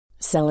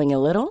Selling a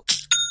little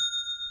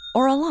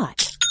or a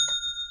lot?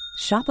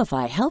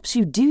 Shopify helps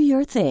you do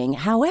your thing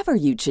however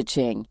you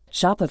cha-ching.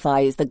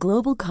 Shopify is the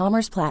global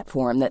commerce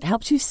platform that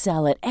helps you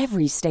sell at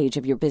every stage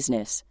of your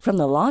business. From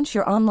the launch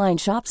your online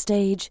shop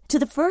stage to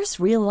the first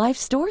real-life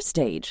store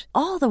stage,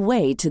 all the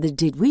way to the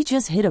did we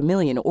just hit a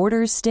million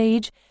orders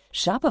stage.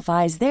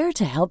 Shopify is there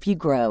to help you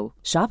grow.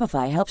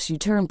 Shopify helps you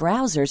turn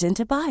browsers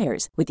into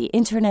buyers with the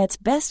internet's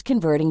best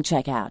converting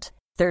checkout.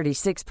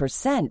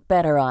 36%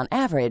 better on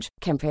average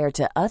compared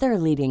to other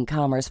leading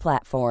commerce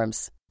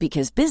platforms.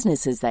 Because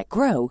businesses that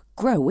grow,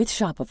 grow with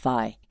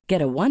Shopify.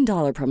 Get a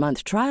 $1 per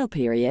month trial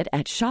period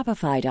at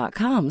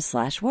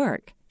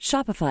shopify.com/work.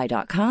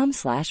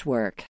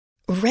 Shopify.com/work.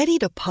 Ready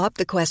to pop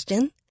the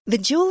question? The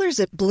jewelers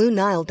at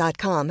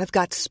BlueNile.com have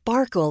got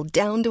sparkle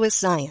down to a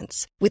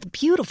science with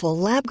beautiful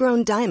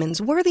lab-grown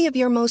diamonds worthy of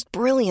your most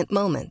brilliant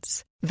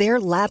moments.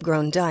 Their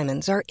lab-grown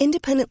diamonds are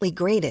independently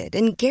graded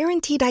and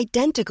guaranteed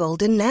identical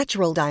to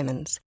natural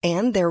diamonds.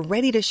 And they're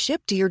ready to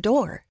ship to your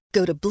door.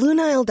 Go to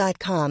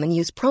BlueNile.com and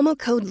use promo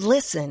code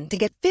LISTEN to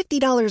get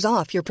 $50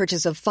 off your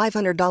purchase of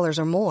 $500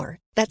 or more.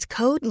 That's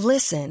code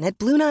LISTEN at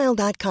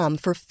BlueNile.com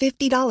for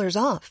 $50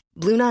 off.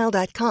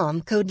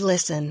 BlueNile.com, code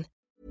LISTEN.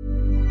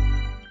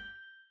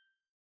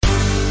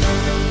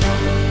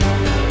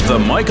 The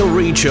Michael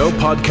Reid Show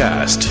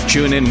podcast.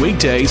 Tune in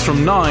weekdays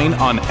from 9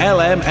 on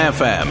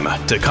LMFM.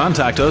 To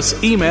contact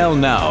us, email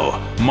now,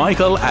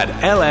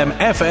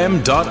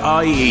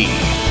 michael@lmfm.ie.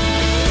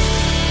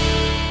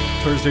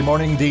 Thursday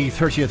morning, the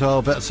 30th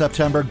of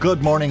September.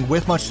 Good morning,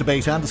 with much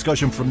debate and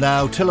discussion from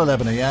now till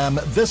 11 a.m.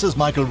 This is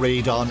Michael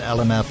Reid on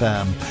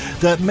LMFM.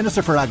 The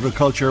Minister for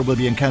Agriculture will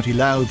be in County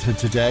Louth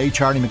today.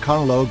 Charlie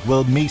McConalogue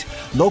will meet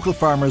local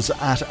farmers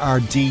at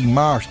RD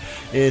Mart.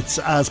 It's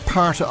as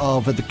part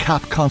of the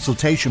CAP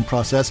consultation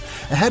process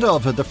ahead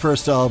of the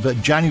 1st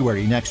of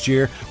January next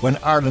year, when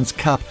Ireland's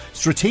CAP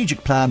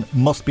strategic plan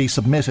must be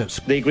submitted.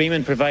 The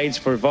agreement provides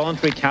for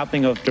voluntary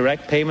capping of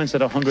direct payments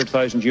at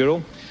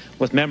 €100,000,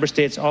 with member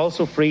states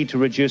also free to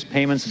reduce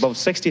payments above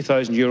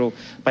 €60,000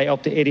 by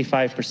up to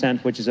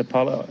 85%, which is a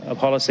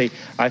policy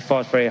I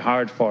fought very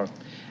hard for.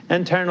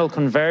 Internal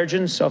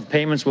convergence of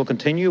payments will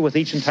continue, with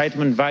each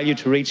entitlement value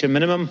to reach a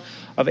minimum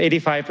of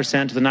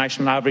 85% of the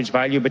national average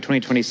value by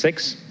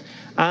 2026.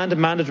 And a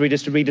mandatory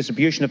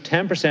redistribution of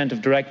 10%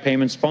 of direct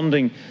payments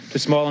funding to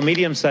small and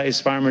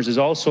medium-sized farmers is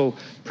also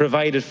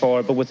provided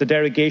for, but with the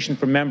derogation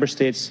from member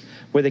states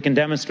where they can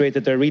demonstrate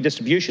that their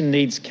redistribution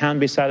needs can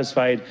be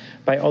satisfied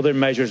by other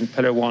measures in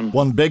Pillar 1.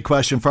 One big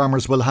question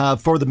farmers will have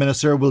for the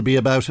Minister will be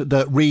about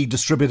the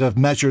redistributive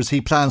measures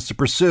he plans to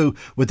pursue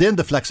within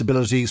the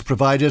flexibilities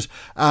provided,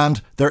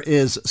 and there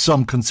is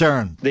some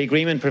concern. The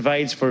agreement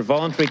provides for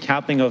voluntary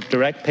capping of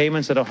direct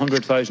payments at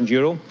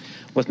 €100,000,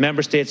 with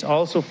member states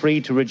also free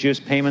to reduce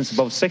payments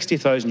above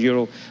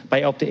 €60,000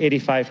 by up to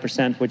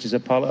 85%, which is a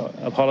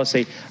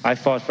policy I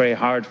fought very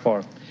hard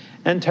for.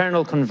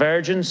 Internal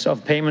convergence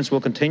of payments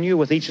will continue,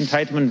 with each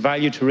entitlement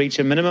value to reach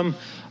a minimum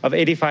of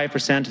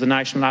 85% of the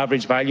national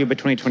average value by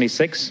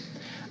 2026.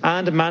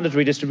 And a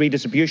mandatory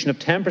redistribution of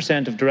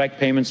 10% of direct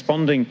payments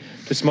funding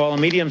to small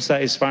and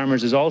medium-sized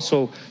farmers is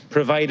also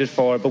provided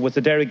for, but with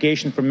the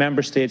derogation from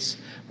member states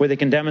where they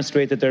can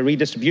demonstrate that their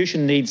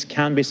redistribution needs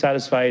can be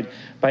satisfied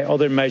by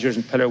other measures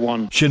in Pillar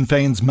 1. Sinn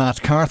Féin's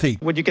Matt Carthy.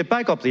 Would you get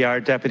back up the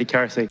yard, Deputy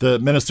Carthy? The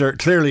Minister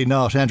clearly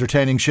not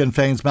entertaining Sinn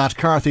Féin's Matt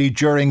Carthy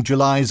during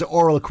July's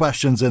oral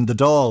questions in the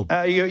Dáil.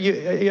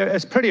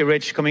 It's pretty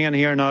rich coming in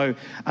here now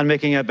and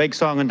making a big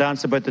song and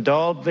dance about the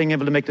Dáil, being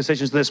able to make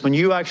decisions on this when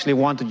you actually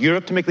wanted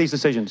Europe to make these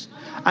decisions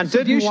and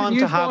didn't want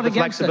to have the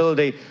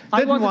flexibility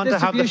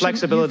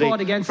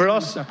for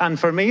us and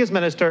for me as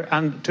Minister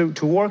and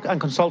to work and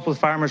consult with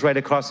farmers right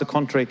across the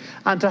country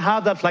and to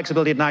have that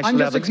flexibility at national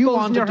level. You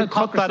wanted to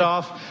cut that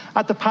off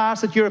at the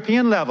pass at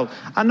European level,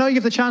 and now you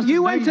have the chance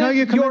you went to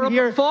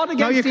Europe, fought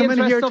against the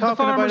interests of the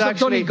farmers of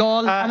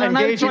Donegal and are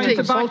now trying to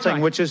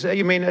consulting, which is,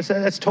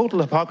 it's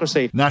total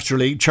hypocrisy.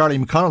 Naturally, Charlie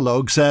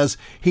McConalogue says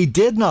he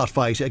did not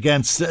fight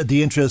against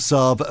the interests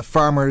of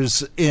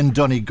farmers in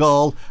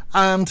Donegal,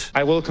 and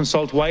I will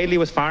consult widely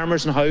with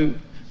farmers on how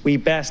we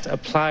best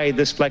apply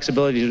this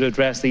flexibility to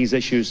address these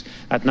issues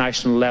at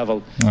national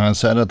level. As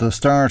said at the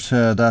start,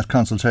 that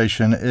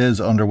consultation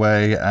is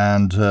underway,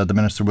 and the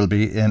Minister will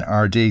be in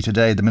RD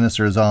today. The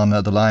Minister is on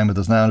the line with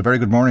us now. And a very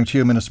good morning to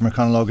you, Minister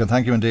McConalogue, and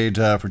thank you indeed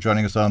for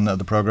joining us on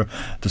the programme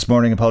this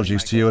morning.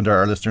 Apologies to you and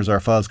our listeners. Our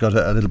files got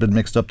a little bit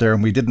mixed up there,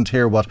 and we didn't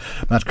hear what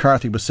Matt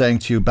Carthy was saying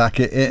to you back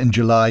in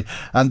July,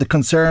 and the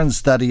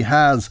concerns that he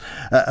has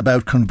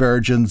about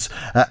convergence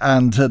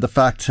and the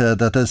fact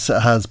that this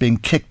has been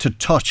kicked to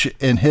touch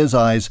in his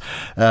eyes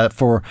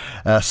for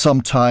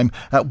some time.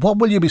 What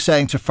will you be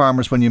saying to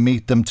farmers when you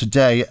meet them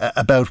today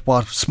about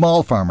what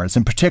small farmers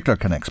in particular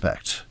can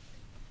expect?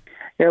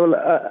 Yeah,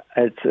 well,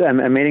 it's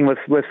a meeting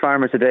with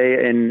farmers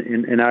today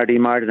in RD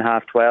Mart at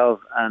 12:30,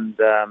 and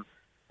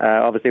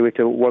obviously we have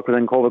to work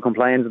within COVID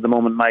compliance at the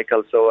moment,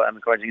 Michael, so I'm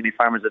encouraging any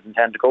farmers that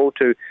intend to go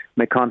to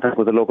make contact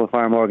with the local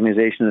farm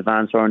organisation,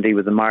 advance R&D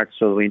with the Mart,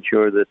 so we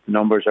ensure that the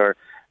numbers are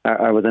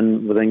are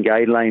within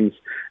guidelines.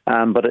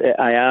 But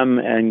I am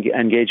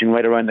engaging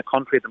right around the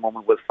country at the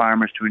moment with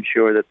farmers to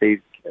ensure that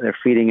they're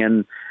feeding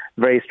in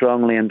very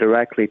strongly and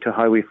directly to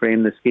how we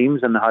frame the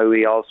schemes and how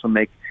we also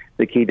make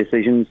the key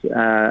decisions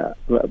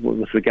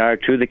with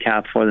regard to the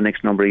cap for the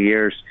next number of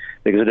years,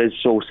 because it is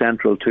so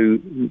central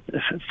to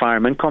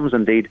farm incomes.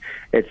 Indeed,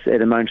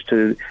 it amounts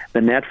to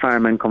the net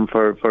farm income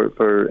for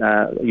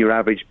your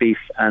average beef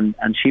and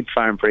sheep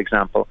farm, for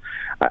example.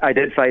 I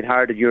did fight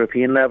hard at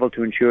European level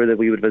to ensure that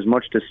we would have as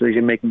much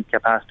decision-making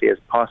capacity as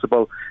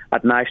possible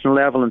at national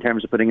level in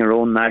terms of putting our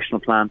own national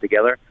plan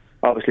together.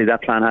 Obviously,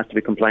 that plan has to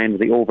be compliant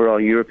with the overall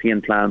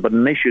European plan. But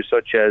an issue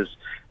such as,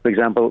 for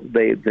example,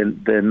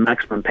 the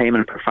maximum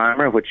payment per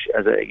farmer, which,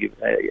 as you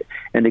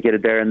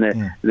indicated there in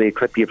the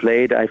clip you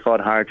played, I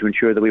fought hard to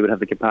ensure that we would have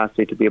the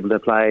capacity to be able to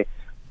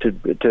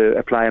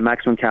apply a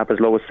maximum cap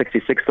as low as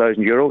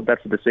 €66,000.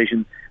 That's a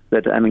decision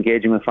that I'm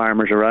engaging with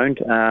farmers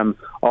around.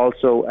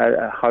 Also,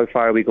 how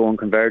far we go on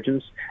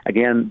convergence.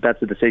 Again,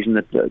 that's a decision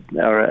that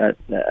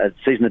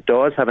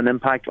does have an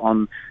impact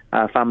on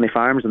family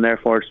farms, and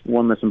therefore it's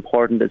one that's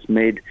important. It's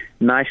made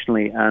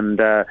nationally, and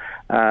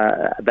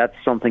that's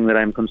something that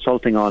I'm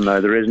consulting on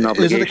now. There is an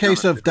obligation. Is it a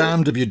case of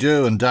damned if you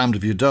do and damned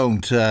if you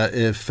don't?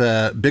 If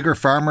bigger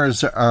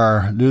farmers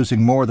are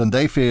losing more than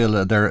they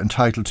feel they're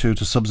entitled to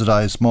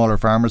subsidise smaller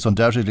farmers,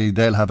 undoubtedly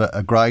they'll have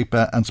a gripe,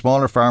 and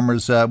smaller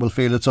farmers will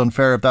feel it's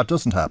unfair if that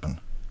doesn't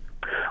happen.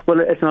 Well,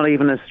 it's not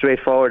even as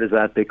straightforward as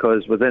that,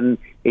 because within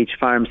each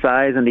farm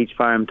size and each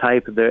farm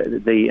type,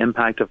 the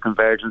impact of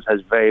convergence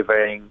has very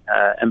varying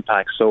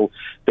impacts. So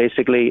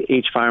basically,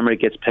 each farmer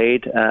gets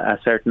paid a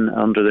certain,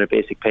 under their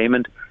basic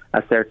payment,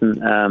 a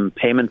certain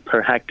payment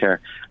per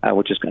hectare,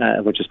 which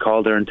is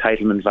called their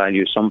entitlement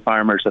value. Some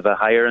farmers have a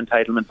higher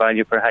entitlement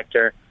value per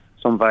hectare.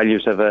 Some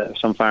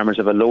farmers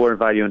have a lower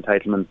value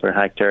entitlement per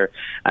hectare,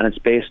 and it's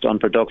based on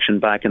production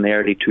back in the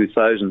early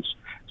 2000s.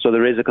 So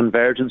there is a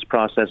convergence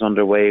process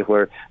underway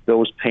where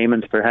those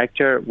payments per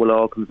hectare will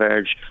all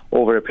converge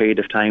over a period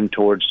of time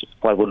towards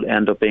what will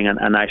end up being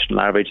a national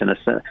average and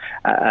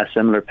a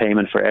similar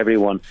payment for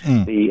everyone.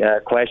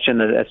 The question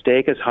at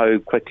stake is how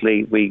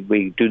quickly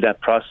we do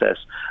that process.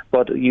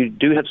 But you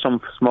do have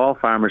some small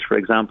farmers, for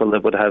example,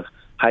 that would have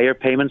higher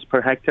payments per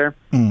hectare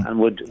and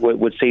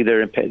would see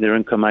their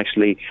income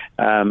actually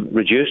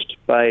reduced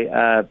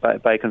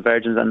by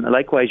convergence. And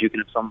likewise, you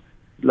can have some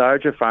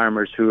larger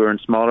farmers who earn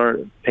smaller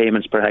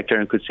payments per hectare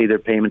and could see their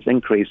payments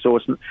increase.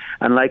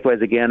 And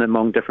likewise, again,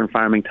 among different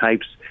farming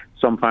types,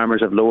 some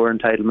farmers have lower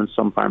entitlements,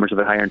 some farmers have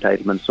a higher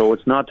entitlement. So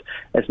it's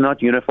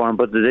not uniform,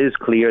 but it is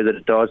clear that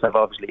it does have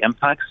obviously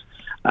impacts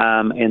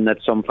in that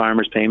some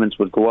farmers' payments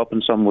would go up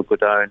and some would go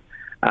down.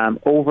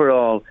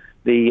 Overall,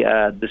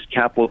 this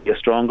cap will be a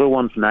stronger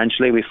one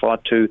financially. We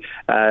fought to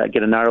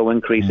get a narrow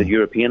increase at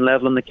European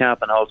level in the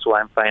cap, and also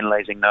I'm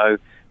finalising now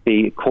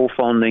the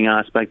co-funding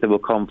aspect that will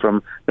come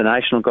from the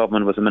national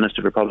government with the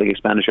Minister for Public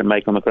Expenditure,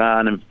 Michael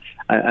McGrath, and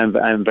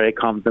I'm very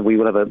confident we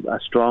will have a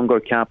stronger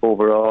cap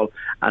overall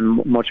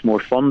and much more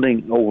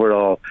funding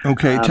overall.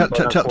 Okay,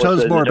 tell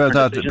us more about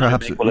that.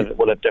 Perhaps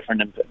will have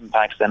different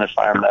impacts then at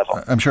farm level.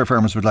 I'm sure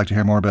farmers would like to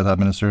hear more about that,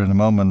 Minister, in a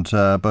moment.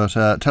 But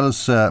tell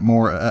us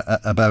more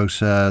about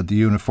the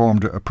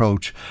uniformed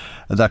approach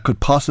that could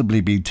possibly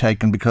be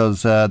taken,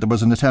 because there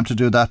was an attempt to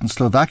do that in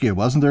Slovakia,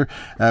 wasn't there,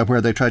 where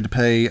they tried to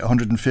pay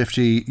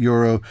 €150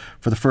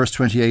 for the first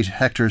 28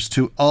 hectares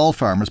to all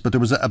farmers, but there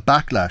was a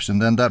backlash,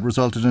 and then that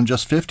resulted in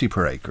just 50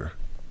 per acre.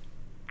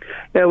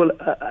 Yeah, well,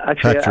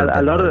 actually,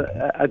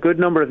 a good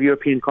number of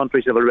European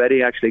countries have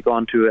already actually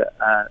gone to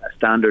a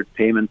standard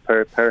payment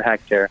per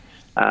hectare.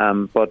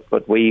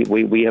 But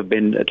we have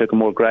took a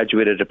more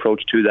graduated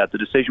approach to that. The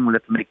decision we'll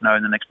have to make now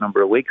in the next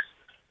number of weeks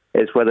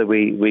is whether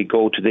we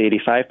go to the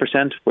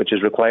 85%, which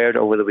is required,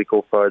 or whether we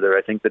go further.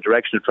 I think the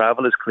direction of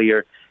travel is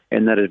clear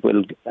in that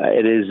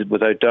it is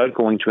without doubt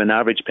going to an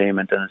average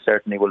payment, and it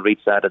certainly will reach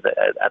that at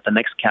the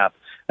next cap.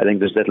 I think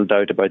there's little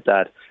doubt about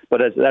that.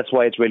 But that's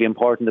why it's really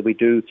important that we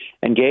do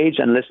engage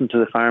and listen to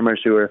the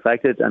farmers who are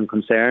affected and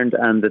concerned,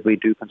 and that we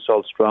do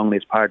consult strongly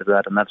as part of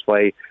that. And that's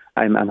why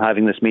I'm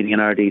having this meeting in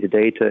RD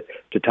today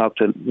to talk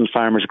to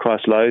farmers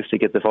across Louth, to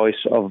get the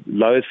voice of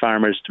Louth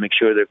farmers, to make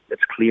sure that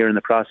it's clear in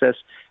the process,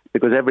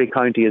 because every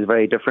county is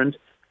very different.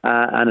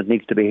 And it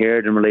needs to be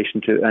heard in relation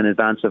to in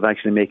advance of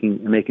actually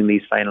making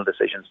these final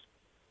decisions.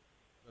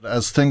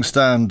 As things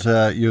stand,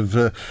 you've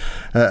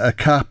a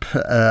cap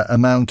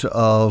amount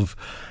of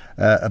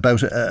about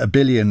 $1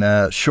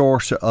 billion,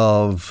 short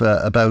of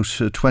about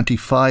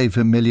 25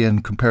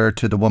 million compared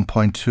to the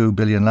 1.2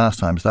 billion last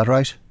time. Is that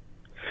right?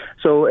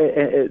 So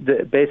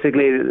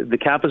basically, the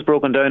cap is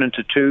broken down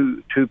into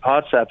two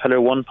pots: a Pillar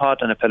 1 pot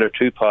and a Pillar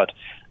 2 pot.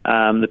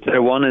 The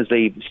Pillar 1 is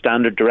the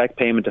standard direct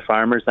payment to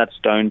farmers. That's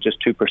down just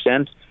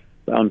 2%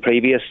 on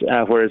previous,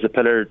 whereas the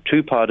Pillar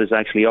 2 pot is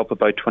actually up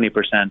about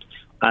 20%.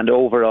 And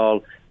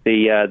overall,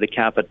 the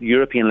cap at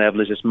European level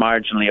is just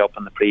marginally up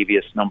on the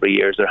previous number of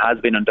years. There has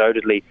been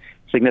undoubtedly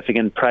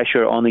significant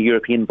pressure on the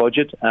European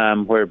budget,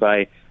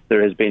 whereby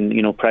there has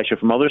been, pressure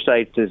from other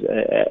sides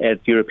at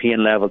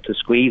European level to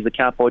squeeze the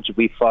cap budget.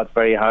 We fought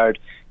very hard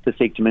to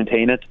seek to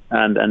maintain it,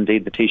 and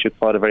indeed the Taoiseach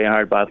fought a very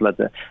hard battle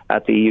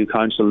at the EU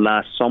Council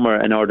last summer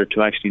in order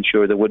to actually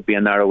ensure there would be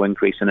a narrow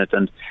increase in it.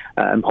 And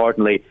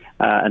importantly,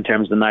 in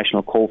terms of the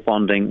national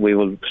co-funding, we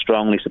will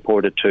strongly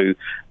support it too.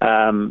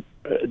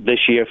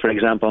 This year, for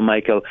example,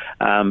 Michael,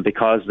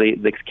 because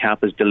the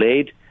cap is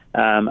delayed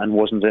and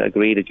wasn't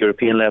agreed at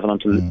European level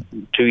until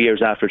 2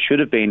 years after it should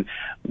have been,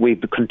 we've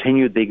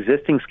continued the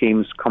existing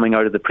schemes coming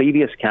out of the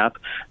previous cap,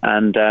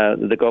 and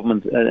the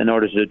government, in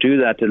order to do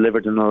that,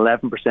 delivered an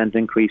 11%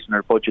 increase in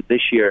our budget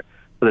this year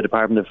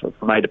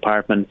for my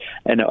department,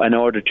 in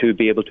order to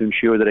be able to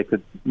ensure that it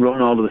could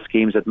run all of the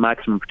schemes at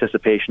maximum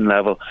participation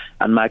level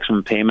and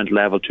maximum payment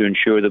level to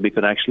ensure that we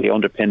could actually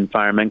underpin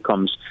farm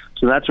incomes.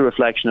 So that's a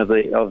reflection of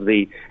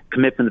the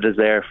commitment that is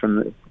there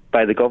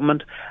by the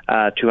government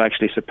to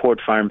actually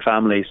support farm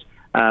families.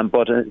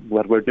 But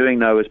what we're doing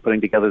now is putting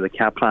together the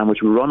cap plan,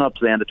 which will run up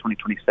to the end of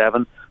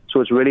 2027.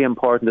 So it's really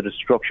important that it's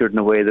structured in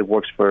a way that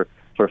works for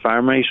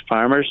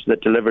farmers, that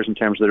delivers in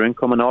terms of their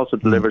income, and also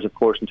delivers, of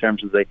course, in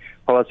terms of the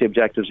policy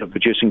objectives of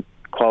producing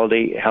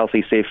quality,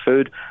 healthy, safe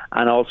food,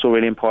 and also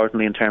really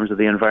importantly in terms of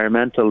the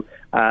environmental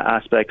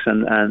aspects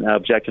and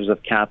objectives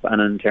of CAP,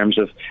 and in terms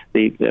of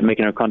the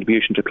making our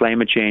contribution to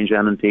climate change,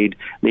 and indeed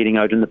leading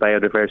out in the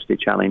biodiversity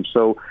challenge.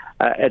 So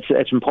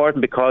it's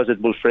important because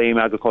it will frame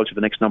agriculture for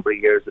the next number of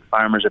years, that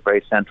farmers are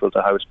very central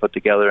to how it's put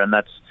together, and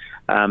that's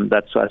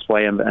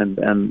why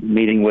I'm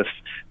meeting with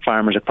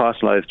farmers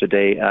across Louth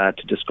today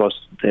to discuss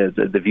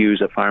the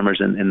views of farmers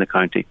in the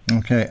county.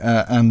 Okay,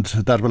 and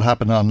that will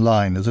happen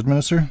online, is it,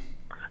 Minister?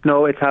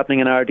 No, it's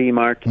happening in RD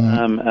Mart,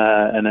 Michael,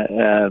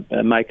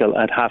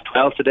 at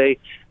 12:30 today.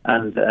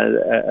 And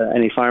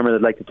any farmer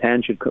that'd like to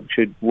attend should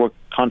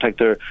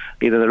contact either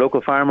the local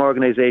farm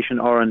organisation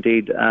or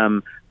indeed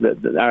the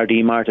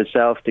RD Mart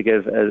itself to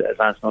give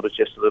advance notice,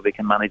 just so that we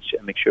can manage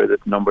and make sure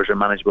that the numbers are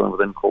manageable and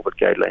within COVID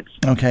guidelines.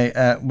 Okay,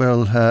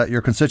 well,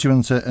 your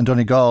constituents in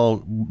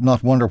Donegal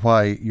not wonder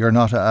why you're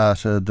not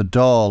at the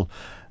Dáil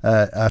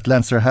at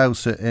Leinster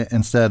House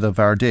instead of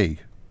RD.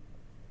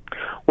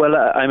 Well,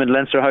 I'm at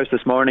Leinster House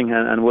this morning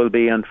and will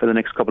be for the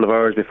next couple of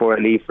hours before I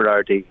leave for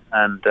RD.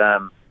 And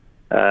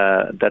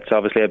that's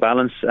obviously a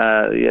balance.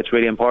 It's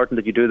really important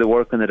that you do the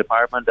work in the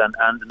department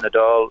and in the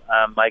Dáil,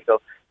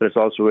 Michael, but it's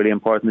also really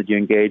important that you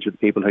engage with the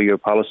people who your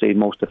policy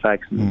most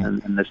affects,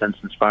 in this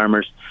instance,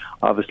 farmers.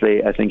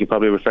 Obviously, I think you're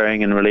probably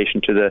referring in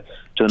relation to the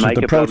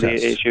MICA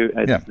issue.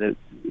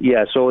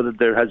 So that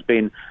there has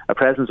been a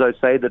presence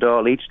outside the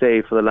Dáil each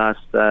day for the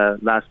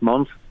last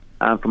month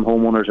from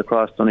homeowners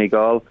across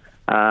Donegal.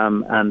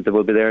 And they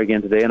will be there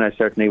again today, and I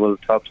certainly will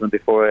talk to them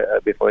before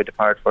I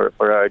depart for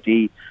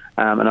RD.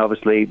 And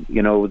obviously,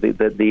 you know,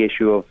 the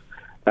issue of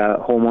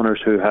homeowners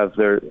who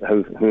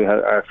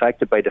are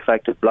affected by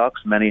defective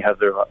blocks. Many have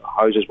their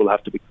houses will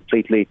have to be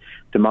completely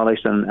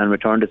demolished and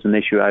returned. It's an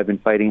issue I've been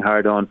fighting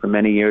hard on for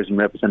many years and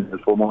representing the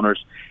homeowners.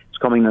 It's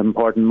coming an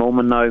important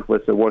moment now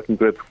with the working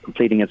group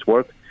completing its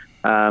work.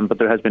 But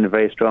there has been a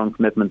very strong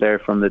commitment there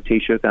from the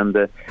Taoiseach and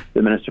the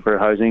Minister for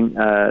Housing,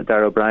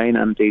 Darragh O'Brien,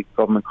 and the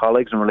government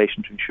colleagues in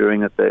relation to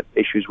ensuring that the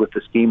issues with the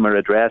scheme are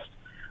addressed,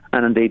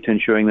 and indeed to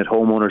ensuring that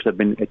homeowners have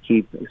been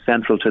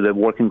central to the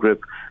working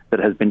group that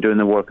has been doing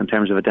the work in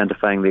terms of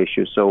identifying the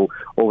issues. So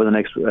over the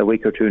next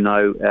week or two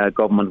now,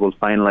 government will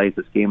finalise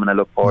the scheme, and I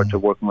look forward to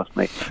working with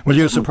me. Will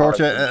you support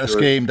a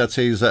scheme that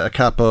sees a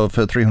cap of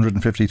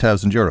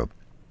 €350,000?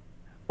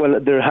 Well,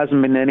 there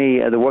hasn't been any.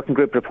 The working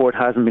group report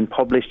hasn't been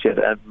published yet.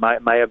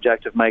 My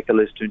objective,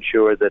 Michael, is to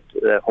ensure that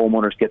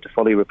homeowners get to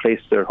fully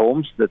replace their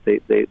homes that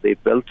they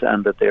built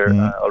and that they're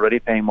already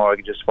paying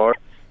mortgages for,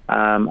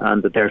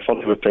 and that they're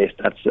fully replaced.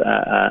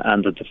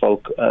 And that the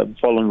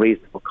full and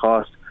reasonable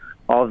cost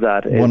of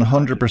that is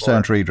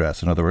 100%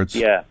 redress. In other words,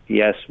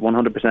 yes,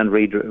 100%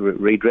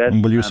 redress.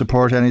 And will you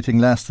support anything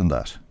less than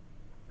that?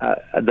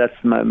 That's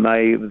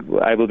my.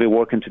 I will be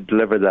working to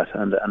deliver that,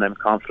 and I'm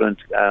confident,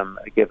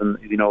 given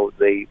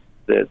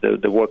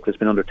the work that's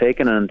been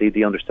undertaken, and indeed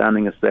the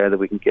understanding is there that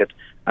we can get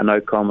an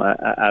outcome,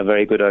 a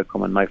very good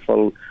outcome. And my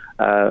full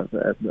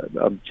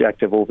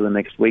objective over the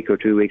next week or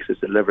 2 weeks is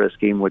to deliver a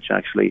scheme which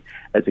actually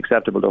is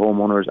acceptable to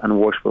homeowners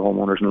and works for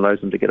homeowners and allows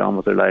them to get on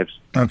with their lives.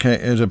 Okay,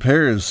 it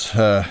appears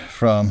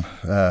from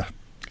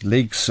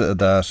leaks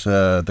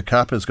that the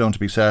cap is going to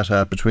be set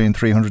at between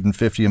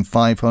 350 and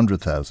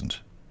 500,000.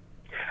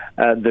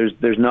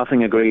 There's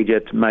nothing agreed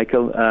yet,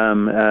 Michael.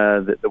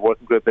 The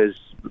working group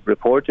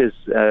report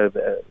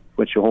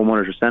which the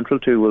homeowners are central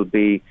to, will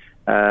be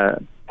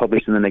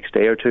published in the next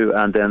day or two,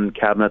 and then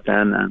Cabinet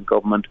and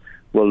Government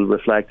will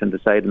reflect and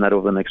decide on that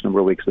over the next number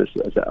of weeks. This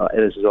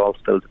is all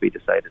still to be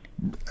decided.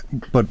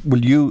 But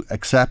will you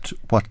accept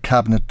what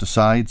Cabinet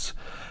decides,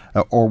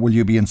 or will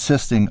you be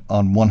insisting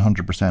on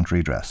 100%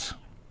 redress?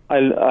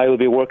 I will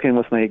be working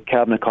with my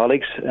Cabinet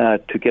colleagues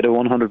to get a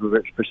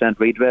 100%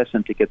 redress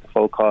and to get the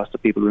full cost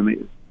of people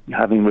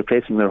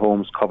replacing their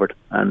homes covered,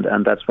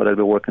 and that's what I'll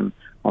be working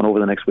on over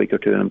the next week or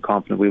two, and I'm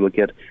confident we will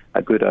get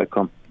a good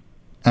outcome.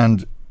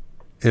 And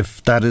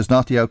if that is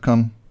not the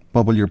outcome,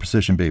 what will your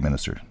position be,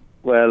 Minister?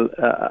 Well,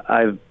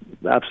 I'm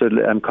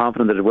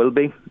confident that it will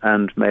be,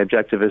 and my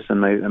objective is, and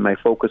my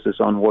focus is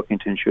on working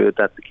to ensure that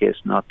that's the case,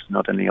 not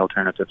any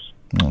alternatives.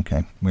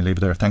 Okay, we'll leave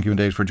it there. Thank you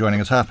indeed for joining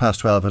us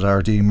 12:30 at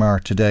RD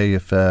Mart today,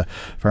 if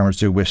farmers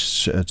do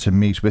wish to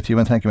meet with you.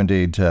 And thank you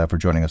indeed for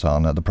joining us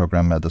on the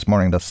programme this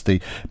morning. That's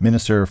the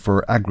Minister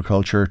for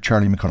Agriculture,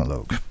 Charlie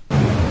McConalogue.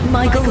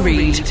 Michael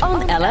Reid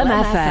on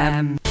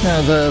LMFM.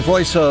 Now, the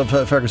voice of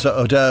Fergus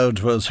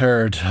O'Dowd was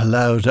heard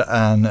loud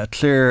and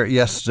clear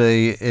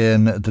yesterday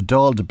in the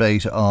Dáil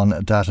debate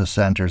on data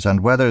centres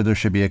and whether there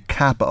should be a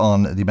cap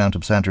on the amount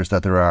of centres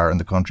that there are in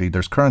the country.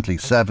 There's currently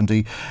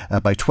 70.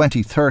 By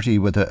 2030,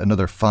 with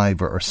another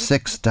 5 or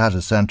 6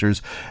 data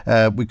centres,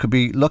 we could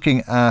be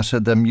looking at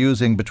them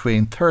using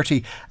between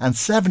 30 and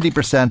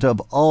 70% of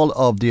all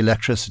of the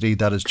electricity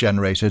that is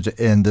generated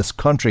in this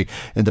country.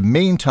 In the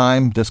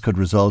meantime, this could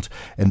result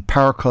in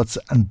power cuts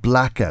and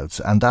blackouts,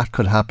 and that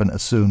could happen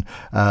as soon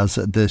as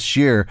this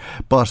year.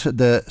 But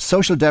the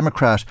Social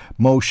Democrat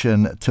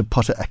motion to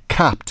put a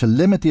cap to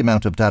limit the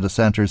amount of data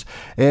centres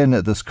in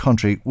this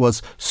country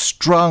was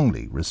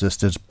strongly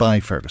resisted by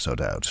Fergus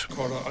O'Dowd.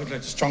 I'd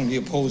like to strongly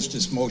oppose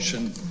this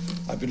motion.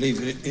 I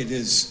believe it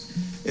is,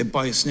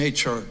 by its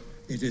nature,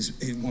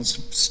 it wants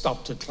to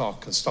stop the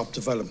clock and stop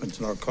development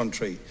in our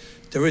country.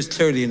 There is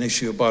clearly an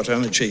issue about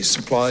energy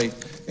supply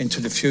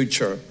into the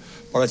future.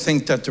 But I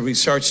think that the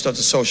research that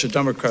the Social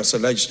Democrats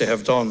allege they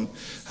have done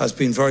has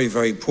been very,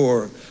 very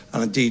poor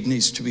and indeed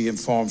needs to be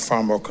informed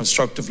far more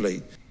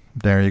constructively.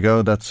 There you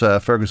go. That's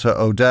Fergus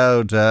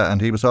O'Dowd, and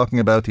he was talking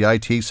about the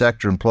IT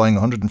sector employing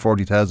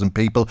 140,000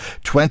 people,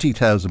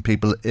 20,000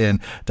 people in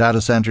data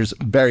centres.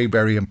 Very,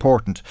 very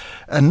important.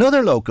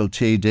 Another local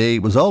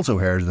TD was also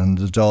heard in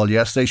the Dáil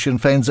yesterday, Sinn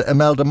Féin's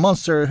Imelda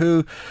Munster,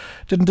 who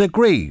didn't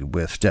agree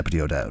with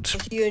Deputy O'Dowd.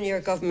 You and your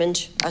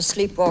government are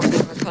sleepwalking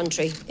our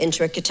country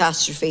into a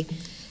catastrophe.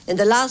 In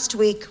the last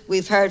week,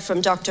 we've heard from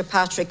Dr.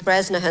 Patrick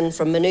Bresnahan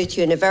from Maynooth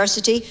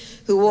University,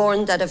 who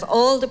warned that if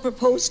all the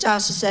proposed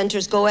data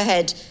centres go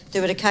ahead, they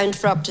would account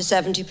for up to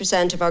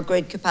 70% of our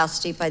grid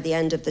capacity by the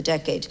end of the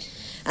decade.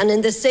 And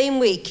in the same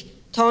week,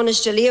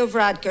 Tánaiste Leo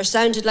Varadkar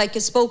sounded like a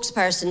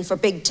spokesperson for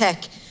big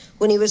tech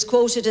when he was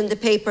quoted in the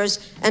papers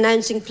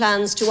announcing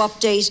plans to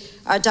update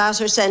our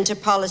data centre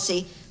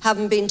policy,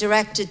 having been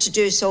directed to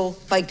do so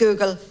by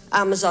Google,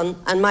 Amazon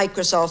and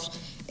Microsoft.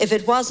 If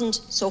it wasn't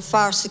so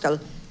farcical,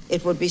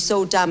 it would be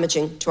so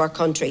damaging to our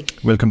country.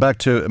 We'll come back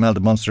to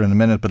Imelda Munster in a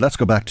minute, but let's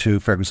go back to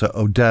Fergus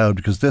O'Dowd,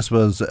 because this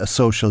was a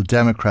Social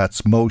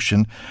Democrats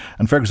motion,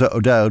 and Fergus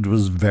O'Dowd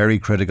was very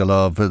critical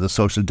of the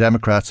Social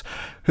Democrats,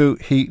 who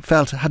he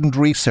felt hadn't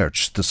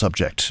researched the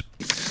subject.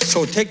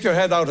 So take your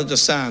head out of the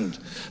sand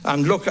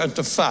and look at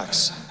the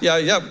facts.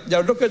 Yeah,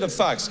 look at the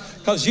facts,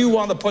 because you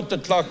want to put the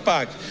clock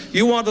back.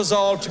 You want us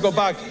all to go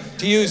back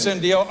to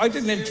using the... I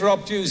didn't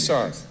interrupt you,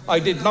 sir. I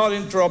did not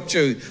interrupt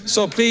you.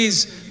 So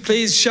please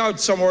shout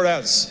somewhere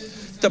else.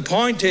 The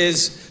point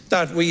is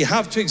that we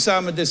have to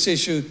examine this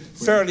issue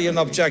fairly and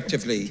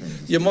objectively.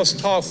 You must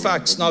talk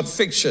facts, not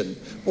fiction.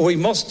 We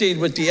must deal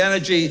with the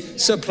energy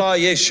supply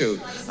issue.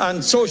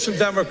 And Social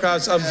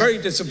Democrats, I'm very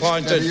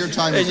disappointed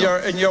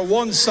in your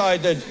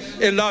one-sided,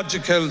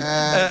 illogical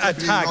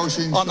attack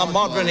on a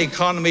modern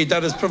economy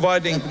that is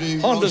providing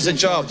hundreds of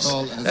jobs.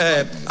 In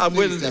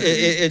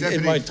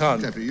my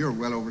time. Deputy, you're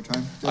well over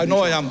time. I know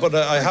I am, but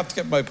I have to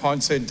get my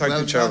points in. Thank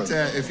you, Chairman.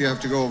 If you have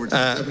to go over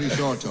time, Deputy,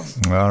 short time.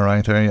 All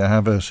right, there you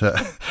have it.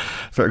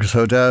 Fergus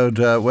O'Dowd,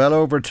 well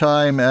over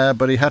time,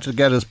 but he had to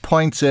get his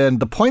points in.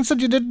 The points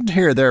that you didn't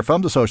hear there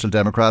from the Social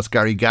Democrats,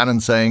 Gary Gannon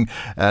saying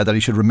that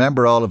he should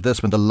remember all of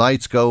this when the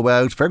lights go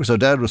out. Fergus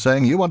O'Dowd was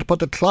saying you want to put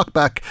the clock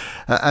back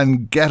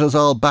and get us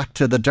all back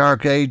to the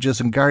dark ages,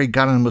 and Gary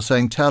Gannon was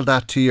saying tell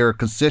that to your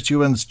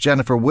constituents.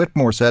 Jennifer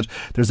Whitmore said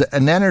there's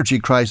an energy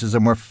crisis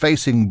and we're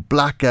facing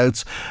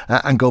blackouts,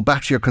 and go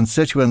back to your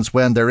constituents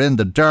when they're in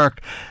the dark.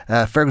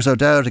 Fergus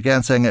O'Dowd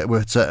again saying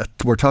we're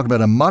talking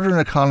about a modern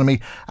economy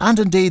and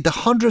indeed the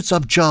hundreds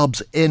of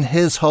jobs in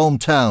his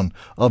hometown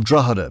of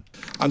Drogheda.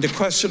 And the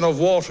question of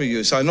water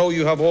use, I know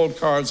you have old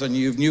cars and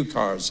you have new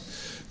cars.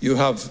 You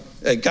have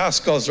gas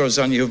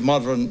guzzlers and you have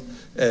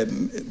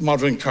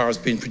modern cars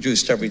being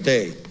produced every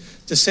day.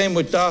 The same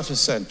with data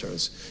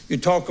centres. You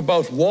talk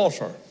about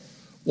water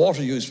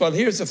use. Well,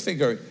 here's a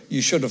figure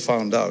you should have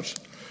found out.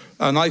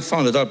 And I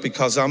found it out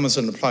because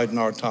Amazon applied in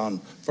our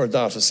town for a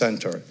data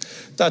centre,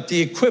 that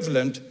the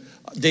equivalent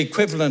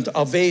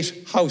of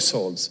 8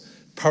 households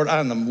per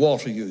annum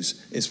water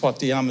use is what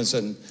the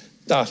Amazon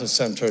data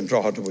centre in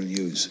Drogheda will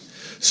use.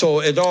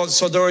 So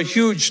there are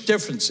huge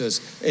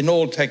differences in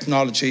old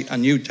technology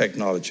and new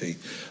technology,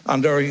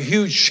 and there are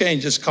huge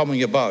changes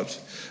coming about.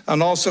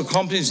 And also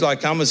companies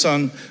like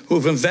Amazon,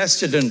 who've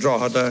invested in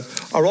Drogheda,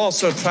 are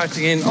also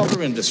attracting in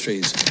other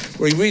industries.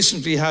 We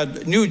recently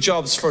had new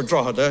jobs for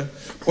Drogheda,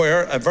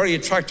 where a very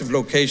attractive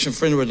location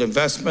for inward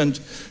investment,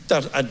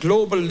 that a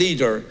global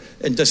leader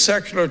in the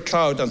circular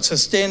cloud and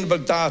sustainable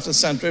data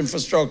centre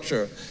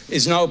infrastructure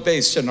is now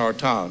based in our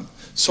town.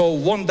 So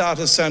one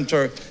data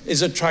centre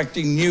is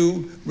attracting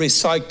new,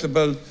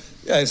 recyclable,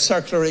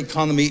 circular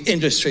economy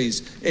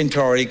industries into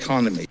our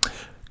economy.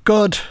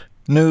 Good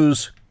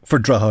news for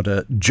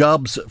Drogheda.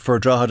 Jobs for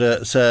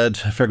Drogheda, said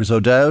Fergus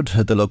O'Dowd,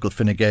 the local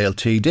Fine Gael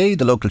TD.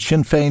 The local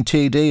Sinn Féin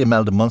TD,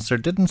 Imelda Munster,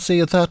 didn't see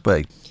it that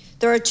way.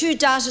 There are 2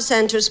 data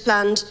centres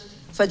planned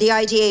for the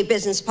IDA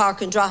Business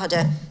Park in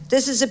Drogheda.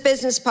 This is a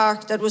business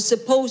park that was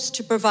supposed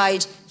to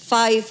provide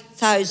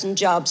 5,000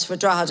 jobs for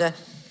Drogheda.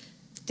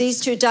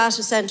 These 2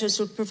 data centres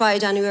will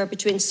provide anywhere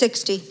between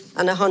 60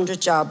 and 100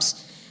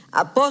 jobs.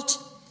 But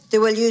they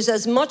will use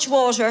as much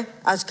water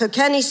as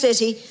Kilkenny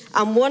City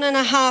and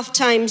 1.5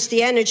 times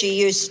the energy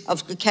use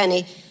of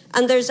Kilkenny.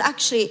 And there's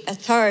actually a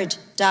 3rd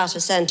data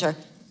centre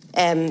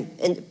in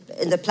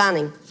the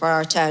planning for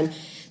our town.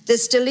 The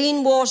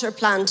Stilleen water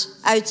plant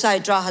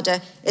outside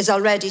Drogheda is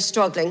already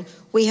struggling.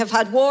 We have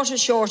had water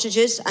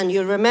shortages, and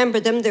you'll remember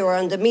them. They were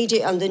on the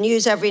media, on the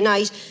news every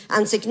night,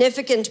 and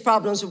significant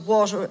problems with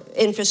water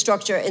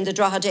infrastructure in the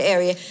Drogheda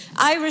area.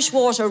 Irish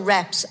Water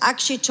reps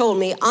actually told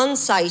me on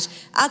site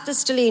at the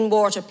Stilleen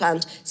water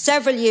plant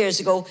several years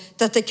ago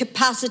that the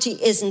capacity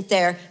isn't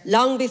there,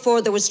 long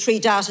before there was 3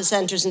 data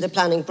centres in the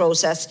planning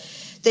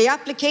process. The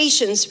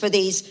applications for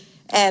these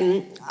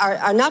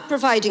are not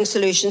providing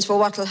solutions for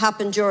what will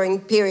happen during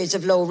periods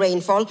of low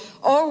rainfall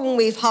or when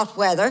we've hot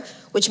weather,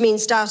 which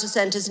means data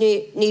centres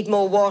need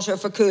more water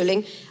for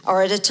cooling,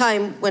 or at a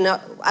time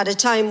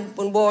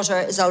when water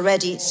is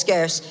already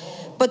scarce.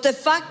 But the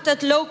fact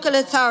that local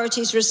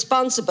authorities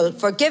responsible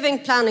for giving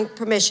planning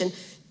permission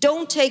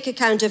don't take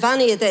account of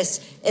any of this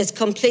is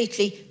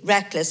completely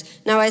reckless.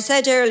 Now, I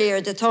said earlier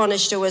that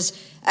Taoiseach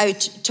was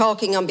out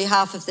talking on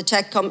behalf of the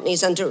tech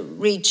companies and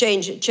to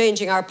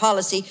changing our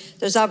policy.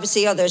 There's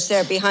obviously others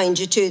there behind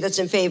you too that's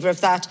in favour of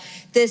that.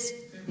 This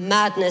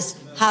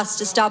madness has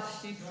to stop.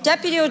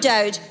 Deputy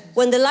O'Dowd,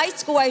 when the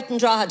lights go out in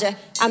Drogheda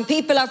and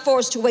people are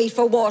forced to wait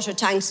for water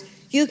tanks,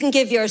 you can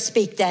give your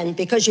speak then,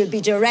 because you'll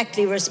be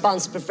directly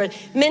responsible for it.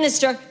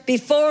 Minister,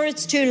 before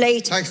it's too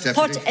late,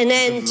 put an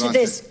end to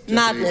this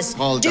madness.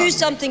 Do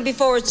something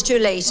before it's too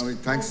late.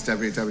 Thanks,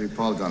 Deputy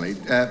Paul Donnelly.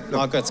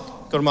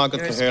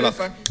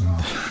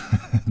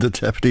 The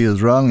deputy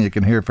is wrong. You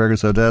can hear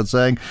Fergus O'Dowd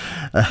saying,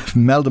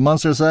 Imelda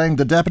Munster saying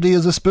the deputy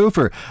is a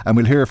spoofer. And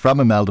we'll hear from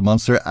Imelda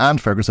Munster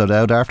and Fergus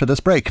O'Dowd after this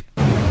break.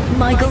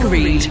 Michael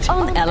Reid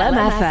on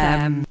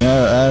LMFM.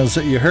 As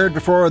you heard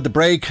before the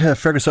break,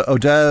 Fergus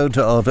O'Dowd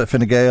of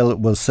Fine Gael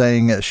was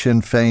saying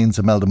Sinn Féin's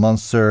Imelda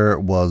Munster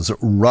was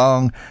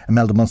wrong.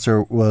 Imelda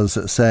Munster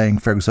was saying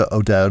Fergus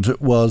O'Dowd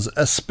was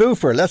a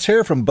spoofer. Let's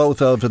hear from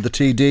both of the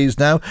TDs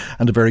now,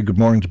 and a very good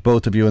morning to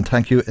both of you, and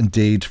thank you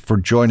indeed for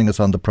joining us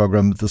on the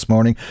programme this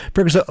morning.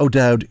 Fergus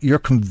O'Dowd, you're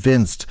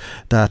convinced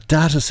that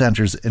data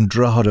centres in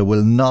Drogheda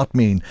will not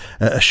mean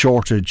a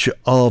shortage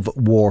of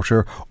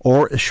water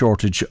or a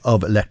shortage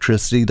of electricity,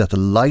 that the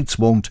lights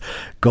won't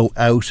go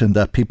out and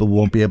that people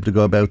won't be able to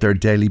go about their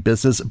daily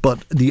business,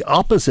 but the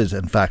opposite,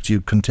 in fact, you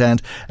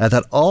contend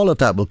that all of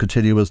that will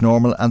continue as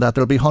normal and that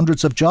there'll be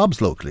hundreds of jobs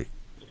locally.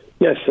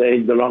 Yes,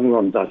 in the long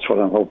run, that's what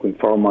I'm hoping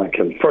for,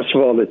 Michael. First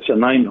of all, it's a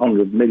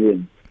 900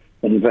 million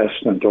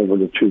investment over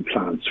the 2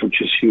 plants, which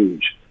is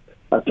huge.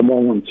 At the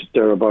moment,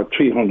 there are about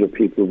 300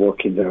 people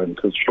working there in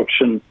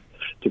construction.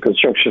 The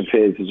construction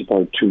phase is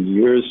about 2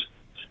 years.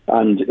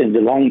 And in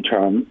the long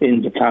term,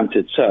 in the plant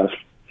itself,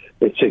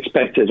 it's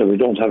expected, and we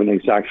don't have an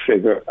exact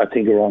figure, I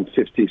think around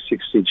 50,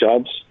 60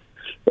 jobs.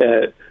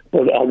 But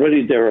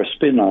already there are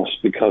spin-offs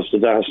because the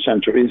data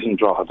centre is in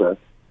Drogheda.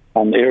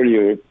 And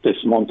earlier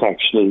this month,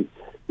 actually,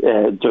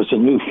 there's a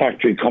new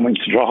factory coming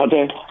to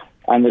Drogheda.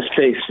 And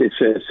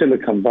it's a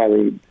Silicon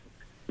Valley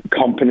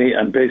company.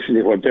 And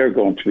basically what they're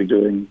going to be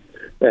doing,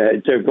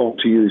 they're going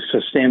to use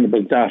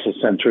sustainable data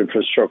centre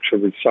infrastructure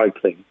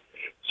recycling.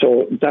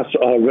 So that's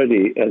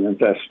already an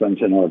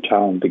investment in our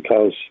town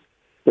because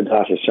the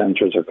data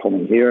centres are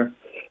coming here.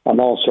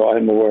 And also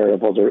I'm aware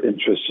of other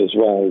interests as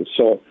well.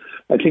 So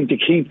I think the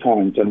key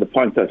point, and the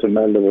point that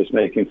Imelda was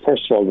making,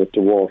 first of all with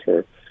the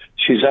water,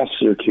 she's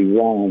absolutely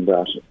wrong on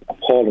that,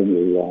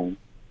 appallingly wrong.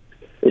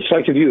 It's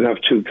like if you have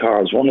 2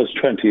 cars, one is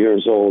 20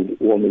 years old,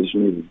 one is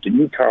new. The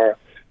new car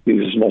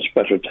uses much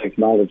better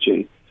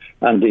technology.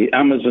 And the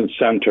Amazon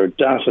Centre,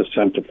 data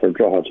centre for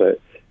Drogheda,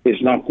 is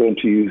not going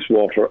to use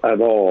water at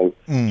all.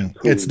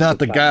 It's not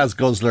the gas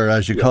guzzler,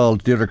 as you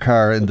called the other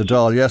car in the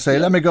Dáil. Yes,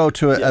 let me go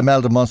to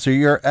Imelda Munster.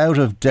 You're out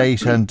of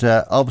date and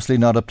obviously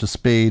not up to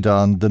speed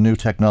on the new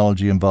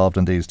technology involved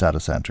in these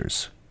data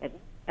centres.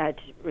 I'd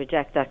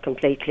reject that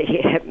completely,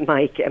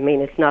 Mike. I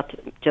mean, it's not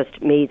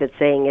just me that's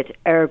saying it.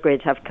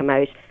 EirGrid have come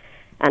out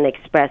and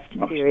expressed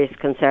serious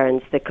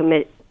concerns. The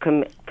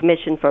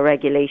Commission for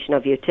Regulation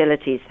of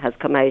Utilities has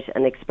come out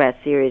and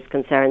expressed serious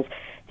concerns.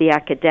 The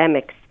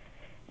academics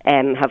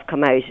have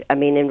come out. I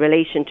mean, in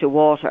relation to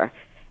water,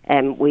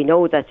 we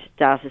know that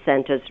data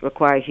centres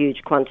require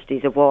huge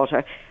quantities of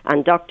water,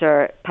 and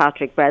Dr.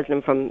 Patrick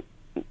Bresnan from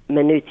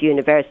Maynooth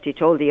University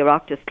told the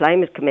Oireachtas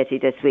Climate Committee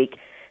this week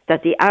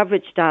that the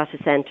average data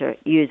centre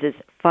uses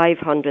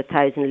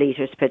 500,000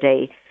 litres per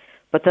day,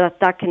 but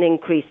that can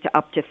increase to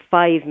up to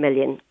 5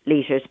 million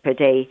litres per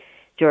day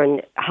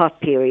during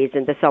hot periods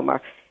in the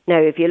summer. Now,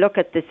 if you look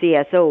at the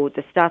CSO,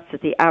 the stats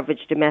that the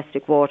average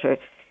domestic water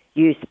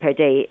use per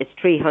day is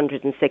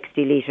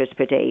 360 litres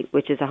per day,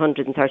 which is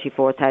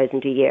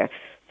 134,000 a year.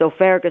 So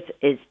Fergus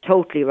is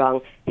totally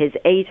wrong. His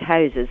 8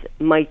 houses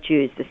might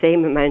use the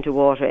same amount of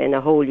water in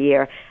a whole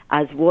year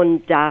as one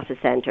data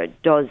centre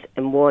does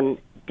in one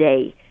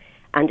day.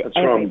 And that's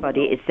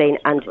everybody wrong. Is saying,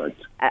 and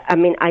I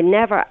mean,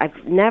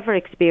 I've never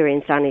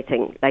experienced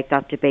anything like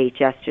that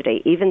debate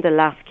yesterday. Even the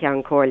last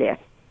Ceann Corlia,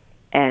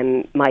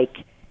 Mike,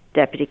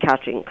 Deputy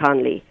Catherine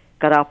Connolly,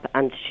 got up,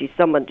 and she's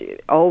someone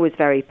always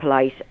very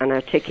polite and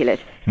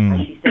articulate,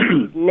 and she said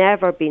she's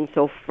never been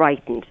so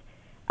frightened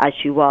as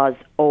she was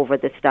over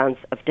the stance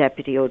of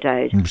Deputy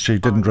O'Dowd. She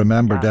didn't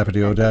remember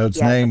Deputy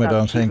O'Dowd's name, I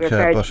don't think.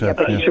 But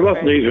she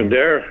wasn't even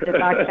there. The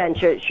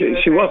backbencher.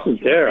 She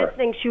wasn't there.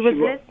 She was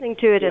listening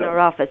to it in her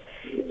office.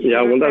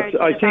 Yeah, well, that's.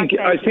 I think.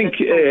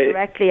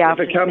 Directly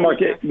after. If I can,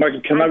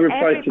 Michael, can I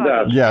reply to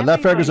that? Yeah,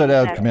 let Fergus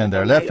O'Dowd come in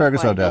there. Let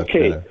Fergus O'Dowd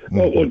come in there.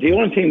 Well, the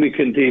only thing we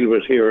can deal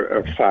with here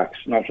are facts,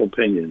 not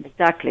opinions.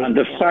 Exactly. And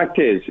the fact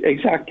is,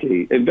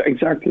 exactly,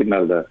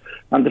 Melda.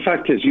 And the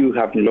fact is, you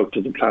haven't looked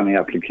at the planning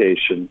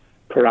application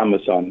for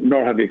Amazon,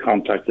 nor have you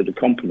contacted the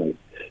company,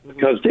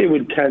 because they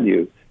would tell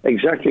you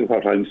exactly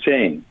what I'm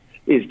saying,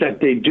 is that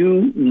they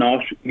do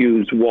not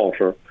use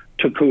water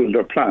to cool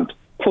their plant.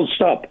 Full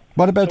stop.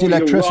 What about the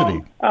electricity?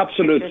 Wrong.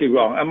 Absolutely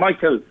wrong. And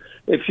Michael,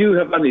 if you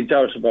have any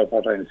doubt about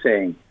what I'm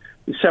saying,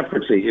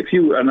 separately,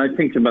 and I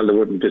think Imelda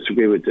wouldn't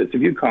disagree with this, if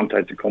you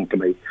contact the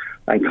company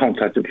and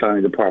contact the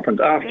planning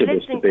department after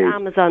this debate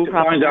to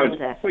find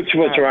out which of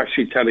us are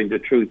actually telling the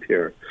truth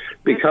here,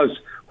 because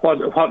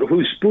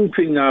who's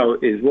spoofing now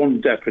is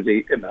one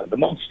deputy, Imelda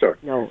Munster.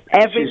 No,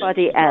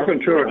 everybody else.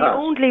 The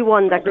only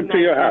one that came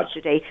out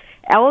yesterday.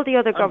 All the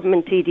other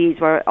government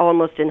TDs were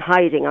almost in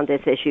hiding on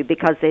this issue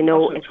because they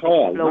know it's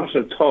explosive. Not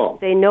at all.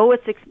 They know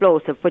it's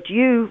explosive, but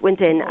you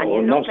went in and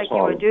you looked like you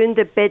were doing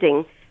the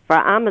bidding for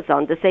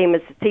Amazon, the same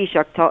as the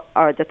Taoiseach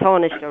or the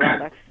Taoiseach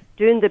rather,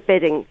 doing the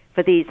bidding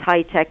for these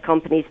high-tech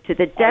companies to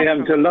the detriment. I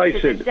am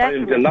delighted.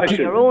 Of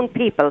their own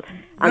people.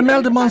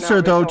 Imelda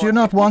Munster, though, do you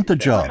not want the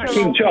jobs?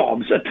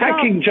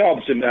 Attacking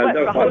jobs,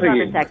 Imelda. Hold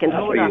on a second.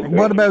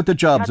 What about the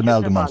jobs,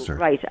 Imelda Munster?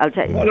 Right, I'll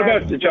tell you. What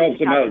about the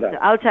jobs, Imelda?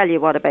 I'll tell you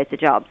what about the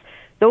jobs.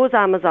 Those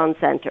Amazon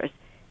centres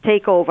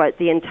take over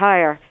the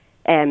entire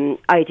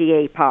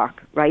IDA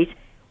park, right,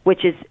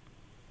 which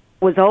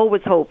was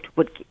always hoped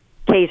would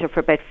cater for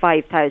about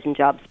 5,000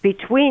 jobs.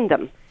 Between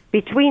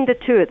the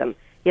two of them,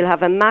 you'll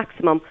have a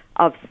maximum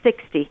of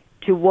 60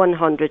 to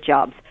 100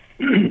 jobs.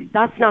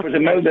 That's not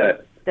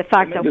the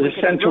fact that the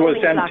centre was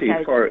empty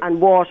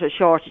and water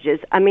shortages.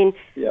 I mean,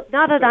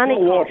 not at any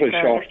cost. Water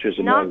shortages,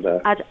 not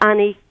at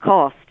any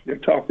cost. You're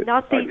talking.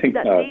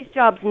 These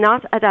jobs,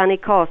 not at any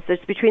cost. There's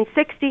between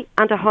 60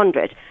 and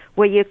 100.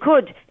 Where you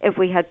could, if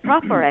we had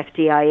proper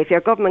FDI, if your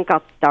government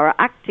got their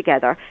act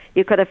together,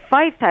 you could have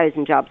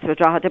 5,000 jobs for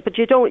Drogheda, but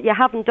you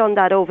haven't done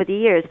that over the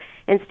years.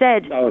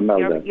 Instead,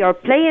 you're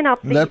playing up.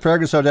 Let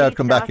Fergus O'Dowd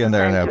come back in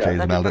there now, please,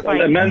 Imelda.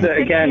 Imelda,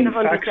 again,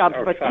 jobs,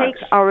 but take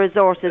our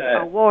resources,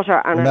 our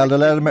water, and Imelda,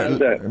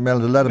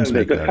 let him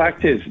speak. The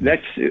fact is,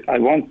 I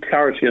want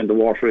clarity on the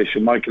water issue,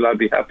 Michael. I'd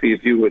be happy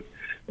if you would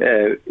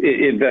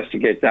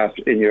investigate that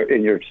in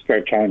your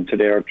spare time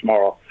today or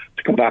tomorrow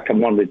to come back on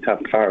Monday to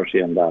have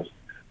clarity on that.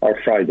 Or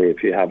Friday,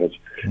 if you have it.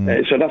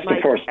 So that's the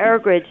first.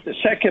 The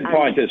second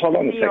point is, hold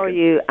on a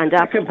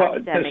second.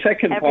 The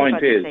second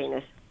point is,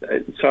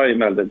 sorry,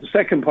 Imelda. The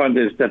second point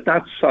is that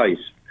site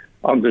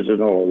under the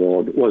Nora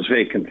Road was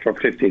vacant for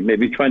 15,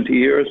 maybe 20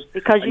 years.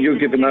 Because you're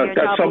giving out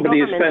that somebody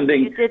is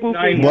spending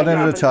 9 one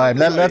at a time.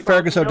 Let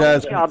Fergus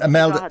O'Dowd,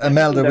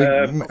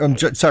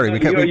 Imelda. Sorry, we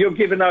can't. You're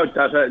giving out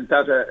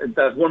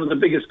that one of the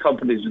biggest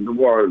companies in the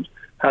world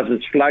has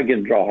its flag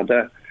in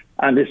Drogheda.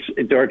 And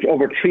there are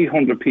over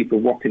 300 people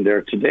working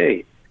there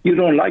today. You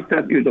don't like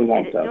that, you don't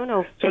want that.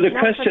 No. So the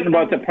question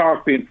about the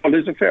park being full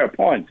is a fair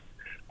point.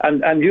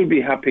 And you'll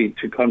be happy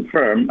to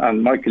confirm,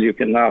 and Michael, you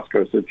can ask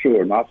her if it's true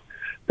or not,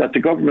 that the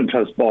government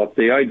has bought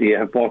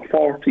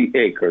 40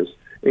 acres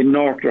in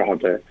North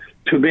Drogheda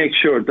to make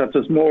sure that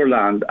there's more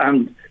land.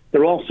 And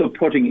they're also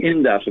putting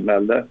in that,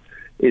 Imelda,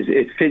 is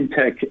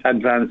FinTech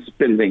advanced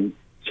building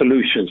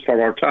solutions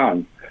for our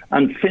town.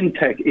 And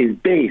FinTech is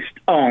based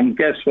on,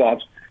 guess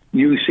what?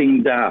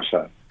 Using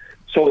data.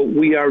 So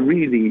we are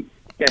really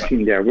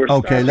getting there.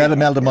 Okay, let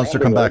Imelda Munster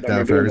come back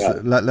now, Fergus.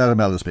 Let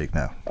Imelda speak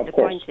now. The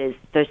point is,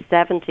 there's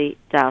 70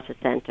 data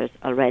centres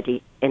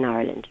already in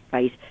Ireland,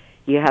 right?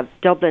 You have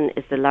Dublin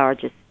is the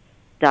largest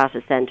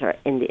data centre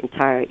in the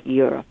entire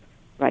Europe,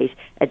 right?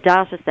 A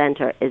data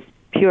centre is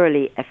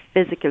purely a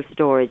physical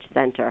storage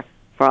centre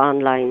for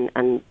online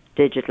and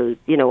digital,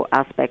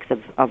 aspects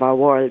of our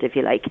world, if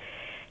you like.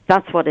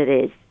 That's what it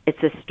is.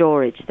 It's a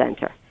storage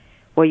centre.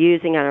 We're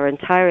using our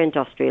entire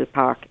industrial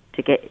park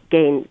to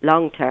gain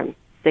long-term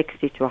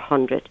 60 to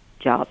 100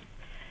 jobs.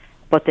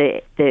 But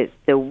the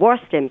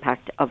worst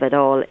impact of it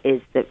all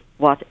is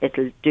what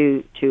it'll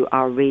do to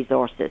our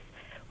resources.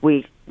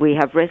 We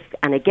have risk,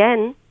 and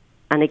again,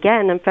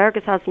 and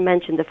Fergus hasn't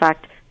mentioned the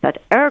fact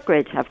that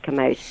EirGrid have come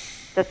out,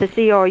 that the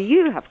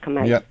CRU have come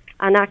out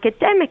And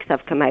academics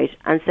have come out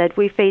and said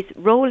we face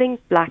rolling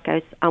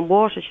blackouts and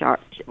water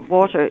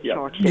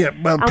shortages. Yeah,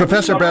 well,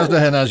 Professor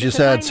Bresnahan, as you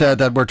said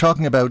that we're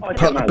talking about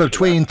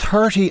between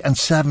 30 and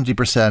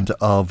 70%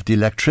 of the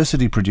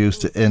electricity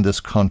produced in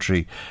this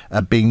country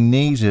being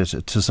needed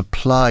to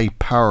supply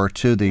power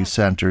to these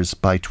centres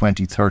by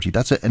 2030.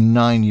 That's in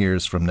 9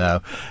 years from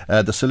now.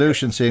 The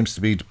solution seems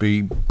to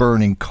be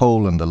burning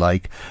coal and the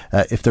like,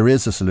 if there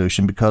is a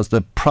solution, because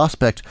the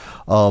prospect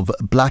of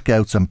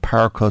blackouts and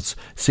power cuts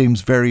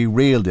seems very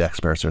real, the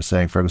experts are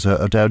saying. Fergus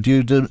O'Dowd, do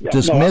you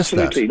dismiss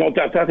that? No,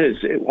 that is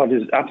what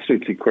is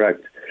absolutely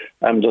correct.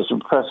 There's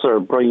Professor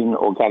Brian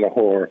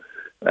O'Gallagher,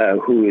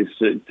 who is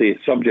the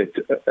subject,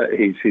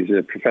 he's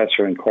a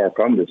professor in Cork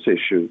on this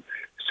issue,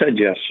 said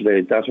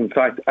yesterday that, in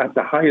fact, at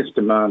the highest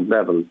demand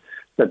level,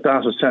 that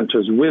data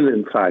centres will,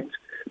 in fact,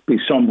 be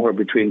somewhere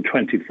between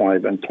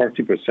 25 and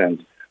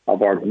 30%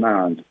 of our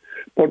demand.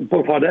 But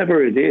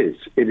whatever it is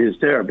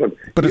there. But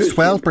it's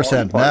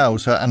 12% now,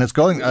 and it's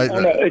going.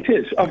 It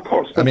is, of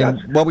course. I mean,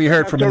 what we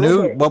heard from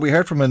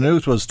the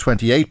news was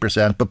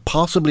 28%, but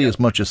possibly as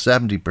much as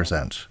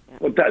 70%.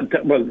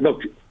 Well,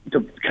 look.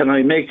 Can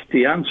I make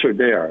the answer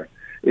there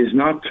is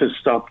not to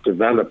stop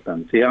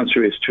development. The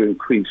answer is to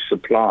increase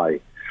supply,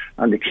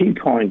 and the key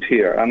point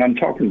here, and I'm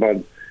talking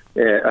about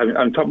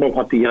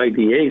what the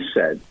IDA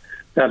said,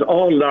 that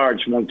all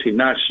large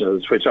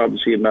multinationals, which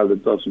obviously Imelda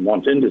doesn't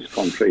want in this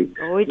country,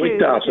 with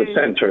data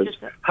centres,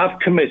 have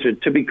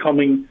committed to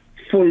becoming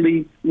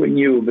fully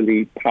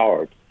renewably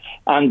powered.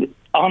 And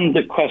on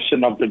the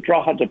question of the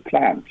Drogheda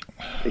plant,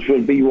 it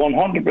will be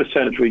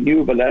 100%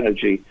 renewable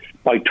energy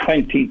by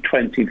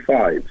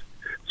 2025.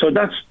 So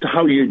that's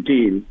how you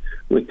deal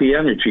with the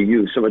energy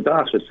use of a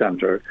data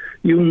centre.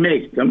 You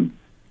make them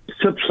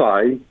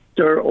supply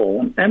their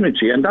own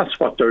energy, and that's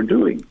what they're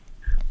doing.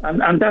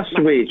 And that's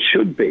the way it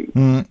should be.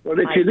 But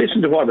if you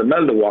listen to what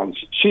Imelda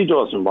wants, she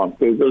doesn't want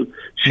Google.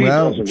 She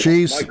doesn't want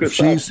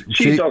Microsoft.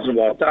 She doesn't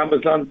want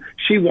Amazon.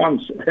 She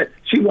wants.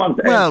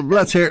 Well,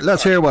 let's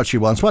hear what she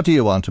wants. What do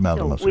you want,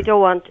 Imelda? No, we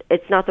don't want.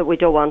 It's not that we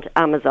don't want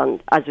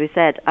Amazon. As I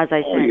said,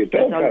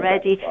 there's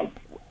already.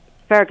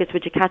 Fergus,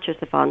 would you catch us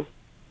the phone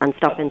and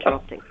stop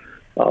interrupting?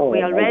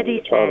 We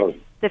already said,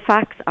 the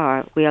facts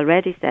are, we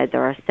already said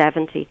there are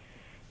 70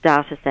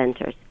 data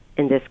centres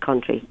in this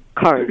country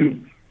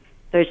currently.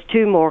 There's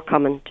 2 more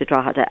coming to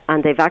Drogheda,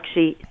 and they've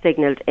actually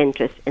signalled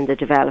interest in the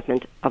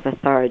development of a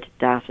 3rd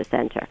data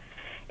centre.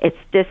 It's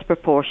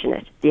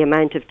disproportionate, the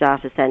amount of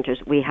data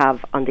centres we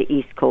have on the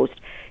East Coast.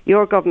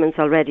 Your government's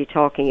already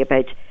talking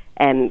about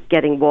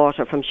getting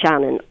water from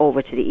Shannon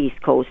over to the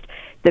East Coast.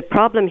 The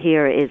problem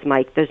here is,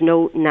 Mike, there's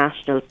no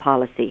national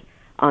policy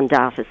on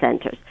data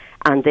centres,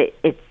 and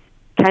it's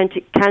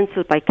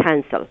council by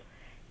council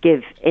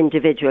give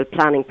individual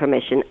planning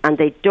permission, and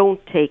they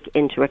don't take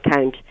into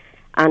account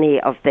any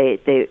of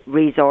the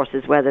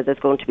resources, whether there's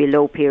going to be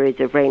low periods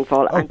of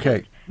rainfall.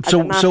 Okay.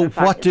 So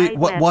what do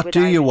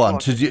you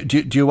want? Do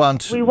you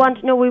want?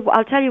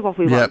 I'll tell you what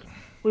we want.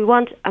 We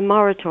want a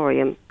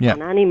moratorium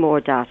on any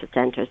more data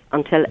centres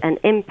until an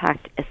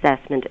impact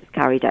assessment is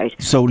carried out.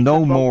 So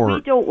no more. What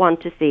we don't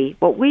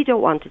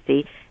want to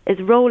see is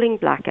rolling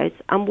blackouts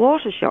and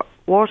water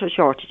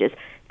shortages.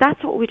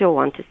 That's what we don't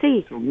want to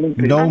see.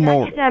 No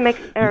more academics,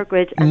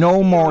 EirGrid.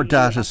 No more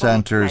data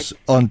centres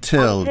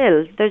until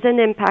there's an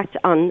impact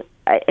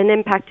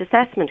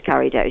assessment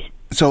carried out.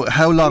 So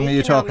how long are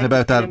you talking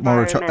about that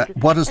moratorium?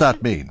 What does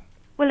that mean?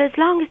 Well, as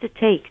long as it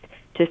takes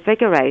to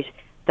figure out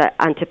that,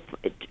 and to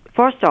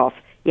first off,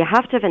 you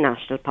have to have a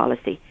national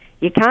policy.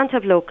 You can't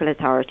have local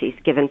authorities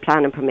given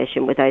planning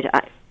permission without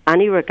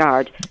any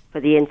regard for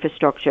the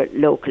infrastructure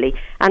locally.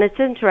 And it's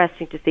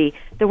interesting to see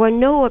there were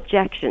no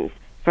objections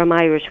from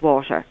Irish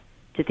Water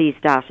to these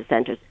data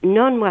centres.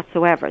 None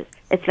whatsoever.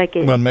 It's like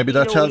well, maybe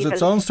that tells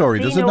its own story,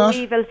 does it not?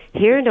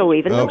 Hear no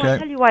evil. Okay. No, I'll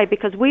tell you why.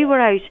 Because we were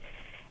out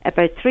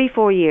about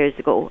 3-4 years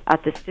ago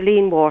at the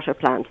Stilleen Water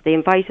Plant. They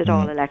invited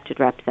all elected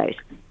reps out,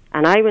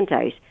 and I went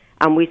out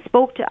and we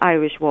spoke to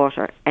Irish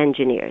Water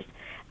engineers,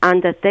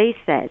 and that they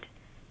said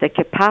the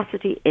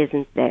capacity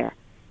isn't there.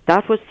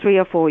 That was 3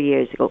 or 4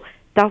 years ago.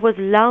 That was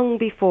long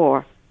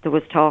before there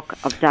was talk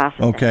of data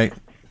centres.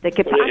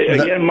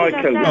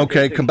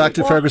 Okay, come back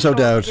to Fergus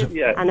O'Dowd.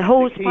 And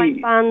hose pipe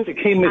bans. The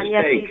key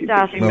mistake.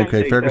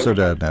 Okay, Fergus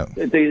O'Dowd now.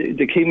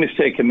 The key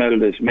mistake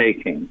Imelda is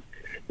making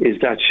is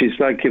that she's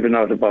like giving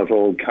out about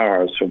old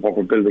cars. So what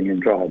we're building in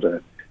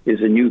Drogheda is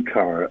a new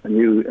car, a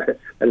new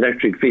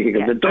electric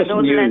vehicle that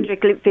doesn't use.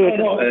 Electric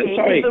vehicles.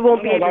 People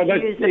won't be able to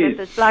use them if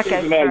there's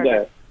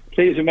blackouts.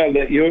 Please,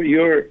 Imelda,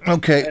 you're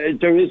okay.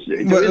 There is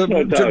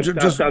no doubt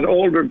that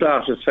older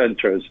data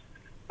centres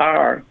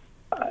are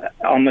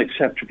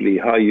unacceptably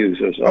high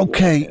users.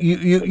 Okay,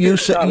 you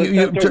say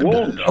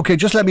okay.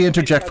 Just let me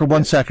interject for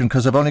 1 second,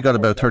 because I've only got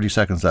about 30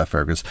 seconds left,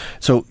 Fergus.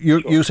 So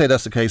you say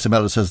that's the case.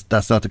 Imelda says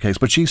that's not the case,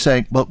 but she's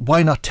saying, well,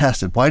 why not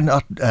test it? Why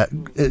not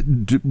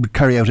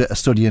carry out a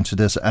study into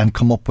this and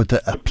come up with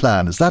a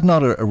plan? Is that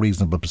not a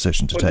reasonable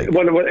position to take?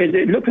 Well,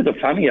 look at the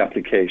planning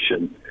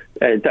application.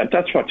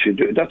 That's what you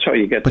do. That's how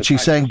you get. But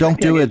she's saying don't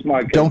do it.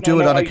 Don't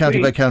do it on a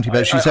county by county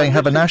basis. She's saying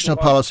have a national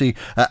policy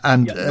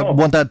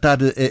one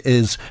that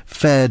is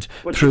fed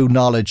through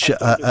knowledge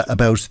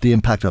about the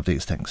impact of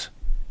these things.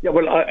 Yeah,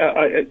 well,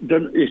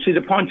 you see,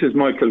 the point is,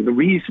 Michael, the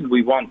reason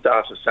we want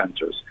data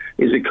centres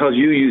is because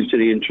you use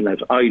the internet.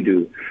 I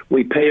do.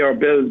 We pay our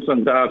bills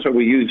on data.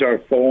 We use our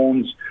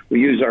phones. We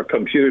use our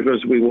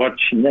computers. We watch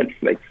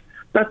Netflix.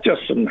 That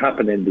just doesn't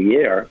happen in the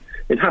air.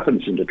 It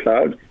happens in the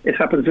cloud. It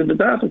happens in the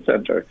data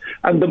centre.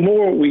 And the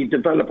more we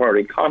develop our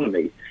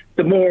economy,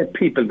 the more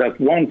people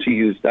that want to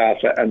use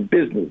data and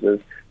businesses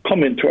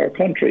come into our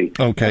country.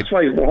 Okay. That's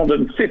why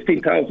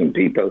 150,000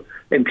 people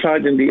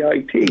employed in the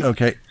IT.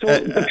 Okay. So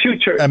the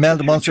future...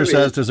 Imelda Munster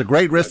says there's a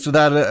great risk to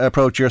that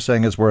approach. You're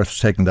saying is worth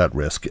taking that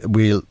risk.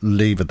 We'll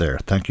leave it there.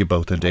 Thank you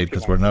both indeed,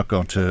 because we're not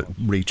going to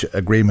reach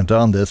agreement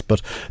on this.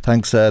 But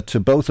thanks to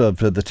both of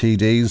the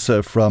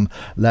TDs from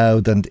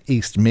Louth and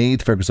East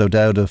Meath, Fergus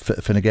O'Dowd of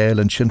Fine Gael,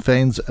 and Sinn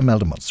Féin's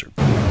Imelda Munster.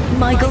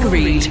 Michael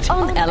Reid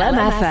on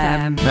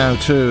LMFM. Now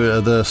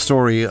to the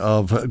story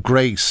of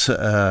Grace.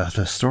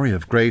 The story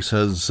of Grace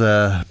has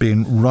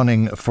been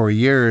running for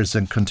years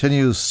and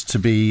continues to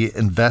be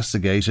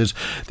investigated.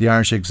 The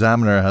Irish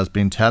Examiner has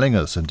been telling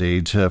us,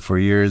 indeed, for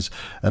years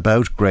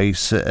about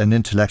Grace, an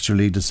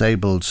intellectually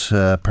disabled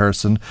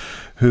person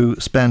who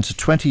spent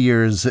 20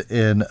 years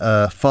in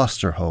a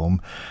foster home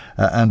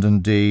and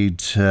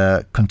indeed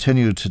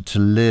continued to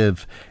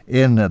live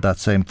in that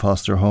same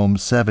foster home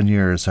 7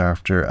 years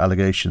after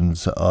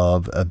allegations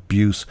of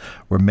abuse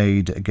were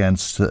made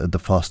against the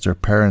foster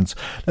parents.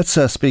 Let's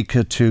speak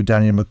to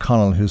Daniel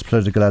McConnell, who's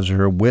political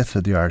editor with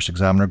the Irish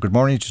Examiner. Good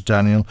morning to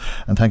Daniel,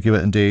 and thank you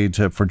indeed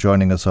for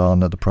joining us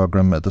on the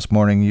programme this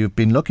morning. You've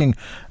been looking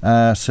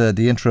at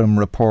the interim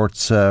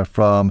reports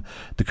from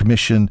the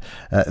Commission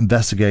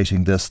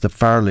investigating this, the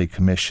Farley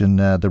Commission.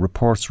 The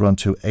reports run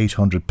to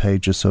 800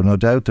 pages, so no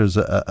doubt there's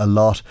a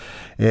lot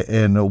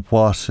in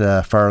what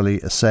Farley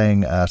is saying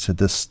at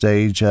this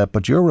stage,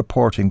 but you're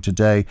reporting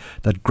today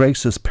that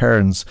Grace's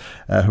parents,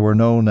 who are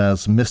known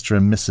as Mr.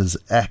 and Mrs.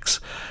 X,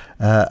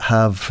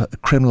 have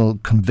criminal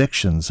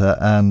convictions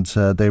and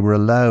they were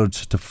allowed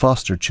to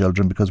foster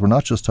children, because we're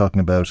not just talking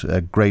about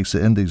Grace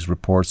in these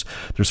reports.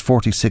 There's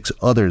 46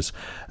 others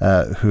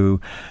who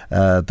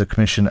the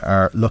Commission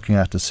are looking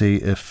at to see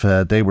if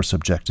they were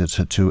subjected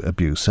to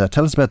abuse.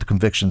 Tell us about the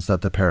convictions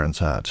that the parents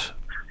had.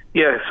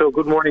 Yeah, so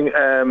good morning.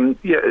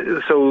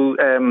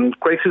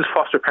 Grace's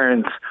foster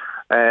parents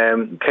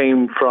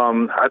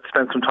had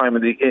spent some time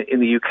in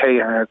the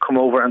UK, come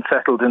over and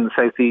settled in the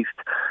southeast,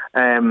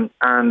 and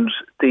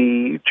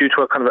due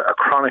to a kind of a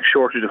chronic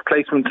shortage of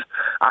placement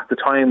at the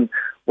time,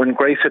 when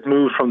Grace had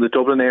moved from the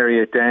Dublin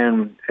area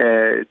down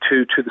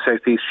to the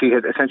southeast, she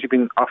had essentially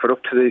been offered up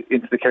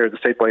into the care of the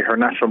state by her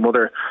natural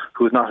mother,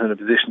 who was not in a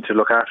position to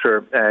look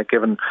after her,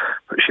 given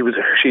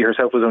she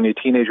herself was only a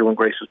teenager when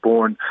Grace was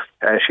born.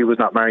 She was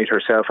not married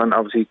herself, and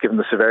obviously, given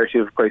the severity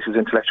of Grace's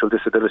intellectual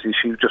disability,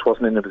 she just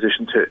wasn't in a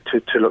position to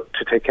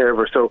take care of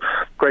her. So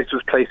Grace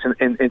was placed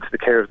into the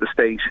care of the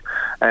state,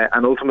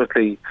 and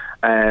ultimately,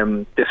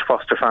 this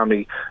foster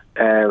family,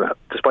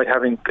 despite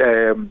having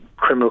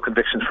criminal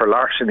convictions for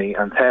larceny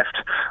and theft,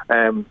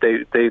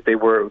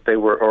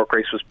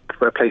 Grace was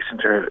placed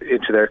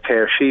into their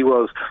care. She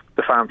was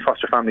the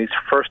foster family's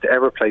first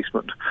ever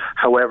placement.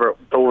 However,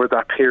 over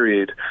that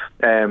period,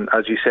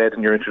 as you said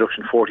in your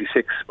introduction,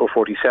 46 or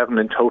 47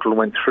 in total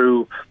went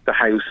through the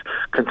house.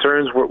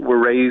 Concerns were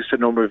raised a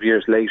number of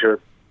years later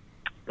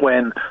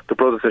when the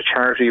Brothers, a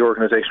charity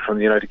organisation from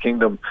the United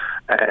Kingdom,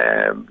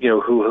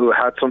 who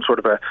had some sort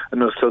of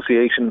an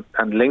association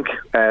and link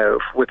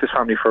with this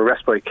family for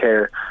respite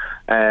care,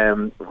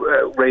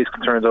 raised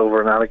concerns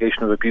over an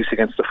allegation of abuse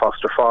against the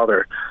foster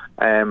father.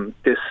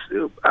 This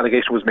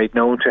allegation was made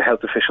known to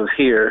health officials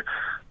here,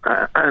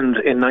 and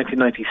in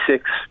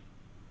 1996,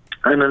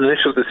 an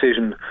initial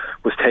decision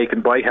was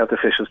taken by health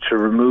officials to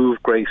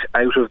remove Grace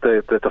out of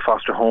the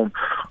foster home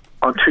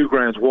on two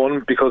grounds.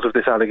 One, because of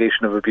this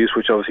allegation of abuse,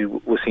 which obviously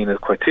was seen as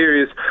quite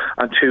serious,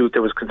 and two,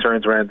 there was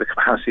concerns around the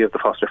capacity of the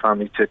foster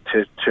family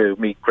to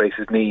meet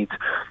Grace's needs.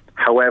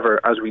 However,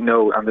 as we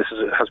know, and this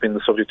has been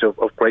the subject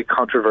of great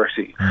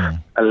controversy,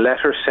 a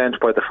letter sent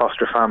by the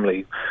foster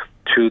family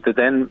to the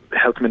then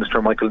Health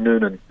Minister, Michael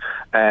Noonan,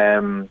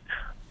 kind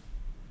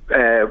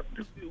of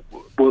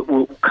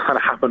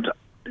happened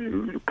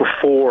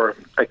before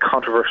a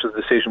controversial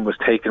decision was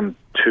taken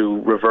to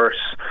reverse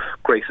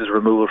Grace's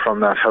removal from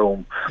that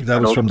home.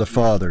 That was from the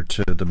father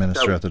to the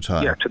minister at the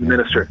time. Yeah, to the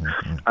minister.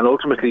 Mm-hmm. And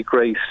ultimately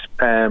Grace,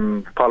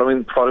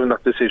 following that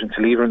decision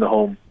to leave her in the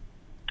home,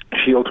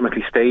 she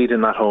ultimately stayed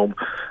in that home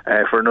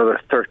for another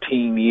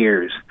 13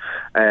 years,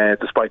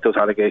 despite those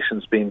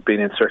allegations being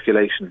in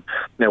circulation.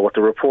 Now, what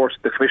the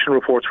Commission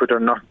reports, which are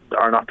not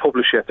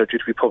published yet, they're due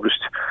to be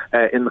published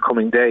in the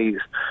coming days,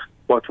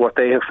 what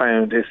they have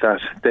found is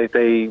that they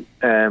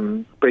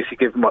basically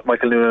give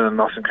Michael Noonan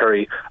and Austin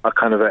Curry a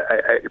kind of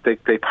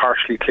they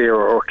partially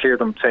clear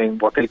them, saying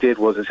what they did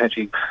was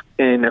essentially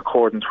in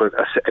accordance with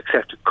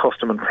accepted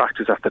custom and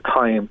practice at the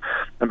time,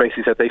 and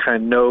basically said they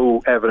found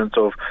no evidence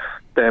of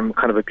them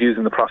kind of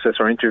abusing the process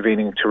or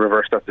intervening to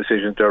reverse that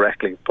decision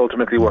directly.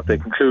 Ultimately, what they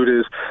conclude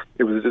is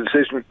it was a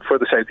decision for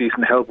the South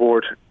Eastern Health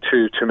Board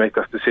to make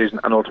that decision,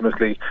 and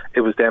ultimately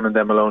it was them and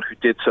them alone who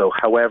did so.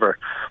 However,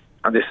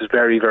 and this is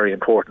very, very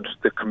important,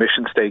 the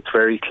Commission states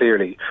very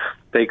clearly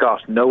they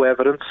got no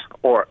evidence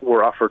or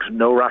were offered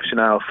no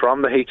rationale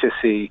from the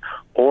HSE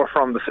or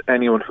from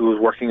anyone who was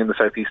working in the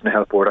South Eastern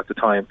Health Board at the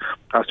time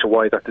as to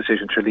why that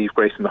decision to leave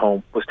Grace in the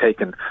home was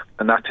taken.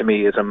 And that, to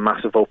me, is a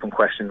massive open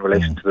question in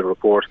relation to the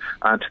report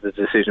and to the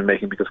decision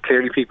making, because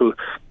clearly people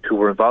who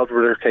were involved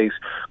with their case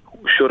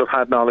should have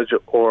had knowledge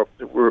or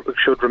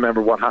should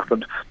remember what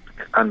happened.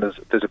 And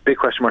there's a big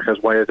question mark as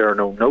why are there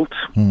no notes?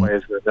 Why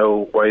is there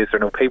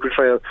no paper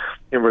trail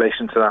in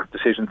relation to that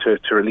decision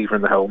to relieve her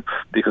in the home?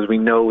 Because we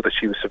know that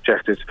she was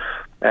subjected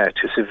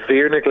to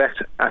severe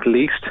neglect at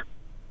least,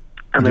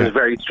 and there's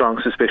very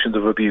strong suspicions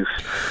of abuse,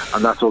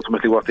 and that's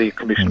ultimately what the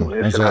Commission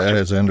is.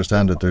 As I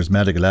understand it, there's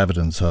medical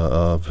evidence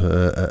of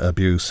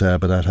abuse,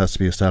 but that has to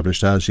be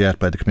established as yet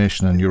by the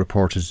Commission, and you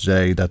reported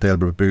today that they'll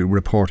be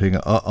reporting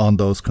on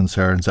those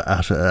concerns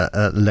at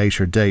a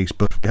later date.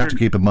 But we have to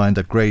keep in mind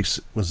that Grace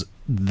was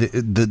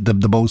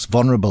the most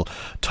vulnerable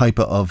type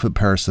of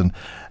person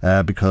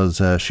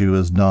because she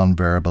was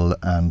non-verbal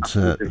and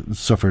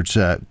suffered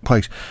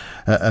quite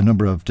a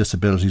number of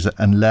disabilities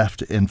and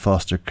left in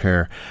foster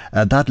care.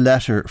 That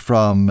letter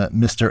from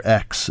Mr.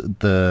 X,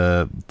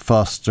 the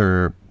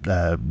foster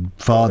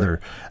father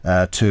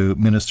to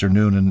Minister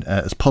Noonan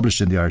is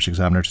published in the Irish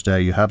Examiner today.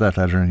 You have that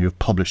letter and you've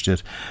published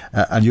it,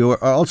 and you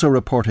are also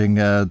reporting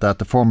that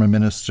the former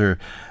minister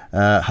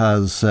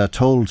has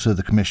told to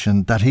the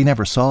Commission that he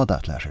never saw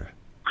that letter.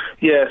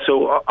 Yeah,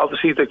 so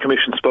obviously the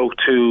Commission spoke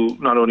to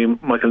not only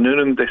Michael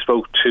Noonan, they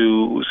spoke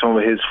to some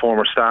of his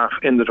former staff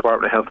in the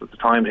Department of Health at the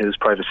time, his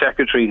private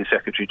secretary, his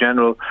Secretary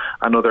General,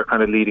 and other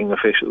kind of leading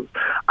officials.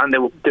 And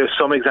there's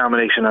some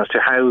examination as to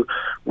how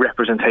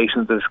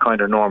representations of this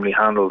kind are normally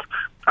handled,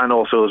 and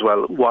also as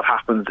well what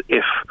happens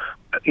if,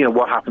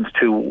 what happens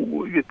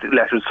to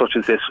letters such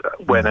as this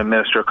when a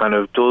minister kind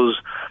of does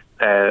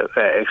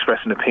express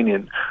an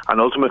opinion.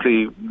 And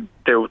ultimately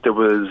there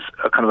was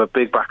a kind of a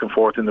big back and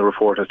forth in the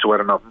report as to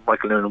whether or not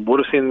Michael Noonan would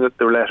have seen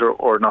the letter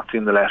or not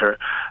seen the letter,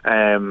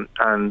 and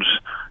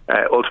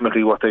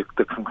ultimately what the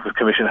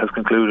Commission has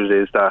concluded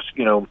is that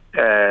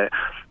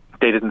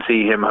they didn't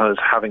see him as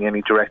having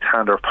any direct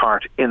hand or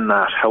part in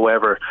that.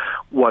 However,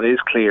 what is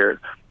clear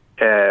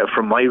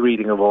from my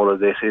reading of all of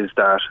this is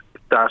that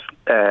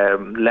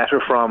letter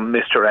from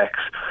Mr. X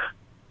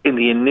in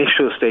the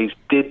initial stage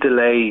did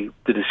delay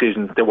the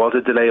decision. There was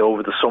a delay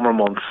over the summer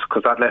months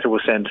because that letter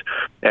was sent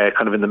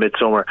kind of in the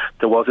midsummer.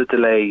 There was a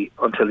delay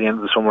until the end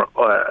of the summer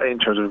in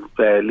terms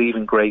of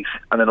leaving Grace,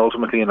 and then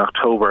ultimately in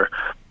October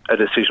a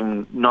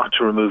decision not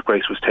to remove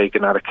Grace was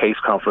taken at a case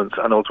conference,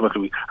 and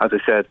ultimately, as I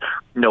said,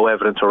 no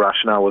evidence or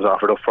rationale was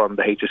offered up from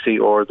the HSE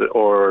or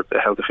the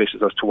health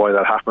officials as to why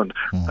that happened.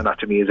 And that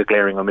to me is a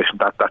glaring omission.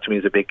 That to me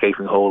is a big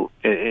gaping hole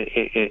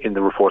in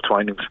the report's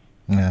findings.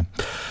 Yeah.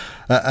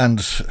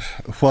 And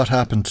what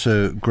happened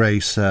to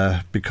Grace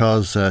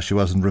because she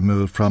wasn't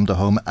removed from the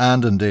home,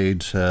 and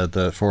indeed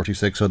the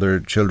 46 other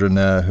children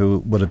who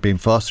would have been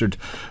fostered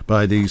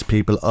by these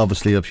people,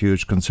 obviously of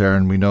huge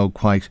concern. We know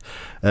quite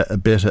a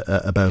bit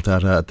about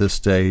that at this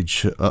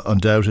stage.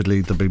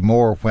 Undoubtedly there'll be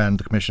more when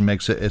the Commission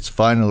makes its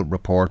final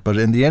report, but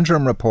in the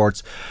interim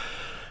reports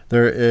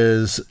there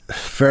is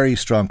very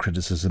strong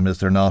criticism, is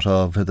there not,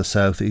 of the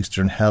South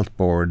Eastern Health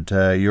Board.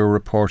 You're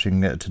reporting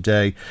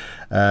today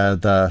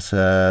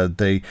that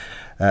they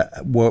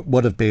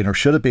would have been or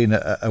should have been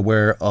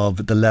aware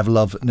of the level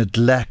of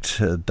neglect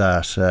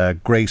that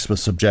Grace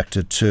was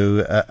subjected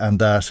to and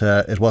that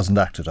it wasn't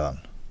acted on.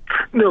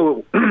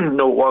 No,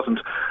 it wasn't.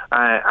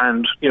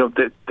 And,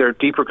 there are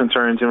deeper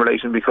concerns in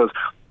relation because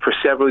for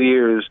several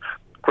years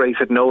Grace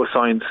had no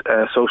assigned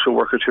social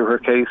worker to her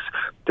case.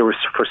 There was,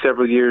 for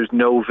several years,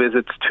 no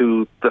visits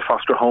to the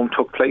foster home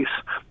took place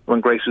when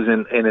Grace was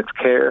in its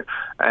care.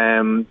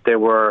 There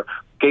were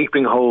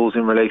gaping holes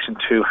in relation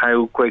to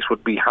how Grace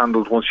would be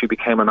handled once she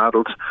became an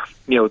adult.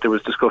 There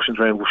was discussions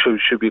around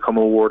should she become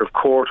a ward of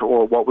court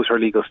or what was her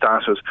legal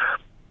status.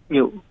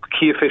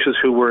 Key officials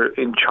who were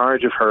in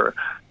charge of her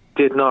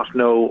did not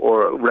know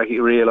or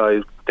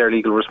realise their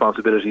legal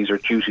responsibilities or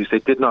duties. They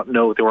did not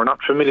know. They were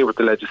not familiar with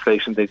the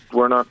legislation. They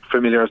were not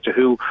familiar as to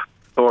who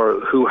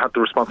had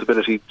the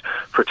responsibility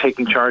for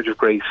taking charge of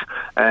Grace.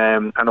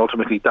 And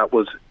ultimately that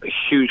was a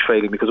huge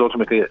failing because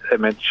ultimately it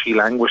meant she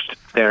languished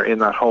there in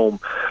that home.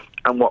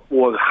 And what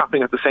was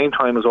happening at the same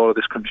time as all of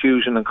this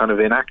confusion and kind of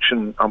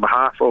inaction on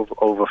behalf of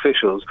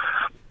officials,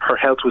 her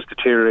health was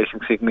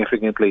deteriorating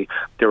significantly.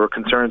 There were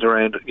concerns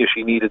around if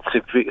she needed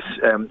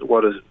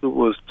what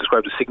was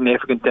described as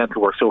significant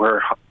dental work. So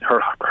her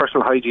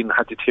personal hygiene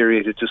had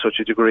deteriorated to such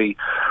a degree.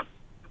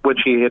 when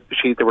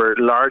there were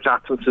large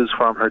absences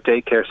from her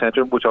daycare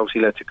centre, which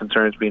obviously led to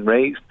concerns being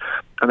raised,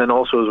 and then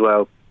also as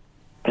well,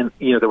 and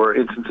there were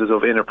instances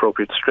of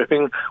inappropriate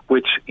stripping,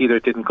 which either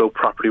didn't go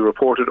properly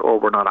reported, or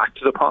were not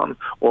acted upon,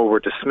 or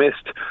were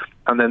dismissed.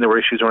 And then there were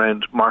issues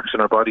around marks on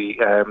her body,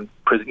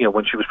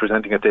 when she was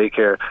presenting at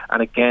daycare.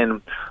 And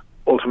again,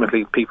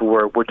 ultimately, people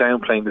were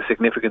downplaying the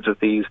significance of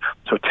these.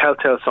 So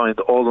telltale signs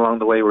all along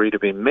the way were either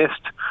being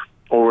missed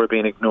or were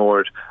being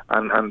ignored.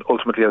 And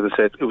ultimately, as I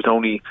said, it was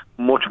only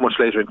much, much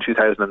later in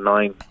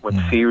 2009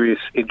 when serious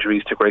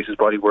injuries to Grace's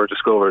body were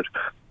discovered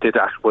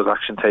was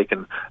action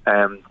taken.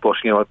 But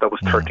that was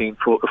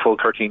full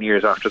 13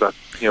 years after that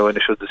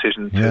initial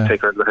decision to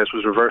take her out of the house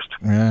was reversed.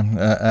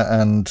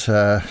 And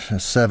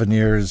 7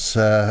 years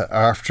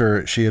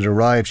after she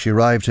arrived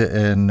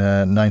in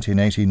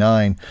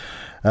 1989.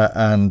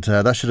 And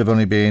that should have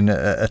only been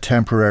a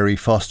temporary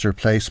foster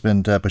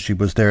placement, but she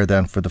was there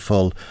then for the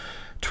full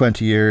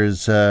 20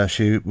 years.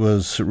 She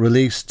was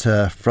released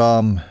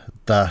from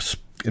that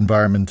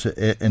environment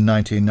in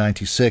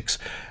 1996,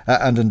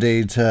 and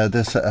indeed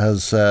this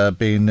has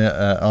been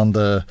on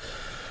the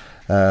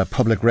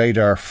public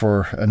radar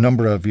for a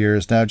number of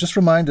years now. Just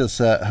remind us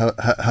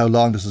how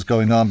long this is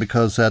going on,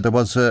 because there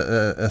was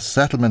a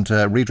settlement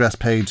redress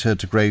paid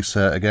to Grace.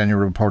 Again, you're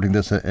reporting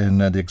this in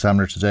the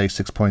Examiner today,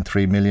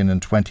 6.3 million in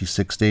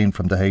 2016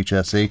 from the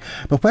HSE.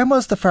 But when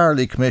was the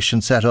Farrelly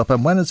Commission set up,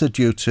 and when is it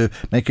due to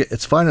make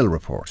its final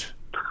report?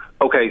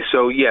 Okay,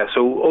 so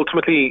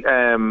ultimately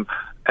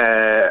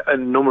a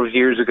number of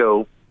years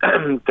ago,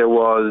 there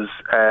was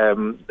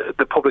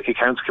the Public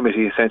Accounts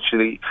Committee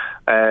essentially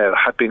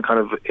had been kind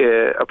of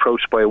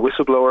approached by a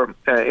whistleblower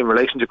in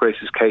relation to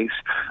Grace's case,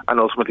 and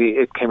ultimately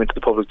it came into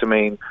the public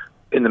domain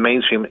in the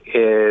mainstream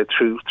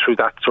through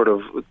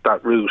that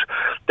route.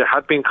 There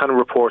had been kind of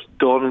reports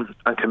done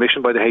and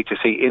commissioned by the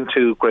HSE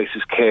into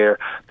Grace's care.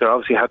 There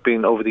obviously had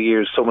been over the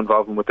years some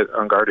involvement with the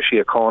An Garda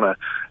Síochána,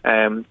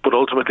 but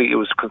ultimately it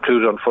was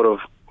concluded on foot of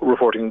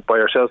reporting by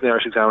ourselves in the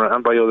Irish Examiner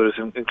and by others,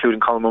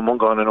 including Colin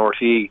Mungan and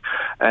RTE,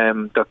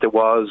 that there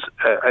was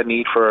a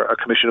need for a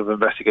commission of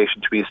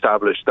investigation to be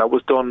established. That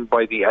was done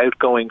by the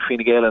outgoing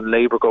Fine Gael and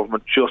Labour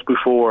government just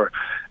before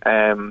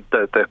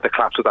the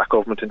collapse of that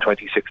government in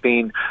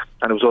 2016,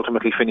 and it was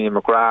ultimately Finian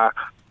McGrath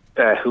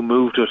who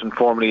moved it and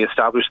formally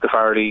established the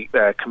Farrelly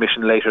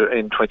Commission later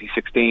in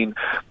 2016.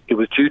 It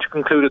was due to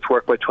conclude its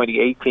work by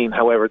 2018.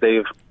 However,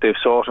 they've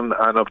sought and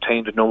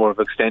obtained a number of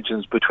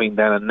extensions between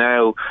then and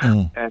now.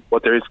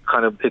 But there is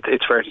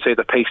it's fair to say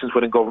that patience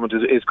within government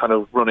is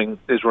running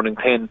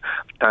thin.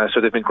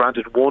 So they've been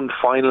granted one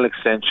final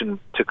extension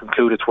to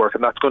conclude its work,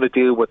 and that's going to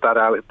deal with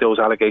those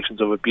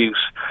allegations of abuse,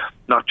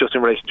 not just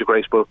in relation to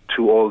Grace, but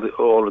to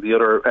all of the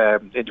other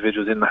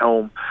individuals in the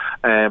home.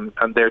 And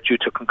they're due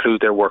to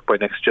conclude their work by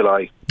next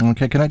July.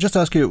 Okay, can I just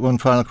ask you one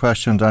final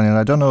question, Daniel?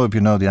 I don't know if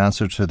you know the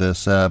answer to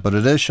this, but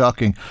it is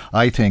shocking,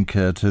 I think,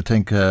 to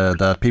think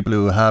that people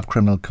who have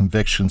criminal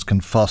convictions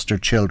can foster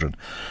children.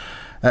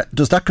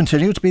 Does that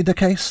continue to be the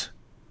case?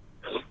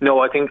 No,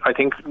 I think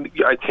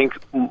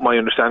my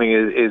understanding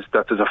is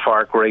that there's a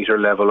far greater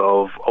level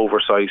of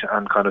oversight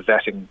and kind of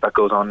vetting that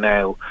goes on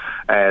now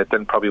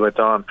than probably went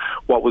on.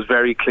 What was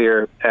very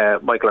clear,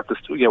 Michael, at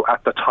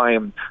the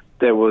time,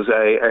 there was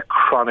a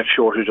chronic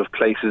shortage of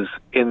places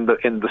in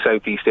the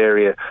southeast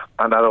area,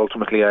 and that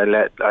ultimately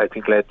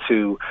led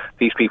to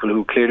these people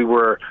who clearly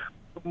were.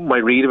 My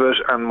read of it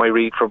and my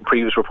read from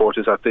previous reports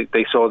is that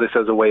they saw this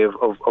as a way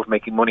of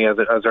making money as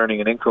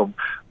earning an income,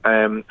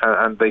 and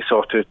they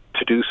sought to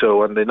do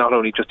so. And they not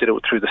only just did it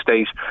through the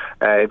state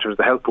in terms of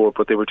the health board,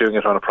 but they were doing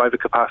it on a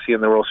private capacity,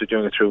 and they were also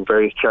doing it through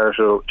various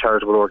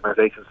charitable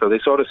organisations. So they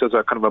saw this as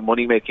a kind of a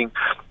money making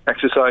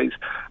exercise.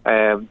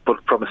 But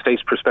from a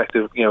state's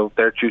perspective,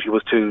 their duty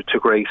was to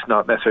Grace,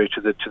 not necessarily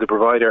to the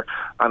provider.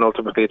 And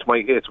ultimately,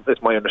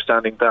 it's my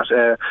understanding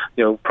that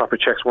proper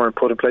checks weren't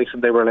put in place,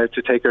 and they were allowed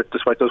to take her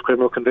despite those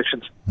criminal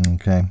convictions.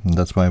 Okay, and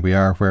that's why we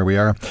are where we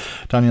are.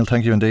 Daniel,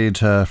 thank you indeed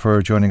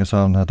for joining us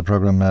on the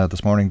programme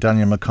this morning.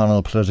 Daniel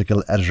McConnell,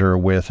 political editor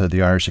with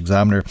the Irish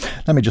Examiner.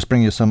 Let me just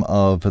bring you some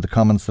of the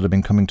comments that have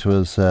been coming to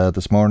us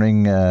this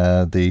morning.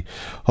 The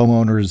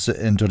homeowners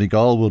in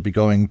Donegal will be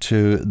going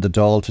to the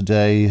Dáil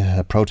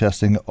today,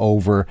 protesting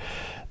over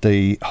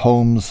the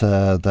homes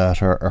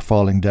that are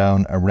falling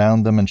down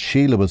around them. And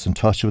Sheila was in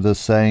touch with us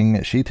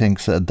saying she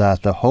thinks that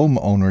the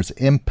homeowners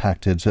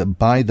impacted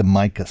by the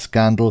Mica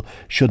scandal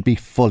should be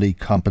fully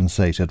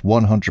compensated,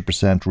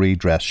 100%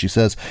 redress. She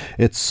says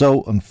it's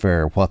so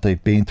unfair what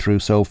they've been through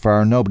so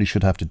far. Nobody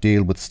should have to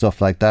deal with stuff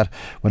like that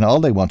when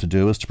all they want to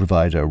do is to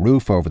provide a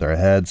roof over their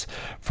heads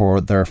for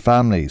their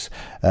families.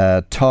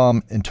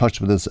 Tom in touch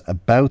with us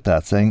about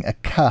that, saying a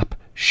cap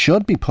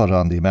should be put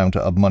on the amount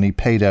of money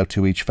paid out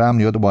to each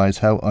family. Otherwise,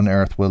 how on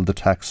earth will the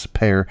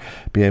taxpayer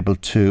be able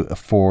to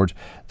afford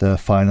the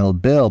final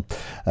bill?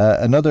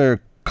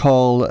 Another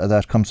call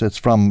that comes, it's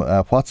from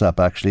WhatsApp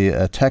actually,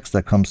 a text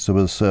that comes to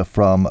us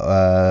from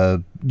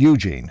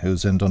Eugene,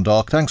 who's in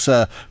Dundalk. Thanks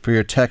for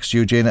your text,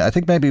 Eugene. I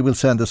think maybe we'll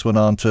send this one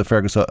on to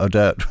Fergus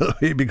O'Dowd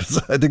because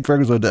I think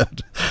Fergus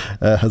O'Dowd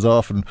has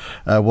often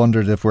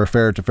wondered if we're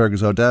fair to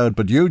Fergus O'Dowd.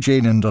 But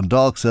Eugene in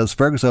Dundalk says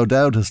Fergus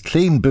O'Dowd has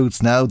clean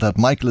boots now that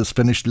Michael has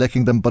finished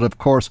licking them, but of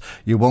course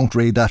you won't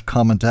read that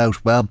comment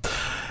out. Well,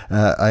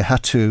 I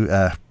had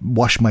to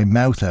wash my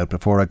mouth out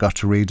before I got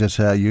to read it,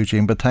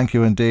 Eugene, but thank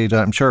you indeed.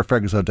 I'm sure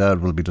Fergus O'Dowd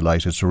will be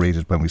delighted to read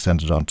it when we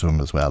send it on to him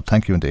as well.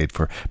 Thank you indeed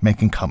for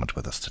making comment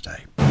with us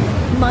today.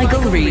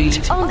 Michael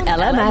Reid on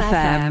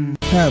LMFM.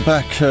 Now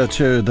back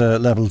to the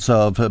levels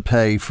of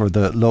pay for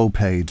the low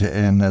paid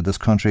in this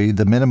country.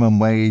 The minimum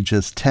wage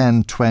is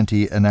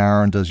 $10.20 an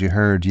hour, and as you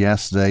heard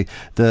yesterday,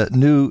 the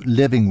new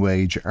living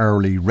wage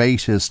hourly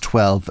rate is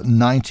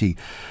 $12.90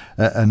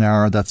 an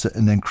hour. That's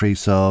an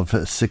increase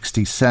of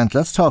 60 cents.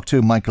 Let's talk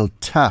to Michael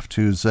Taft,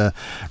 who's a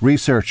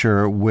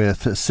researcher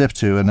with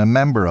SIFTU and a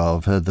member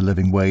of the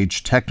Living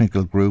Wage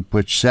Technical Group,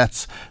 which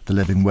sets the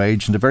living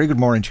wage. And a very good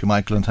morning to you,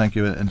 Michael, and thank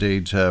you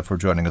indeed for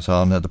joining us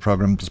on the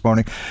programme this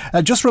morning.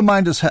 Just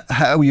remind us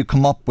how you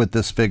come up with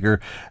this figure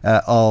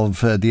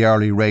of the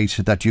hourly rate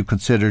that you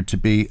consider to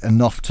be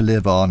enough to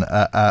live on,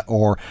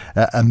 or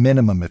a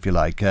minimum, if you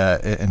like,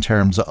 in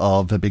terms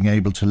of being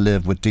able to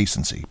live with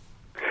decency.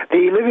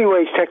 The Living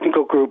Wage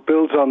Technical Group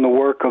builds on the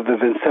work of the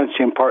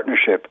Vincentian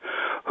Partnership,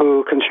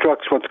 who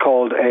constructs what's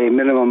called a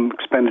minimum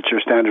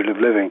expenditure standard of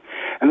living.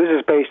 And this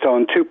is based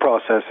on two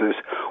processes.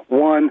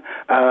 One,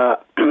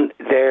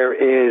 there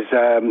is,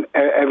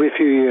 every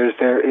few years,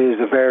 there's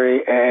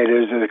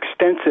an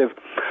extensive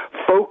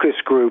focus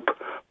group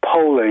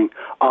polling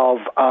of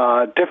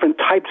different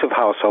types of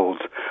households,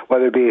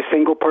 whether it be a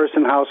single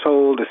person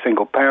household, a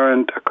single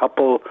parent, a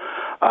couple,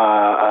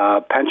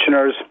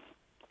 pensioners.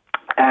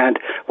 And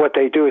what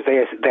they do is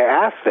they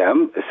ask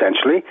them,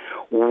 essentially,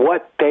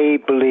 what they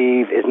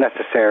believe is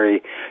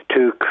necessary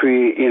to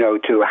create,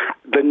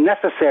 the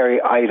necessary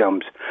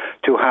items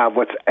to have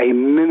what's a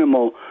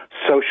minimal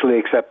socially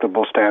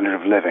acceptable standard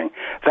of living.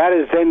 That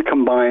is then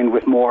combined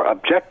with more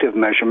objective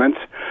measurements,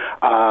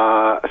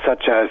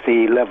 such as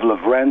the level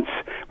of rents,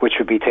 which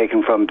would be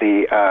taken from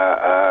the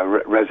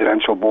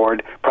residential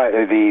board,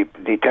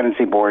 the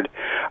tenancy board,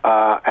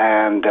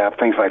 and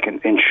things like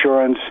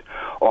insurance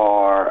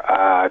or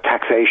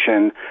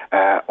taxation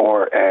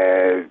or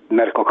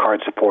medical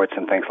card supports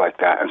and things like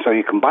that. And so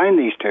you combine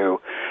these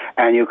two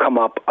and you come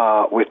up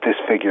with this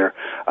figure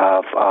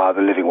of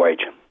the living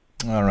wage.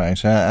 All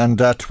right. And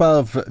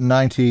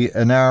 $12.90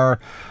 an hour,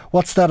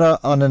 what's that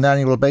on an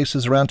annual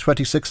basis, around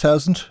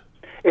 26,000?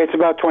 It's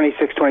about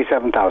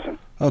 27,000.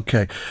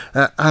 Okay,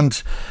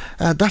 and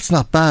that's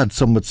not bad,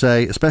 some would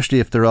say, especially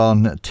if they're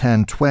on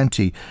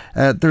 10.20.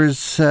 There's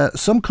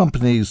some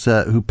companies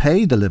who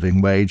pay the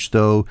living wage,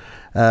 though,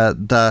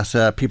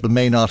 that people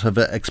may not have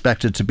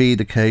expected to be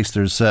the case.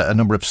 There's a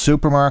number of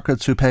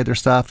supermarkets who pay their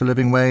staff the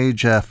living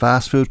wage,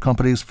 fast food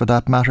companies for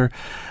that matter,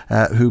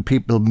 who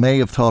people may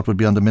have thought would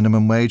be on the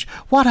minimum wage.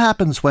 What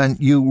happens when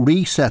you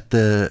reset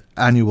the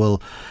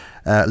annual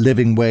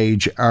living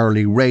wage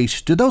hourly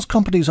rate? Do those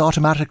companies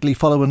automatically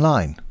follow in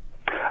line?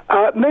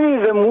 Many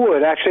of them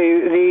would.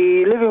 Actually,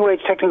 the Living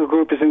Wage Technical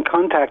Group is in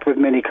contact with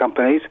many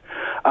companies,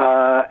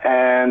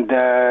 and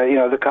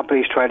the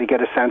companies try to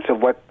get a sense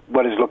of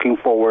what is looking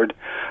forward.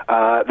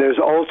 There's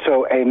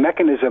also a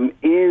mechanism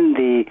in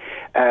the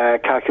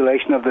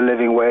calculation of the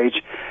living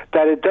wage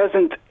that it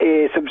doesn't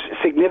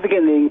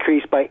significantly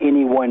increase by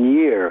any 1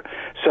 year,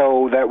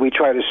 so that we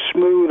try to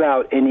smooth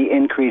out any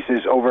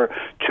increases over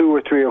 2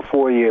 or 3 or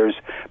 4 years,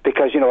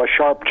 because a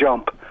sharp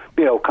jump,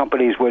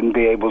 companies wouldn't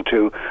be able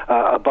to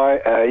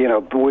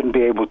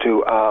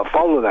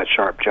follow that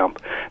sharp jump.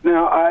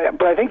 Now,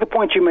 but I think the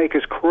point you make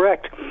is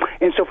correct,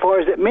 insofar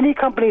as that many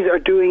companies are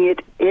doing it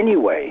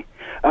anyway.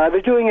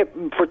 They're doing it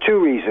for two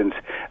reasons.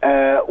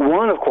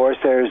 One, of course,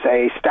 there's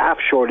a staff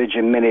shortage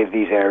in many of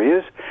these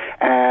areas,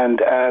 and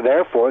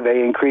therefore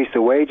they increase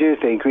the wages,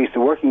 they increase the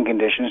working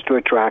conditions to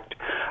attract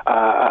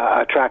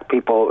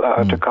people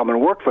to come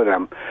and work for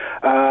them.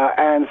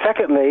 And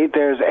secondly,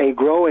 there's a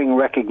growing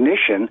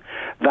recognition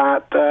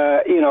that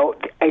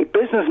a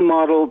business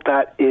model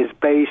that is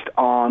based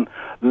on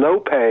low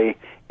pay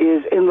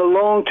is in the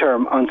long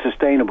term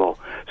unsustainable.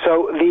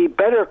 So the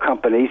better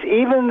companies,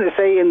 even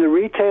say in the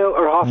retail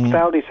or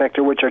hospitality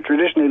sector, which are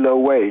traditionally low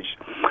wage,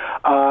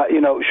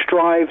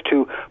 strive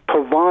to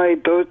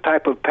provide those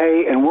type of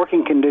pay and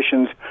working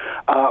conditions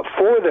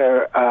for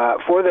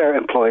their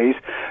employees,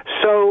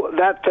 so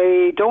that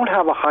they don't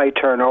have a high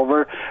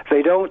turnover,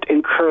 they don't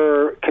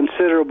incur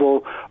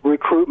considerable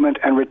recruitment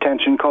and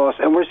retention costs,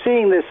 and we're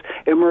seeing this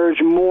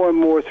emerge more and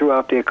more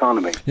throughout the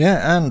economy.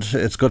 Yeah, and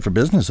it's good for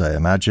business, I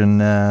imagine,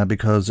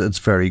 because it's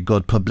very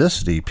good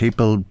publicity.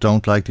 People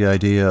don't like the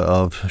idea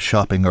of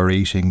shopping or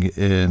eating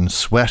in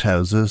sweat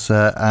houses,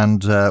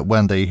 and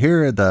when they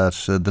hear that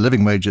the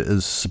living wage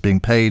is being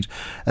paid,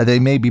 they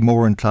may be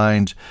more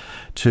inclined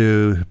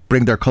to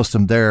bring their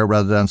custom there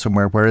rather than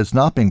somewhere where it's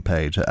not being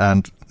paid.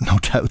 And no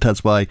doubt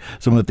that's why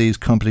some of these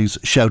companies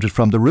shouted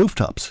from the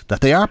rooftops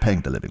that they are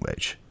paying the living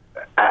wage.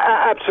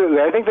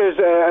 Absolutely. I think there's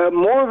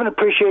more of an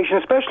appreciation,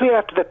 especially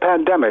after the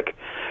pandemic,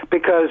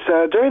 because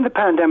during the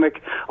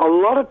pandemic, a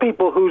lot of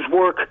people whose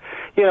work,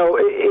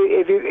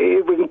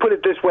 if we can put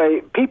it this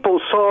way, people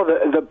saw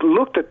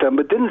looked at them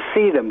but didn't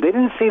see them. They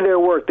didn't see their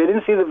work. They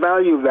didn't see the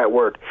value of that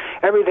work.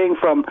 Everything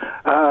from,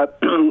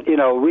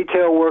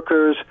 retail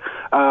workers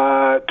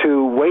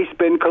to waste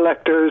bin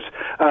collectors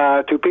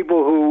to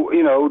people who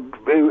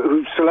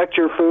select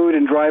your food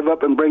and drive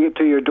up and bring it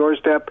to your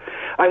doorstep.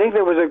 I think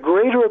there was a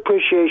greater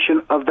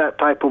appreciation of that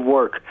type of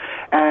work.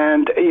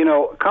 And,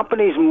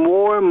 companies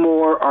more and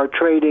more are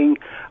trading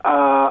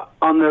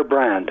on their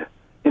brand.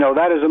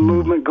 That is a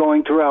movement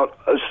going throughout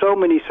so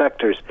many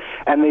sectors,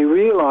 and they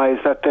realize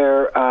that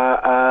their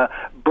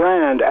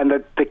brand and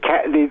the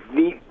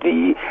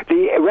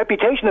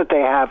reputation that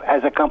they have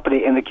as a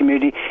company in the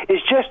community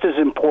is just as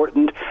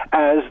important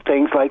as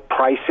things like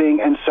pricing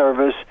and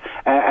service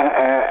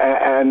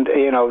and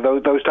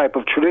those type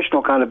of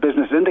traditional kind of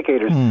business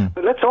indicators.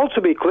 But let's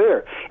also be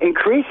clear: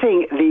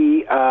 increasing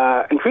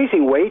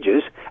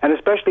wages, and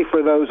especially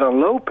for those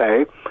on low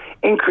pay,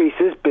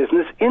 increases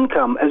business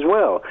income as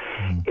well.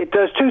 It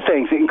does two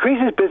things. It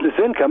increases business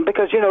income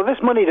because,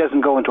 this money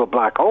doesn't go into a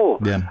black hole.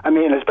 Yeah. I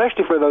mean,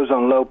 especially for those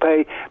on low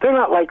pay, they're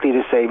not likely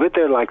to save it.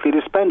 They're likely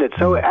to spend it.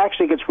 So it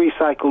actually gets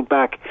recycled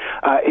back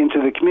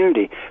into the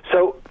community.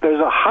 So there's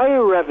a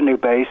higher revenue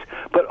base,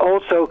 but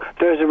also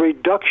there's a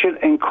reduction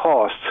in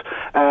costs.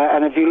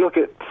 And if you look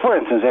at, for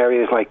instance,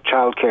 areas like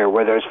childcare,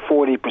 where there's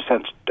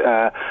 40%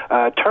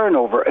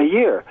 turnover a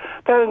year,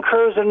 that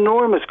incurs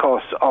enormous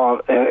costs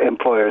on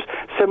employers.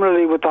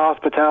 Similarly with the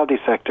hospitality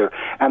sector.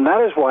 And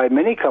that is why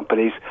many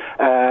companies,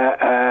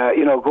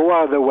 go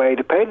out of their way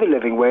to pay the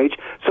living wage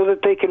so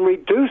that they can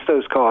reduce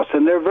those costs.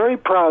 And they're very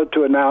proud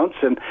to announce,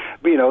 and,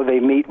 they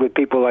meet with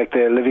people like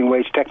the Living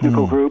Wage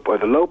Technical Group or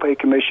the Low Pay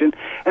Commission,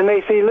 and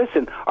they say,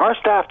 listen, our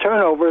staff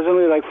turnover is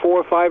only like 4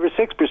 or 5 or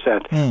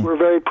 6%. We're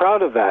very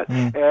proud of that.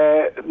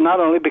 Not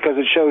only because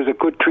it shows a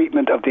good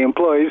treatment of the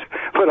employees,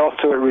 but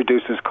also it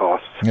reduces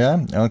costs.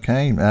 Yeah,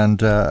 okay.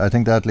 And I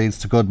think that leads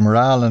to good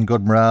morale, and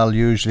good morale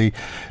usually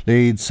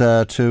leads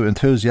to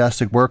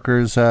enthusiastic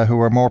workers who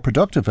are more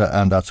productive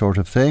and that sort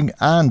of thing.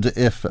 And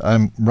if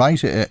I'm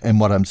right in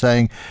what I'm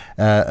saying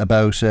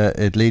about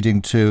it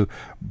leading to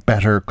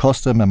better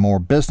custom and more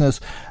business,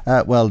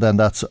 well, then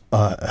that's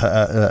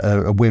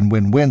a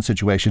win-win-win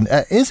situation.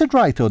 Is it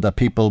right, though, that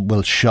people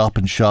will shop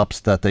in shops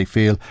that they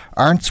feel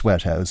aren't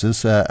sweat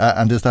houses?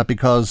 And is that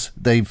because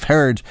they've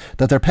heard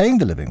that they're paying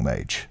the living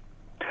wage?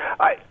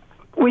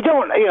 We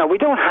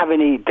don't have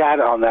any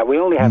data on that. We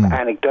only have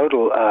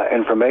anecdotal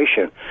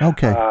information,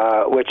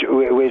 which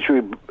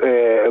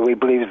we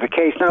believe is the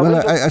case. Now,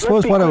 well, I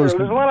suppose what there's a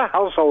lot of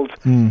households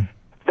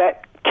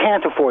that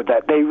can't afford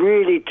that. They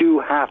really do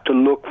have to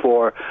look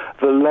for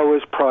the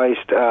lowest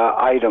priced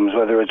items,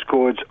 whether it's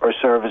goods or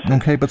services.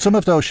 Okay, but some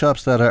of those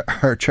shops that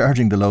are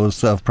charging the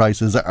lowest of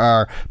prices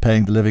are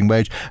paying the living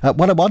wage.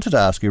 What I wanted to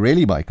ask you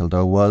really, Michael,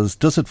 though, was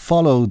does it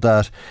follow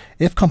that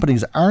if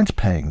companies aren't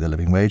paying the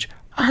living wage,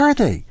 are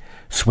they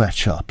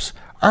sweatshops?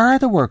 Are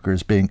the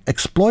workers being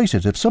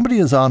exploited? If somebody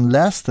is on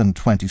less than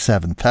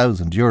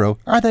 €27,000,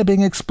 are they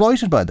being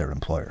exploited by their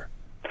employer?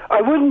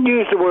 I wouldn't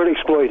use the word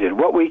exploited.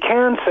 What we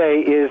can say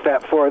is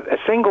that for a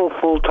single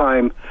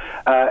full-time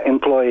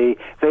employee,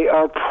 they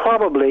are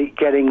probably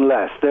getting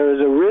less. There is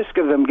a risk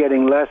of them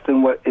getting less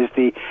than what is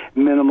the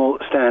minimal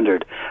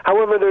standard.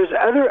 However, there's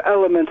other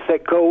elements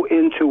that go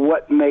into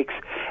what makes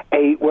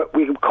what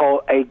we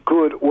call a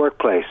good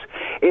workplace.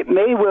 It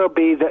may well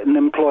be that an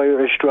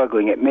employer is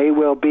struggling. It may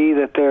well be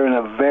that they're in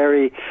a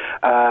very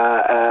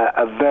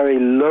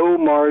low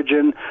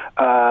margin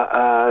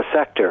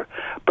sector.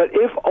 But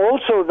if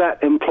also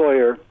that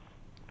employer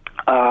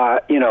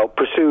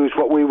pursues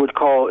what we would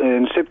call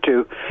in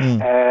SIPTU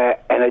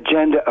an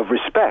agenda of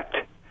respect.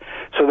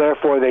 So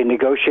therefore, they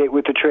negotiate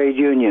with the trade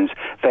unions.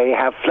 They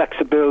have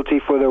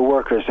flexibility for their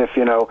workers. If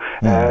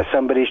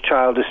somebody's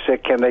child is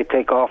sick, can they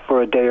take off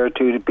for a day or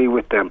two to be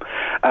with them?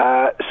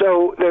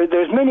 So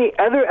there's many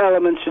other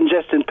elements than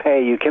just in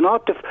pay. You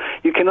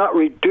cannot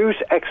reduce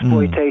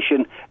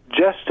exploitation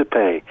just to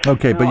pay.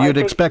 Okay, but you'd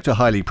expect a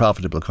highly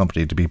profitable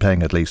company to be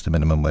paying at least the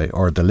minimum wage,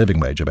 or the living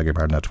wage, I beg your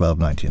pardon, at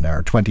 €12.90 an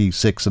hour,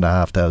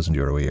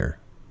 €26,500 a year.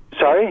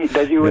 Sorry,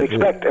 that you would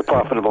expect a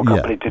profitable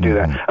company to do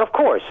that. Of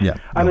course. Yeah.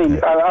 I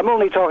mean, I'm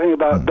only talking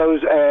about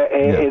those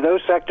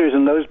sectors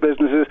and those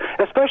businesses,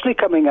 especially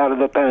coming out of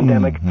the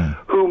pandemic,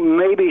 who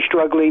may be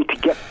struggling to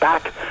get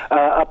back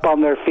up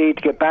on their feet,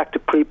 to get back to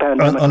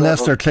pre-pandemic Unless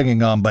levels. They're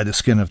clinging on by the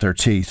skin of their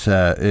teeth.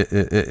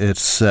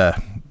 It's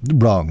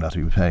wrong not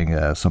to be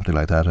paying something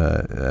like that,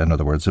 in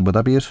other words. Would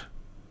that be it?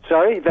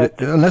 Sorry?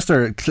 Unless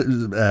they're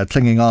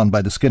clinging on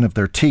by the skin of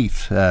their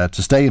teeth to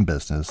stay in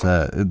business,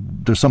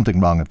 there's something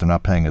wrong if they're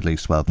not paying at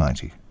least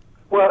 $12.90.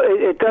 Well,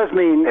 it does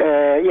mean,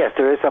 yes,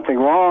 there is something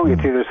wrong.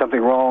 It's either something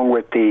wrong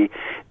with the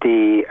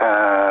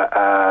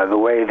the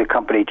way the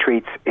company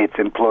treats its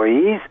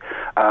employees,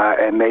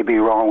 and may be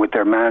wrong with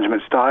their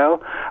management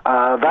style.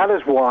 That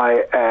is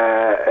why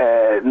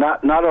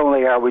not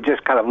only are we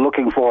just kind of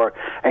looking for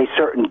a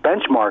certain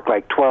benchmark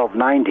like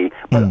 1290,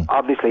 but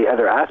obviously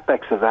other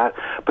aspects of that.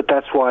 But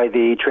that's why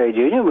the trade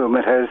union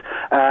movement has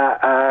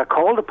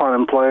called upon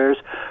employers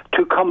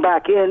to come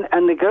back in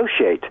and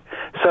negotiate,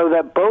 so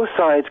that both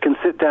sides can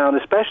sit down,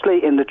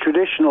 especially in the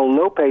traditional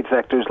low-paid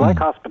sectors like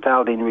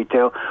hospitality and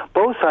retail.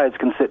 Both sides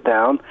can sit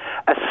down,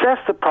 assess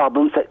the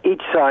problems that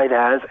each side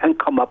has, and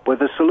come up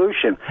with a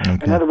solution.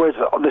 Okay. In other words,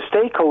 the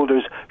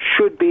stakeholders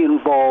should be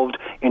involved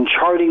in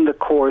charting the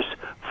course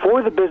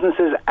for the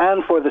businesses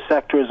and for the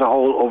sector as a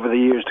whole over the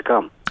years to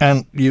come.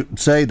 And you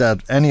say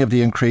that any of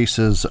the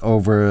increases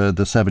over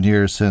the 7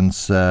 years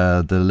since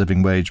the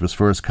living wage was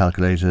first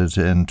calculated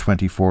in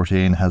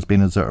 2014 has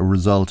been as a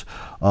result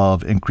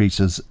of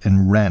increases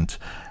in rent,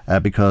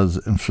 because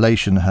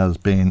inflation has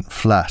been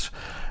flat.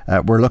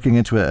 We're looking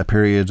into a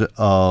period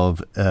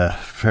of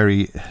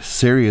very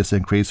serious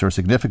increase, or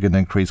significant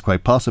increase,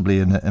 quite possibly,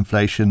 in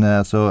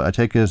inflation. So I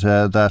take it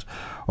that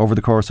over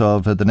the course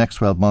of the next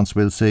 12 months,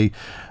 we'll see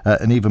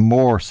an even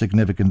more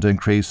significant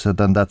increase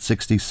than that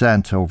 60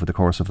 cent over the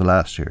course of the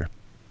last year.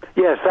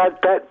 Yes,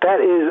 that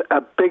is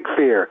a big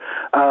fear.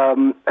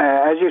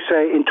 As you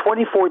say, in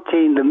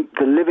 2014,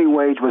 the living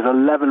wage was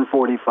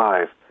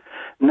 $11.45.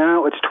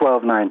 Now it's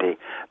 $12.90.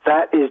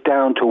 That is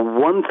down to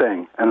one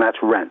thing, and that's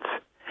rents.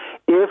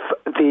 If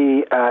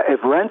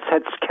rents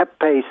had kept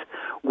pace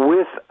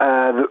with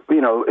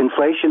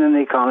inflation in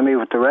the economy,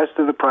 with the rest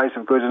of the price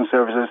of goods and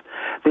services,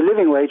 the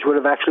living wage would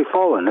have actually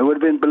fallen. It would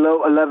have been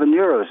below 11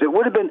 euros. It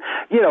would have been,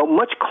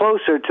 much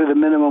closer to the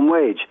minimum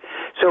wage.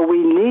 So we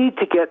need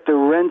to get the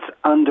rents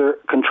under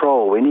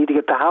control. We need to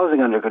get the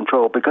housing under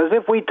control, because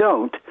if we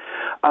don't,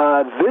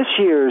 this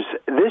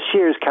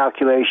year's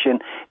calculation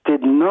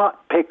did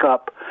not pick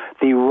up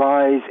the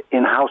rise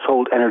in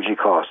household energy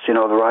costs, the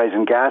rise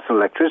in gas and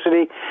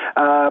electricity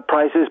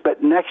prices,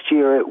 but next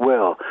year it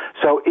will.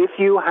 So if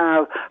you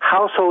have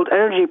household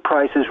energy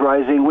prices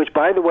rising, which,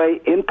 by the way,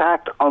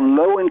 impact on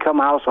low-income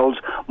households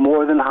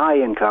more than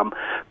high-income,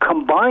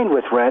 combined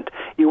with rent,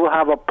 you will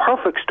have a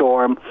perfect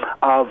storm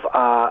of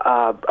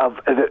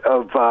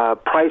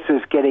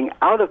prices getting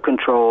out of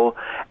control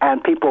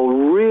and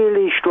people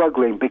really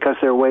struggling because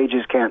their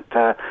wages can't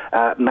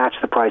match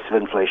the price of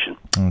inflation.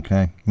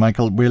 Okay.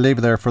 Michael, we'll leave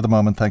it there for the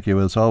moment. Thank you,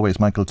 as always.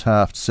 Michael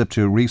Taft,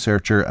 SIPTU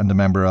researcher and a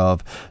member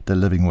of the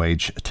Living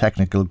Wage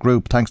Technical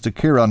Group. Thanks to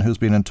Kieran, who's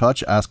been in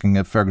touch, asking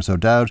if Fergus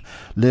O'Dowd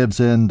lives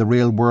in the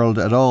real world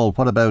at all.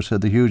 What about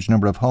the huge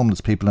number of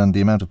homeless people and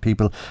the amount of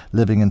people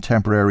living in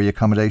temporary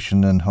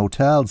accommodation in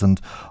hotels and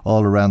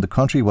all around the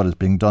country? What is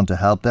being done to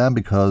help them?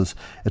 Because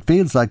it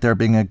feels like they're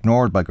being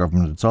ignored by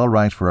government. It's all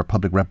right for our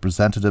public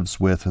representatives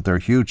with their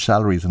huge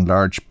salaries and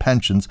large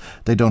pensions.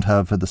 They don't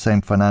have the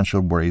same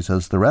financial worries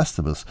as the rest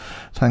of us.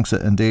 Thanks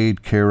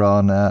indeed,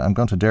 Kieran. I'm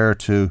going to dare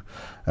to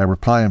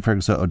reply on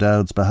Fergus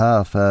O'Dowd's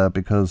behalf,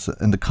 because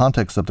in the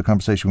context of the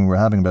conversation we were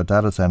having about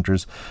data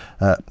centres,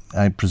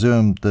 I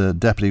presume the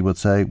deputy would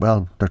say,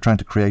 well, they're trying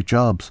to create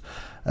jobs,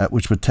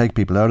 which would take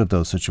people out of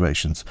those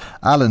situations.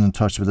 Alan in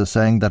touch with us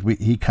saying that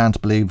he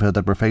can't believe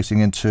that we're facing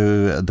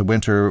into the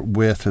winter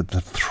with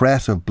the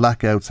threat of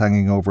blackouts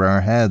hanging over our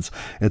heads.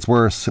 It's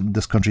worse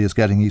this country is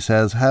getting, he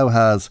says. How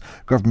has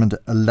government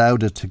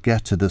allowed it to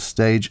get to this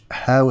stage?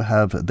 How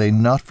have they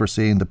not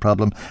foreseen the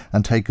problem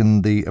and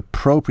taken the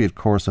appropriate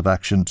course of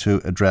action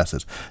to address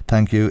it?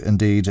 Thank you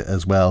indeed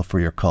as well for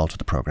your call to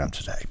the programme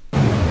today.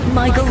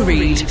 Michael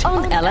Reid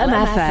on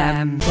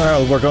LMFM.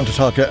 Well, we're going to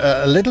talk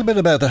a little bit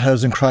about the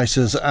housing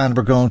crisis, and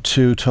we're going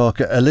to talk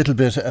a little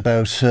bit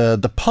about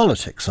the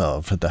politics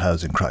of the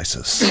housing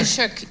crisis.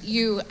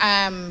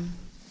 Taoiseach,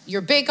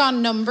 you're big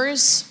on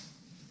numbers,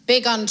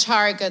 big on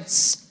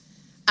targets,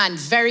 and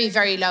very,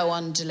 very low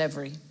on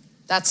delivery.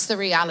 That's the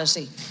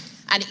reality.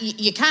 And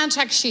you can't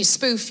actually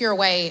spoof your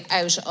way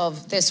out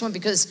of this one,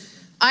 because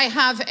I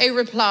have a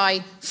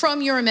reply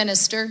from your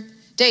minister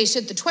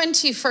dated the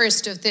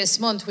 21st of this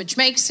month, which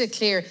makes it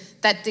clear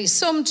that the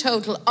sum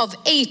total of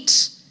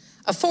 8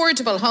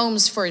 affordable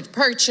homes for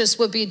purchase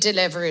will be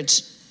delivered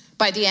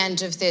by the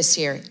end of this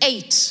year.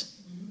 8.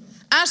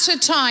 At a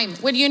time,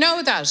 well, you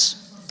know that.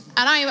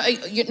 And I'm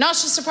not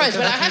a surprise,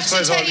 but I have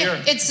to tell you,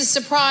 it's a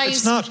surprise.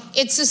 It's not.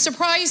 It's a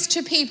surprise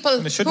to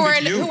people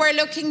who are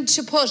looking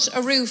to put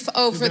a roof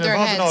over their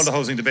heads. In all the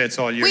housing debates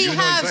all year. We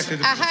have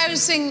a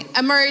housing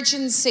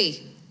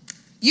emergency.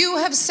 You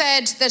have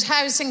said that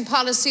housing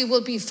policy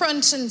will be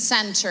front and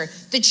centre,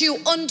 that you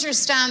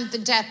understand the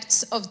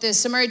depths of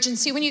this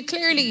emergency, when you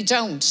clearly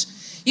don't.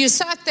 You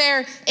sat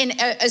there in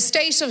a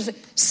state of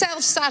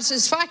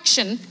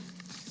self-satisfaction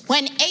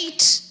when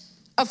 8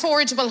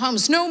 affordable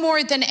homes, no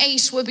more than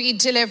 8, will be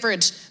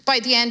delivered by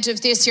the end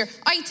of this year.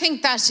 I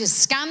think that is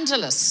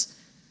scandalous.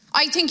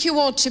 I think you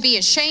ought to be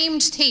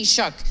ashamed,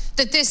 Taoiseach,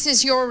 that this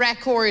is your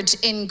record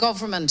in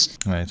government.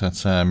 Right,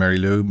 that's Mary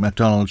Lou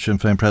McDonald, Sinn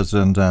Féin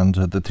President, and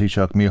the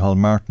Taoiseach Micheál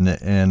Martin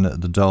in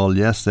the Dáil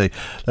yesterday.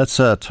 Let's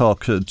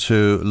talk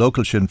to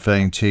local Sinn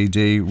Féin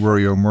TD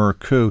Ruairí Ó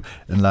Murchú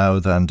in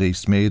Louth and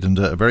Eastmeath. And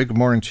a very good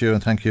morning to you,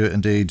 and thank you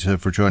indeed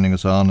for joining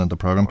us on the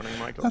programme.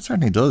 That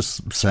certainly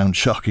does sound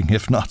shocking,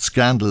 if not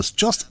scandalous.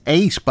 Just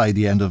 8 by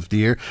the end of the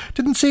year.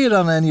 Didn't see it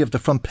on any of the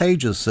front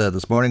pages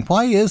this morning.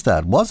 Why is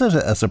that? Was it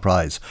a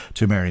surprise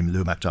to Mary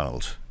Lou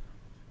McDonald?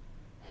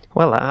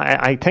 Well,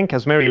 I think,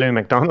 as Mary Lou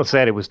McDonald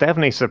said, it was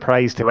definitely a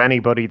surprise to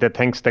anybody that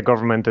thinks the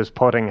government is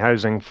putting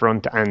housing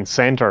front and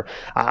centre.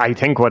 I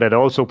think what it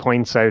also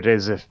points out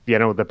is, if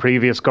the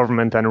previous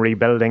government and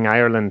Rebuilding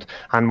Ireland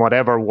and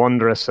whatever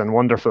wondrous and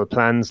wonderful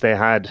plans they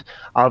had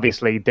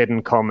obviously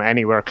didn't come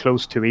anywhere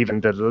close to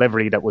even the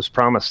delivery that was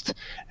promised.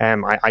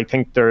 I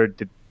think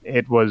the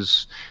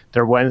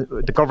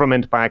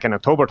government back in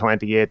October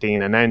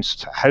 2018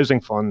 announced a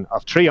housing fund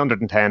of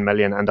 310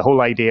 million, and the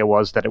whole idea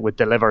was that it would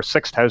deliver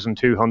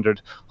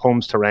 6,200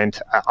 homes to rent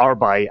or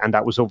buy, and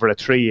that was over a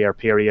 3-year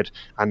period.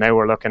 And now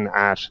we're looking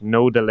at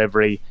no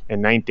delivery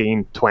in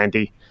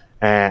 1920.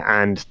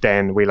 And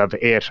then we'll have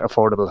 8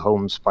 affordable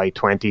homes by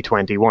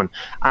 2021.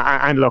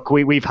 And look,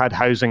 we've had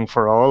housing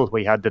for all.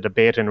 We had the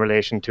debate in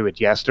relation to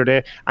it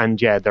yesterday. And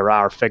yeah, there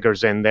are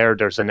figures in there.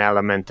 There's an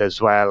element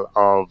as well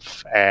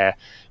of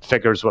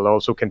figures will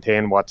also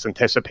contain what's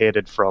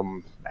anticipated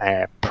from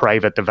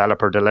private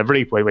developer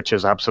delivery, which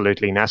is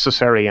absolutely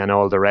necessary, and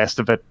all the rest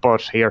of it.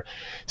 But here,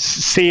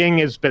 seeing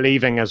is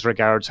believing as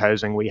regards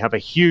housing. We have a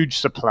huge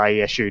supply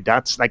issue.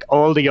 That's like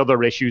all the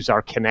other issues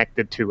are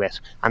connected to it.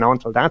 And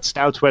until that's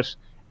dealt with,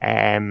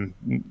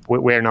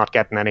 we're not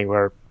getting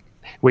anywhere.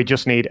 We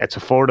just need it's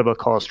affordable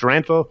cost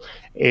rental,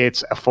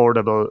 it's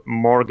affordable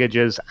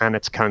mortgages, and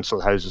it's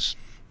council houses.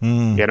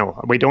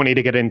 We don't need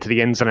to get into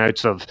the ins and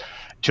outs of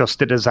just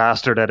the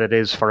disaster that it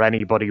is for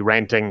anybody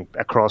renting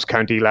across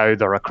County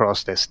Louth or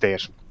across this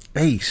state.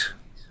 8.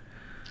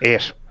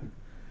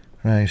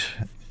 Right.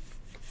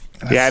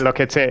 Yeah,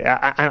 look, it's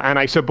and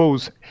I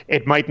suppose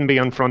it mightn't be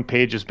on front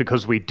pages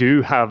because we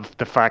do have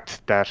the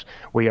fact that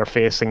we are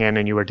facing in,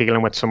 and you were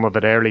dealing with some of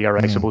it earlier,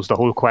 I suppose, the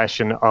whole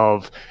question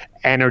of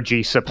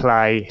energy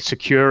supply,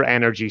 secure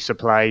energy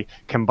supply,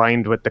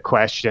 combined with the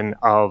question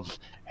of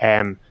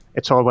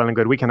it's all well and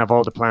good. We can have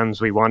all the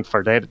plans we want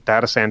for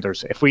data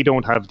centres. If we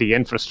don't have the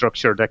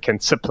infrastructure that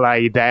can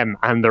supply them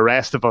and the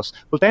rest of us,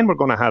 well, then we're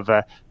going to have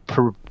a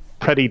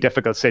pretty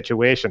difficult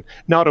situation,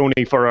 not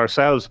only for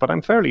ourselves, but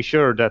I'm fairly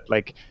sure that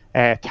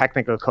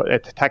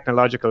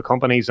technological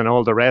companies and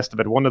all the rest of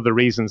it, one of the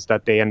reasons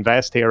that they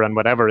invest here and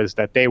whatever is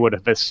that they would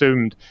have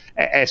assumed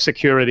a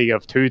security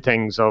of 2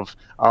 things, of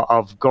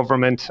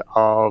government,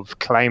 of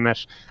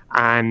climate,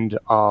 and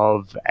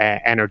of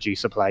energy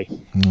supply.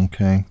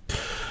 Okay.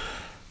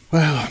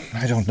 Well,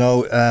 I don't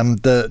know.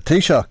 The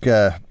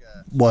Taoiseach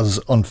was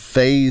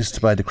unfazed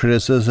by the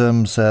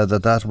criticisms,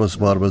 that was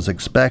what was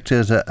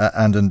expected,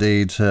 and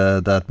indeed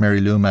that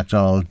Mary Lou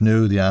McDonald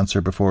knew the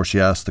answer before she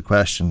asked the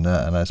question.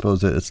 And I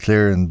suppose it's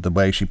clear in the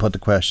way she put the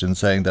question,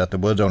 saying that there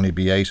would only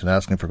be 8 and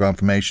asking for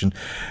confirmation.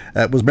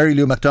 Was Mary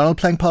Lou McDonald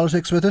playing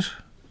politics with it?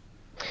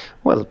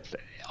 Well,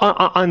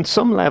 on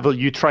some level,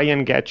 you try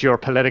and get your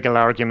political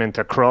argument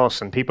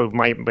across, and people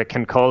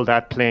can call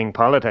that playing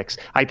politics.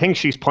 I think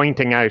she's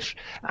pointing out,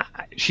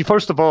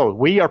 first of all,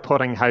 we are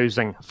putting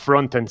housing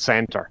front and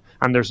centre,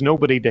 and there's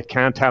nobody that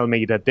can tell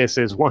me that this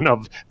is one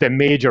of the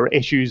major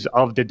issues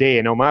of the day,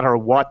 no matter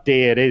what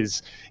day it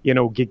is,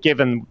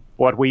 given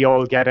what we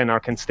all get in our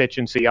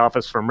constituency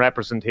office from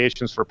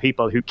representations for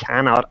people who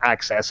cannot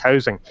access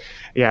housing.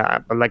 Yeah,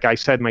 like I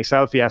said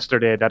myself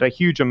yesterday, that a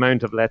huge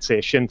amount of, let's say,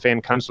 Sinn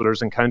Féin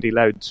councillors in County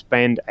Louth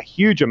spend a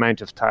huge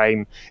amount of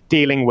time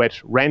dealing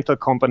with rental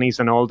companies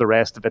and all the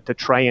rest of it to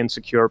try and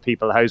secure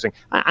people housing.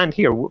 And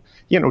here,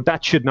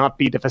 that should not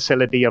be the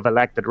facility of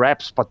elected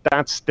reps, but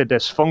that's the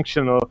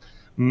dysfunctional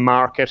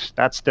market,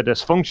 that's the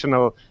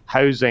dysfunctional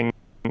housing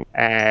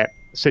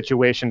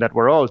situation that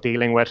we're all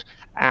dealing with.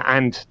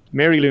 And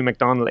Mary Lou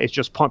McDonald is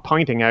just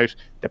pointing out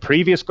the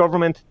previous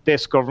government,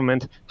 this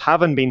government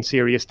haven't been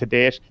serious to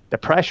date. The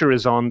pressure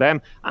is on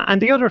them.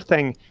 And the other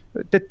thing,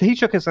 the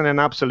Taoiseach is in an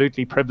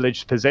absolutely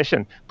privileged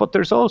position, but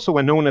there's also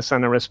an onus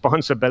and a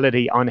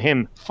responsibility on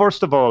him,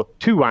 first of all,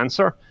 to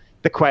answer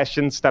the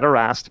questions that are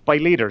asked by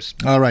leaders.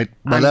 All right.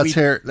 Well, let's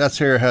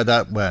hear how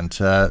that went.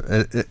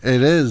 It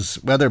is,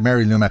 whether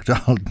Mary Lou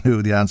McDonald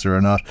knew the answer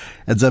or not,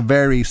 it's a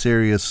very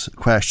serious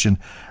question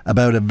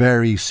about a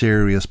very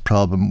serious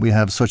problem. We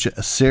have such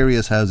a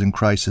serious housing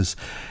crisis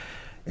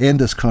in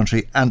this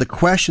country, and the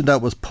question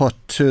that was put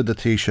to the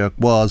Taoiseach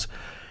was,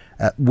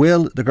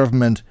 will the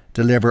government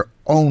deliver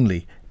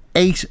only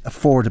 8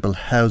 affordable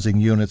housing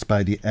units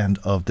by the end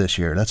of this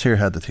year? Let's hear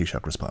how the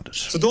Taoiseach responded.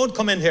 So don't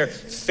come in here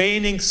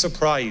feigning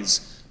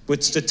surprise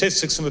with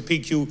statistics from a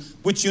PQ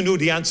which you knew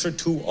the answer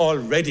to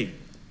already.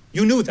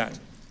 You knew that.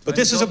 But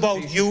this is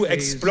about you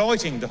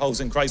exploiting the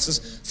housing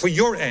crisis for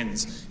your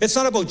ends. It's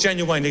not about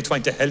genuinely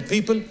trying to help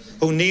people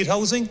who need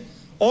housing.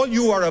 All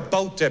you are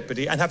about,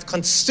 Deputy, and have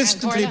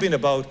consistently been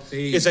about,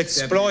 is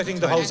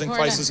exploiting the housing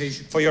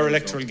crisis for your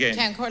electoral gain.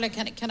 Ken Corley,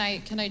 can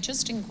I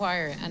just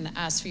inquire and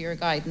ask for your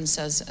guidance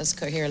as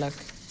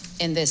Cathaoirleach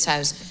in this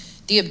House?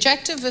 The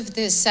objective of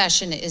this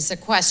session is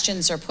that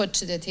questions are put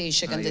to the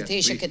Taoiseach, and the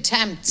Taoiseach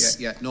attempts,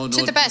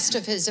 to the best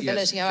of his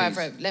ability,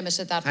 however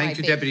limited that might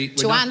be, Deputy,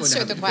 to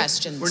answer the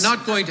questions. We're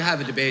not going to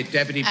have a debate,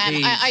 Deputy,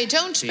 please. I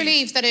don't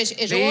believe that it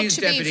ought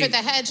to be for the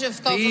head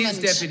of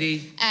government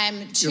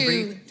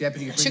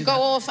to go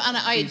off on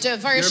a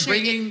diversion.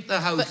 You're bringing the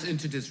House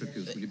into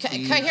disrepute.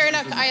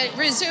 Cathaoirleach, I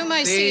resume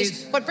my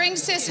seat. What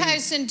brings this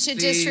House into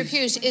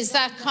disrepute is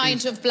that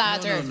kind of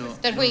blather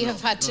that we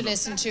have had to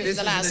listen to for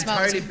the last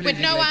month, with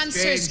no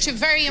answers to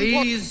very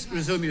important... Please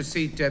resume your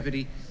seat,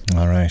 Deputy.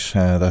 All right,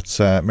 that's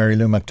Mary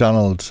Lou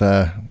McDonald,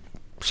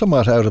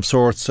 somewhat out of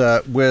sorts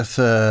with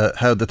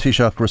how the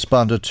Taoiseach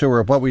responded to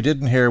her. What we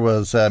didn't hear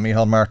was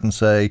Micheál Martin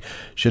say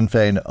Sinn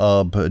Féin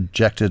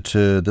objected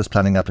to this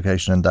planning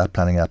application and that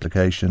planning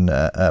application.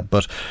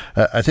 But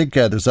I think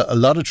there's a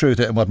lot of truth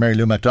in what Mary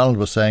Lou McDonald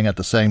was saying at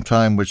the same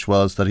time, which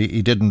was that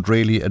he didn't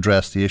really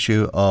address the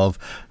issue of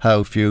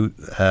how few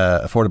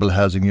affordable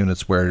housing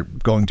units were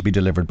going to be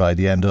delivered by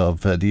the end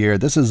of the year.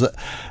 This is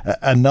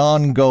an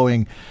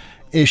ongoing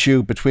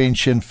issue between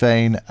Sinn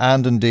Féin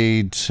and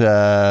indeed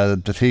the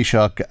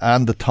Taoiseach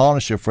and the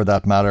Taoiseach, for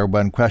that matter,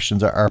 when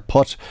questions are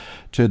put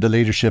to the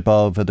leadership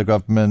of the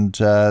government.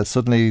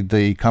 Suddenly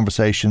the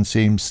conversation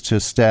seems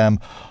to stem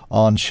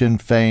on Sinn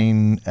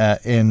Féin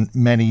in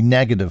many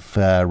negative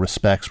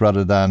respects,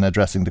 rather than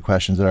addressing the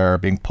questions that are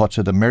being put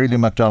to them. Mary Lou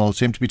McDonald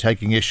seemed to be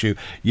taking issue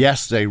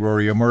yesterday,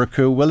 Rory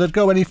O'Murchu. Will it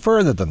go any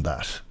further than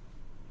that?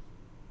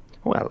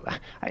 Well,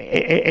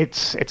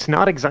 it's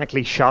not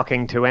exactly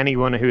shocking to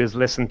anyone who has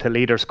listened to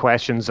leaders'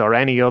 questions or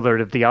any other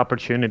of the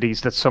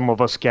opportunities that some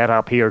of us get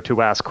up here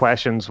to ask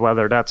questions,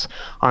 whether that's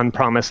on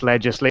promised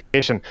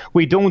legislation.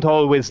 We don't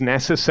always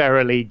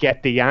necessarily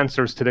get the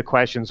answers to the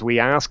questions we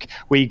ask.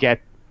 We get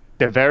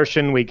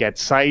diversion, we get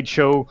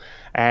sideshow.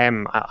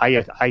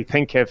 I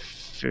think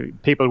if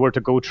people were to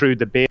go through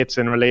debates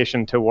in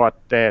relation to what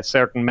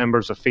certain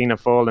members of Fianna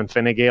Fáil and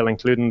Fine Gael,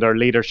 including their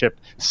leadership,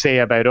 say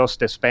about us,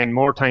 they spend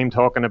more time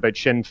talking about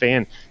Sinn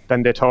Féin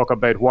than they talk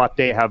about what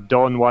they have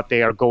done, what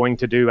they are going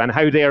to do, and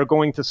how they are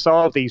going to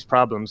solve these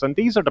problems. And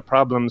these are the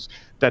problems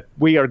that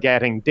we are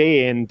getting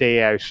day in,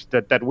 day out,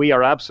 that we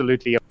are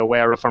absolutely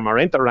aware of from our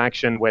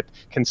interaction with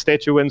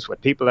constituents,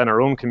 with people in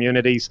our own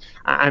communities.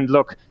 And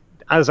look,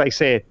 as I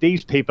say,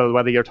 these people,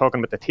 whether you're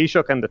talking about the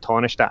Taoiseach and the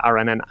Taoiseach, are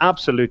in an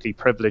absolutely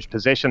privileged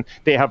position.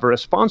 They have a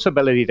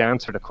responsibility to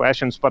answer the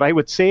questions, but I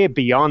would say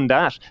beyond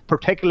that,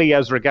 particularly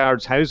as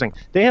regards housing,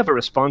 they have a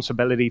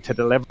responsibility to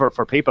deliver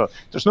for people.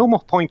 There's no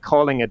more point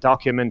calling a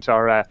document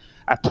or a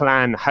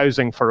plan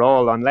housing for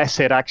all unless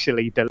it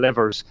actually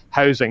delivers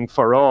housing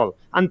for all.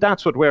 And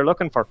that's what we're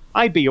looking for.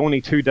 I'd be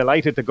only too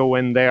delighted to go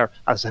in there,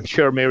 as I'm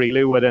sure Mary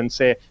Lou would, and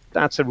say,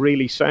 that's a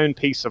really sound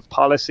piece of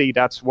policy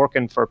that's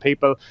working for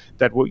people,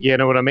 that you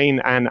know what I mean,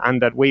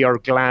 and that we are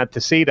glad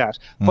to see that.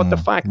 But the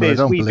fact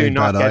is, we do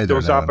not get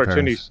those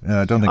opportunities.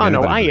 I don't think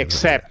I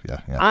accept.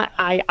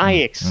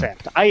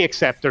 I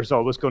accept there's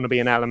always going to be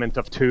an element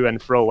of to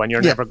and fro, and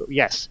you're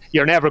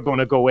never going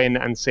to go in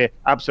and say,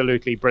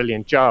 absolutely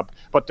brilliant job.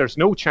 But there's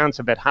no chance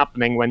of it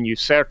happening when you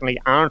certainly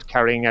aren't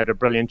carrying out a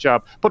brilliant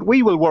job. But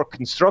we will work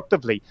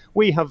constructively.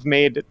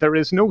 There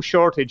is no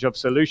shortage of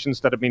solutions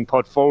that have been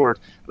put forward,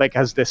 like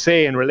as they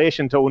say in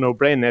relation to Eoin Ó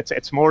Broin,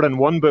 it's more than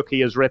one book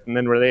he has written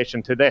in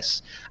relation to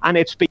this, and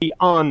it's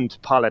beyond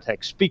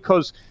politics,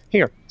 because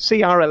here,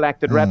 see, our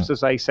elected reps,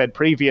 as I said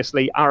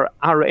previously,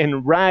 are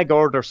in rag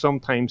order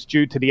sometimes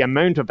due to the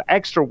amount of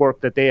extra work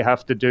that they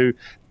have to do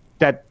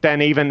that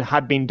then even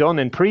had been done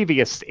in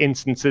previous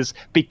instances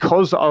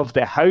because of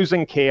the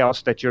housing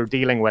chaos that you're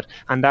dealing with.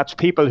 And that's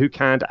people who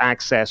can't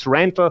access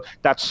rental,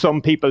 that's some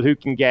people who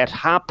can get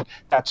HAP,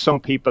 that's some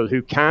people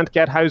who can't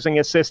get housing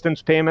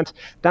assistance payment.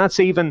 That's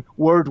even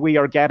word we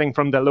are getting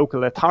from the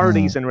local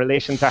authorities in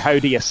relation to how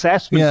the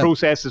assessment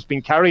process has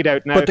been carried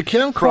out now. But the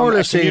Ceann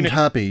Comhairle seemed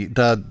happy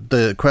that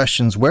the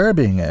questions were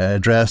being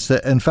addressed.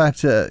 In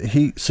fact,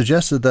 he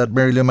suggested that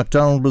Mary Lou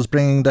McDonald was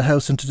bringing the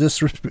House into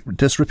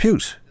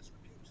disrepute.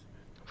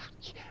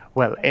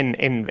 Well,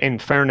 in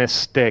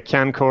fairness, the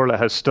Ceann Comhairle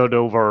has stood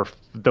over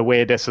the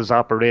way this has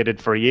operated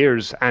for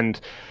years,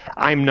 and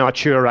I'm not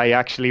sure I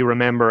actually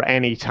remember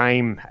any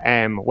time,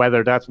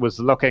 whether that was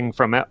looking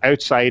from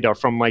outside or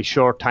from my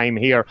short time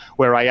here,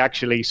 where I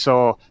actually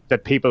saw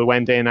that people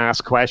went in,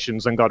 asked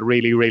questions and got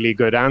really, really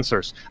good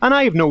answers. And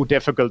I have no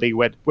difficulty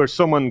with where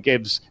someone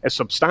gives a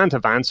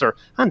substantive answer,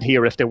 and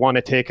here if they want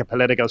to take a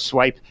political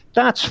swipe,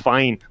 that's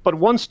fine. But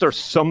once there's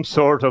some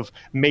sort of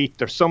meat,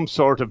 there's some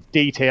sort of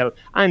detail,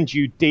 and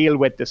you deal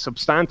with the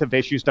substantive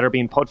issues that are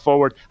being put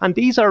forward, and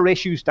these are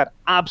issues that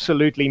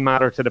absolutely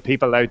matter to the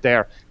people out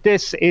there.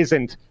 This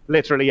isn't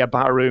literally a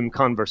barroom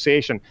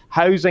conversation.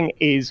 Housing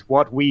is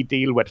what we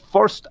deal with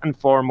first and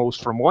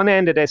foremost from one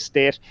end of this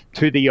state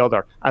to the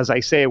other. As I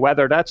say,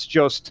 whether that's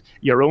just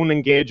your own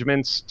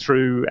engagements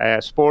through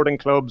sporting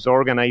clubs,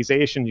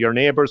 organisations, your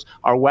neighbours,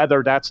 or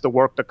whether that's the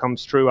work that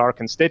comes through our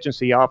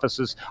constituency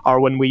offices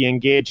or when we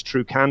engage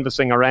through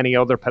canvassing or any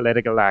other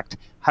political act.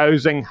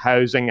 Housing,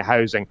 housing,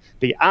 housing.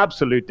 The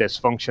absolute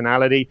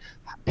dysfunctionality.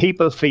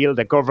 People feel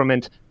the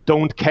government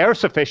don't care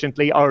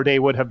sufficiently or they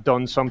would have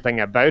done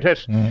something about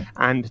it.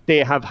 And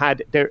they have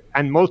had,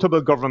 and multiple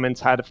governments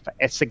had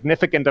a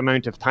significant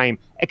amount of time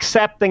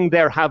accepting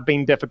there have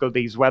been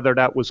difficulties, whether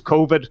that was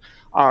COVID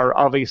or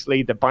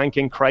obviously the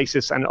banking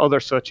crisis and other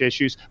such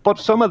issues. But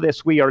some of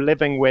this we are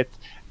living with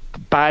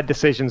bad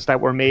decisions that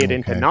were made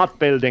into not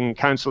building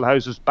council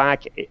houses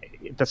back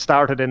that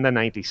started in the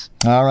 90s.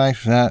 All right.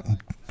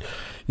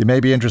 You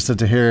may be interested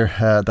to hear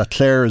that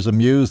Claire is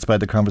amused by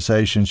the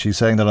conversation. She's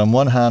saying that on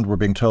one hand we're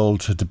being told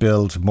to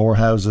build more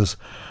houses,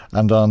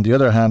 and on the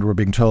other hand we're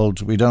being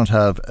told we don't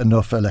have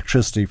enough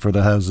electricity for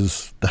the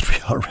houses that we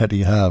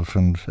already have,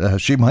 and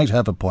she might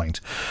have a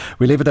point.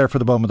 We leave it there for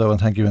the moment though, and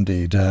thank you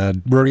indeed.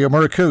 Ruaidhrí Ó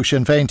Murchú,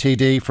 Sinn Féin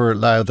TD for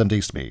Louth and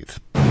Eastmeath.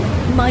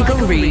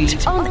 Michael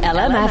Reid on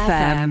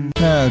LMFM.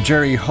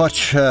 Gerry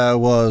Hutch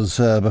was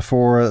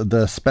before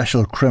the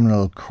Special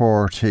Criminal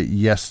Court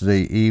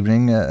yesterday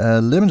evening. A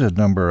limited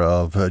number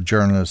of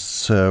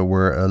journalists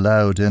were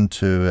allowed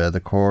into the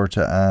court,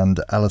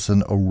 and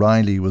Alison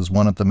O'Reilly was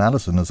one of them.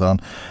 Alison is on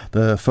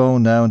the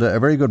phone now, and a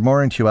very good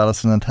morning to you,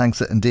 Alison, and thanks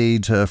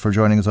indeed for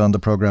joining us on the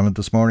programme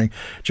this morning.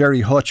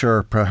 Gerry Hutch,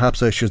 or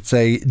perhaps I should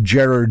say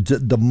Gerard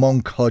the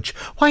Monk Hutch.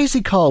 Why is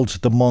he called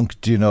the Monk,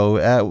 do you know?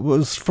 It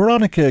was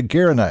Veronica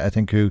Guerin, I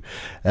think, who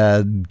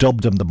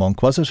dubbed him the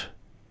Monk, was it?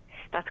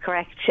 That's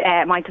correct,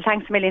 Michael.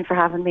 Thanks a million for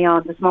having me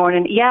on this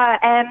morning. Yeah,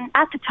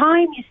 at the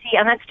time, you see,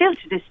 and it's still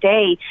to this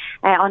day,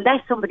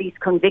 unless somebody's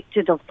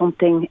convicted of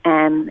something,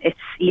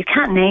 you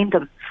can't name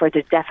them for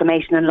the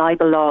defamation and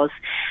libel laws.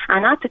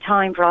 And at the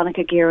time,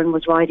 Veronica Guerin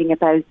was writing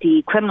about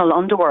the criminal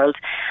underworld,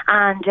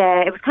 and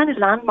it was kind of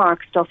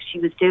landmark stuff she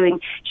was doing.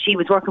 She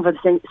was working for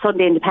the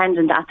Sunday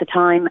Independent at the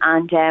time,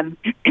 and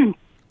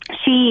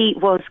she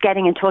was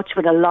getting in touch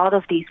with a lot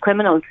of these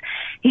criminals.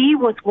 He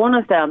was one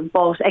of them,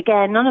 but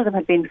again, none of them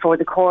had been before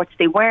the courts.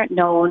 They weren't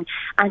known,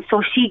 and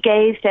so she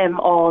gave them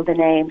all the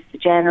names: the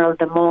General,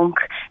 the Monk,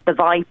 the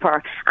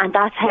Viper, and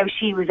that's how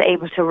she was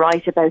able to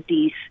write about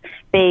these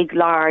big,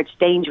 large,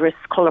 dangerous,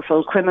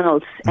 colourful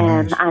criminals.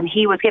 And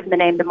he was given the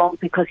name the Monk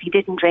because he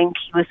didn't drink.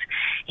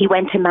 He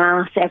went to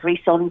Mass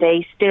every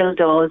Sunday, still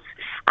does,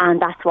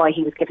 and that's why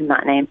he was given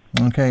that name.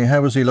 Okay,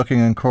 how was he looking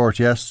in court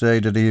yesterday?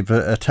 Did he have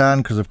a tan?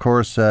 Because of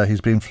course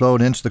he's been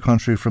flown into the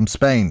country from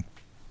Spain.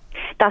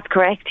 That's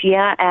correct,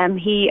 yeah.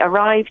 He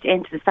arrived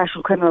into the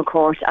Special Criminal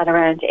Court at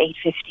around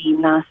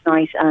 8:15 last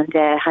night and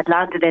had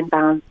landed in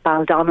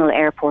Baldonnel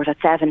Airport at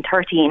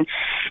 7:13.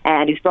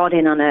 And he was brought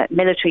in on a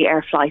military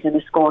air flight and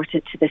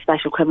escorted to the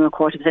Special Criminal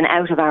Court. It was an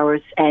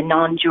out-of-hours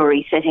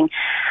non-jury sitting.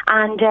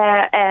 And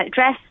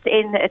dressed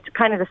in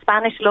kind of the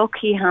Spanish look,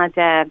 he had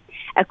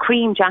a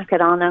cream jacket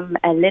on him,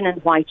 a linen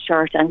white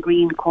shirt and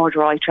green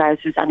corduroy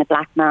trousers and a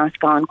black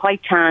mask on.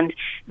 Quite tanned,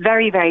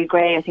 very, very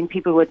grey. I think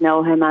people would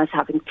know him as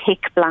having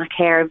thick black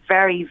hair.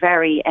 Very,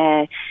 very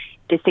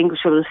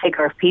distinguishable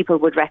figure. People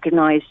would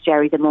recognise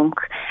Gerry the Monk.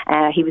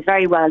 He was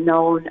very well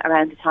known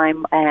around the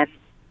time.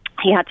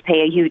 He had to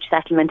pay a huge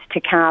settlement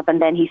to CAB,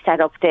 and then he set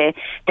up the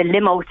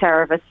limo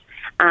service.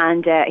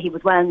 And he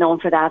was well known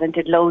for that and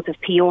did loads of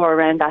PR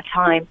around that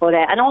time, but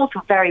and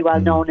also very well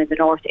known in the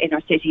north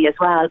inner city as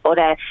well. But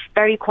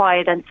very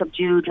quiet and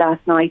subdued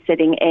last night,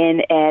 sitting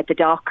in the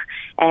dock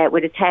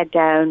with his head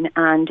down.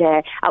 And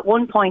at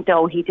one point,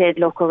 though, he did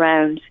look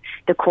around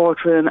the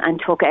courtroom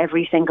and took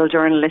every single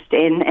journalist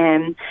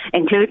in,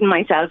 including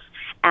myself.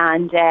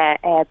 And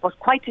but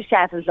quite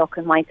dishevelled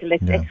looking, Michael.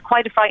 It's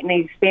quite a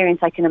frightening experience.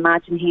 I can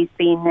imagine he's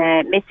been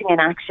missing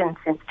in action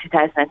since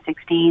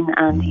 2016,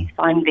 and he's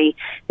finally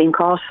been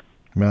caught.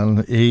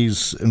 Well,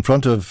 he's in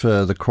front of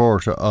the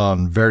court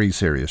on very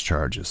serious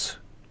charges.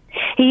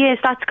 He is,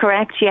 that's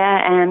correct,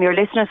 yeah. Your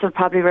listeners will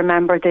probably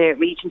remember the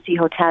Regency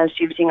Hotel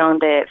shooting on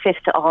the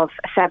 5th of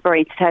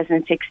February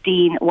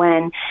 2016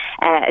 when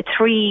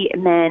 3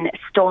 men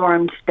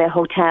stormed the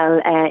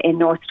hotel in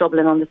North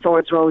Dublin on the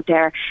Swords Road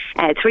there.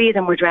 3 of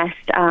them were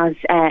dressed as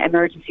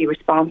emergency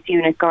response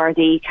unit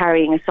Gardaí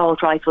carrying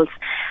assault rifles,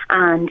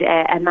 and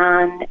a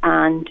man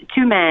and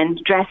 2 men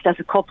dressed as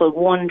a couple,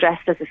 one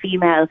dressed as a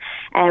female,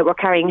 were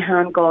carrying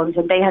handguns,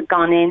 and they had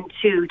gone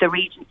into the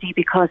Regency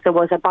because there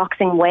was a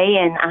boxing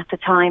weigh-in at the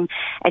time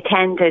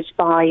attended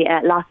by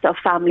lots of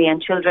family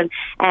and children,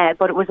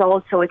 but it was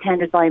also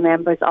attended by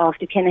members of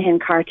the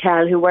Kinahan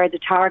cartel who were the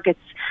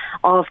targets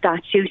of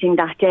that shooting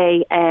that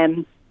day.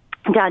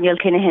 Daniel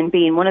Kinahan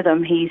being one of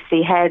them. He's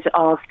the head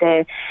of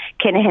the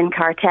Kinahan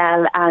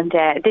cartel, and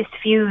this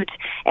feud,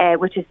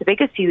 which is the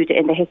biggest feud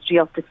in the history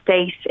of the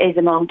state, is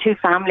among 2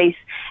 families,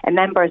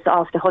 members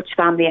of the Hutch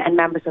family and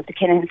members of the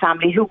Kinahan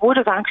family, who would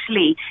have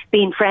actually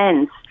been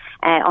friends.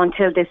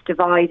 until this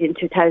divide in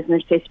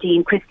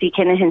 2015. Christy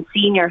Kinahan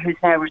Sr., who's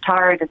now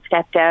retired and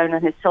stepped down,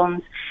 and his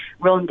sons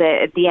run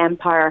the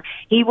empire.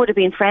 He would have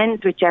been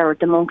friends with Gerard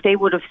the Monk. They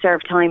would have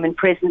served time in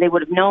prison. They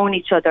would have known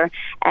each other.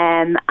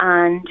 And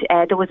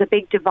there was a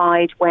big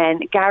divide when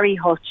Gary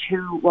Hutch,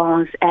 who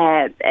was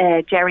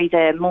Jerry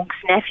the Monk's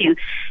nephew,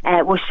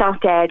 was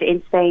shot dead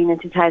in Spain in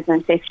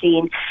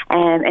 2015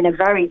 in a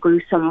very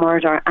gruesome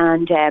murder.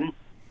 And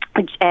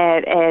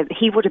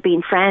he would have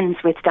been friends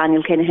with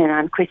Daniel Kinahan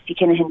and Christy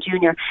Kinahan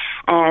Jr.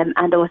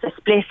 And there was a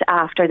split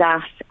after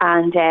that.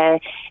 And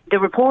the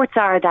reports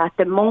are that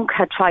the Monk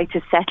had tried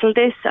to settle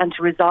this and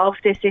to resolve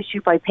this issue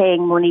by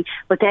paying money,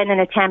 but then an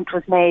attempt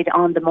was made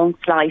on the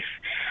Monk's life.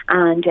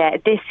 And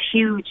this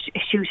huge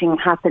shooting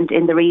happened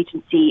in the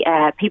Regency.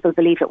 People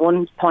believe at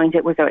one point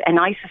it was an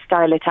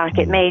ISIS-style attack.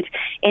 It made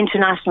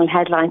international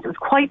headlines. It was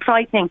quite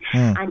frightening.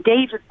 And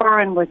David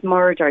Byrne was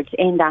murdered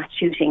in that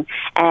shooting.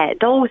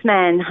 Those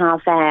men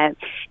have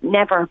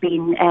never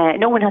been,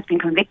 no one has been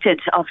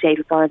convicted of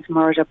David Byrne's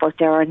murder, but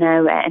there are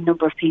now a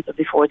number of people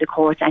before the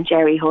court, and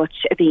Jerry Hutch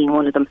being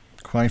one of them.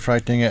 Quite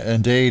frightening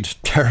indeed,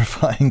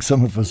 terrifying,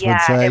 some of us would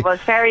say. Yeah, it was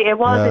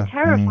a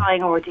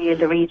terrifying ordeal,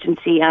 the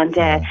Regency,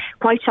 and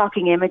quite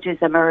shocking images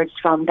emerged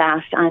from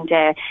that. And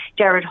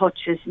Gerard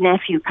Hutch's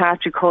nephew,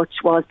 Patrick Hutch,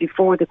 was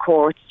before the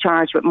court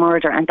charged with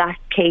murder, and that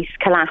case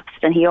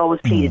collapsed, and he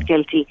always pleaded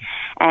guilty.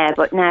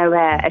 But now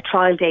a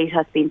trial date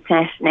has been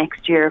set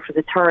next year for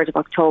the 3rd of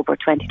October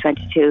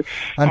 2022.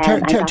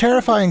 And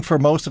terrifying for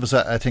most of us,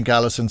 I think,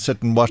 Alison,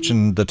 sitting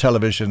watching the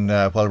television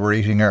while we're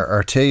eating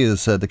our tea,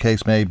 as the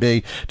case may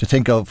be, to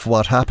think of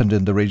what happened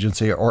in the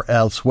Regency or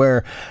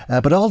elsewhere.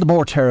 But all the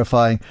more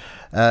terrifying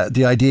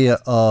the idea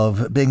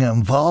of being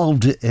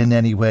involved in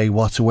any way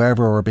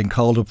whatsoever or being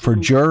called up for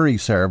jury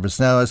service.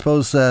 Now, I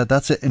suppose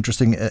that's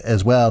interesting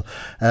as well,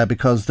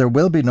 because there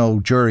will be no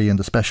jury in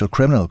the Special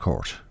Criminal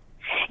Court.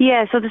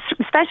 Yeah, so the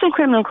Special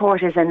Criminal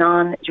Court is a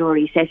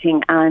non-jury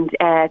sitting, and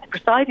the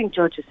presiding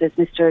judges is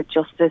Mr.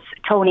 Justice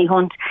Tony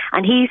Hunt,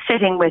 and he's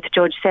sitting with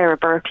Judge Sarah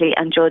Berkeley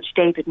and Judge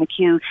David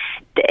McHugh.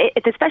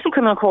 The Special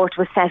Criminal Court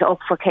was set up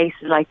for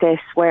cases like this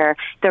where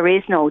there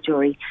is no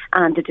jury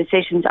and the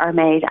decisions are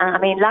made. And I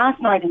mean,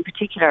 last night in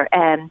particular,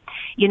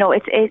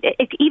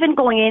 it's even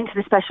going into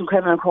the Special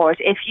Criminal Court,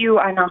 if you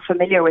are not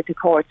familiar with the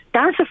court,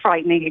 that's a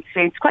frightening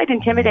experience, quite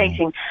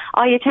intimidating.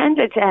 I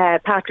attended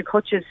Patrick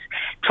Hutch's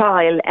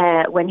trial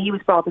when he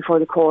was brought before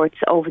the courts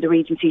over the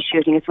Regency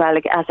shooting as well.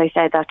 As I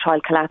said, that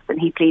trial collapsed and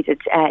he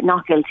pleaded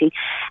not guilty.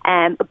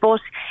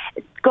 But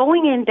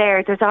going in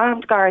there, there's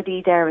armed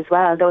Gardaí there as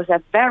well. There was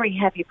a very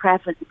heavy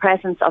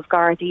presence of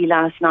Gardaí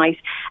last night,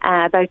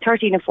 about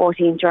 13 or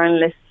 14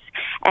 journalists.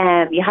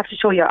 You have to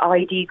show your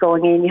ID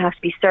going in. You have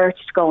to be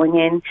searched going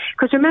in.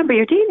 Because remember,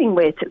 you're dealing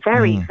with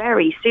very,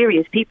 very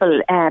serious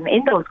people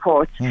in those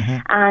courts.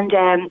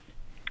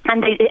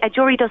 And a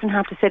jury doesn't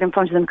have to sit in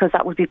front of them, because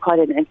that would be quite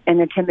an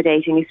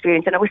intimidating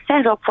experience. And it was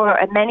set up for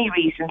many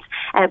reasons,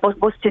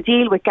 but was to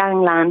deal with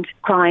gangland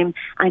crime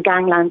and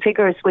gangland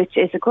figures, which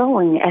is a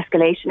growing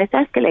escalation. It's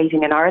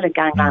escalating in Ireland,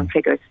 gangland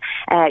figures.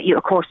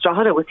 Of course,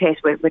 Drogheda was hit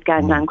with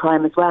gangland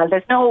crime as well.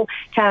 There's no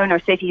town or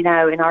city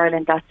now in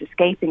Ireland that's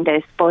escaping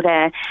this. But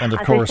and of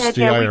course,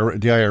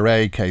 the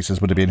IRA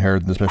cases would have been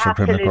heard in the Special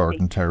Criminal Court,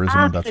 and terrorism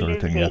and that sort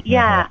of thing.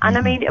 Yeah. And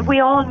I mean,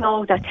 we all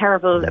know that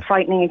terrible,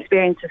 frightening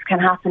experiences can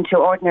happen to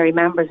ordinary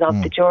members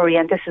of the jury,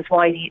 and this is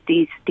why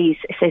these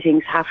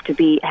sittings have to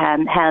be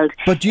held.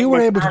 But you were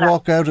able to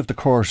walk out of the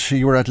court.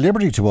 You were at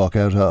liberty to walk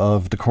out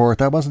of the court.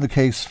 That wasn't the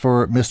case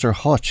for Mr.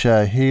 Hutch.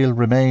 He'll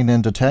remain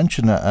in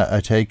detention,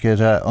 I take it,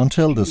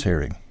 until this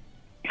hearing.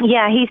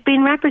 Yeah, he's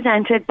been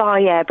represented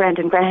by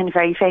Brendan Grehan,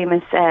 very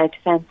famous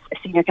defence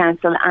senior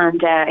counsel,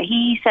 and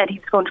he said he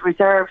was going to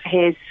reserve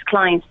his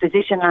client's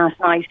position last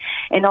night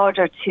in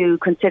order to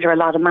consider a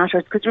lot of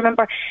matters. Because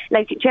remember,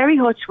 Jerry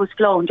Hutch was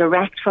flown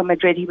direct from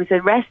Madrid. He was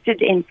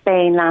arrested in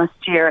Spain last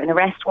year. An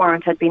arrest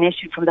warrant had been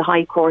issued from the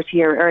High Court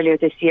here earlier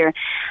this year,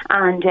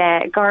 and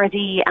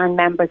Gardaí and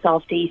members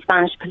of the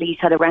Spanish police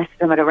had arrested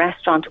him at a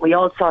restaurant. We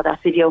all saw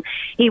that video.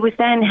 He was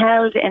then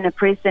held in a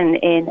prison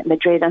in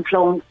Madrid and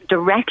flown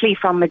directly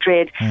from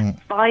Madrid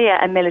via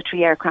a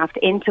military aircraft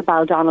into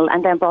Baldonnel,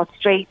 and then brought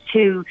straight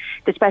to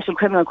the Special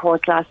Criminal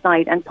Court last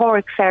night. And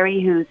Pádraig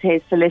Ferry, who's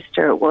his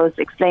solicitor, was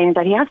explaining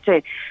that he has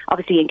to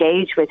obviously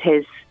engage with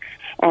his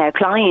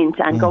client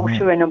and go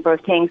through a number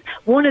of things.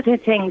 One of the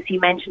things he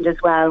mentioned as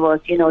well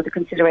was, the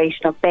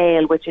consideration of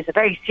bail, which is a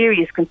very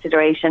serious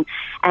consideration.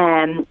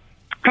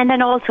 And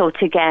then also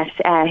to get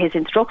his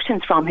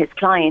instructions from his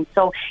client.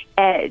 So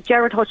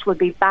Gerard Hutch will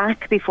be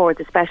back before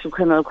the Special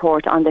Criminal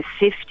Court on the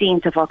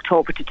 15th of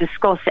October to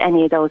discuss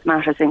any of those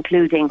matters,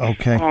 including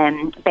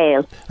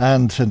bail.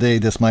 And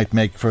indeed, this might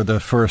make for the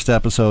first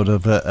episode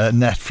of a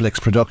Netflix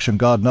production,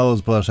 God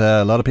knows, but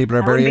a lot of people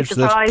are very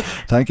interested.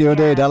 Thank you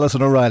indeed,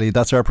 Alison O'Reilly.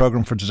 That's our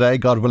programme for today.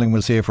 God willing,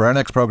 we'll see you for our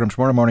next programme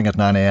tomorrow morning at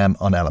 9 a.m.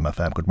 on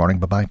LMFM. Good morning,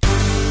 bye-bye.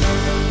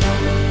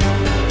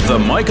 The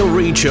Michael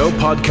Reid Show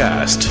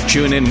podcast.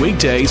 Tune in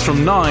weekdays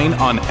from 9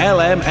 on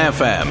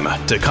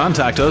LMFM. To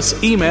contact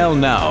us, email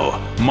now,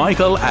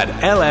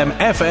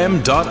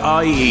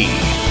 michael@lmfm.ie.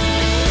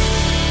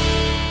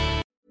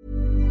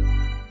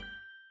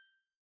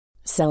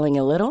 Selling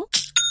a little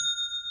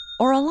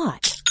or a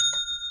lot?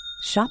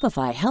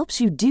 Shopify helps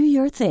you do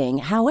your thing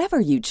however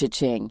you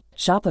cha-ching.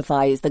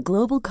 Shopify is the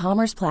global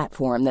commerce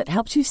platform that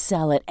helps you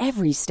sell at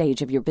every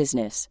stage of your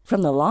business.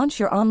 From the launch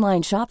your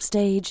online shop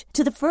stage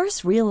to the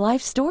first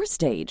real-life store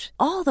stage,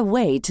 all the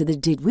way to the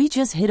did we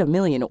just hit a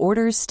million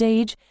orders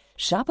stage.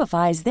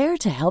 Shopify is there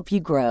to help you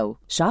grow.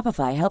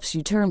 Shopify helps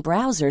you turn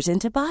browsers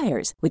into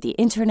buyers with the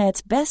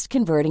internet's best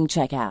converting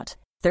checkout.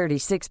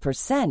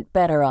 36%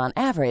 better on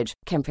average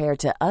compared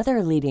to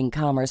other leading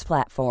commerce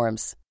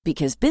platforms.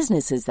 Because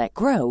businesses that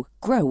grow,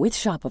 grow with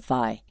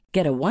Shopify.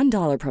 Get a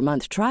 $1 per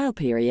month trial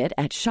period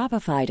at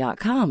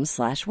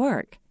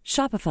shopify.com/work.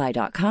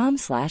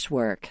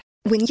 Shopify.com/work.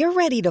 When you're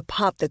ready to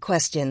pop the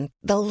question,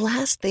 the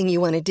last thing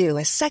you want to do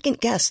is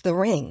second-guess the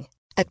ring.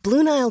 At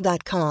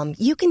BlueNile.com,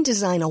 you can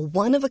design a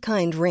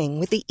one-of-a-kind ring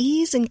with the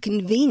ease and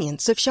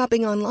convenience of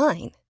shopping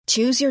online.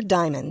 Choose your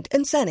diamond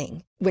and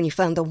setting. When you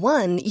find the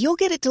one, you'll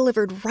get it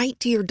delivered right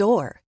to your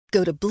door.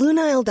 Go to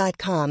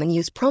BlueNile.com and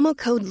use promo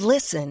code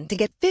LISTEN to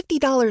get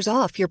 $50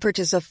 off your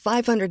purchase of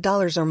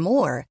 $500 or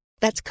more.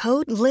 That's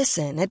code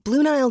LISTEN at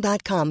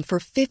BlueNile.com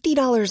for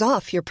 $50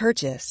 off your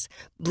purchase.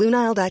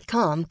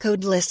 BlueNile.com,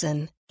 code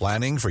LISTEN.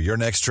 Planning for your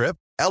next trip?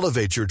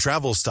 Elevate your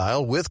travel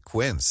style with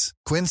Quince.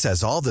 Quince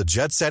has all the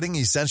jet-setting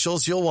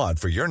essentials you'll want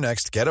for your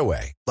next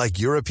getaway, like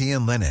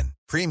European linen,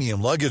 premium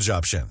luggage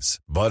options,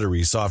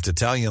 buttery soft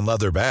Italian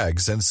leather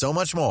bags, and so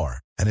much more.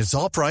 And it's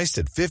all priced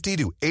at 50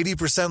 to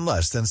 80%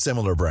 less than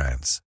similar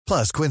brands.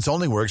 Plus, Quince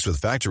only works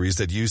with factories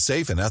that use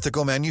safe and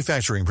ethical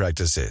manufacturing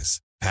practices.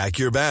 Pack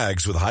your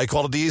bags with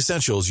high-quality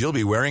essentials you'll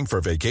be wearing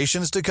for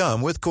vacations to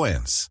come with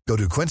Quince. Go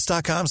to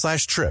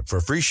quince.com/trip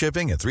for free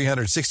shipping and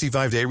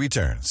 365-day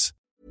returns.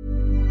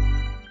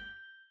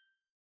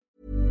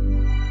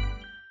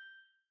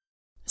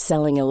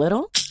 Selling a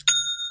little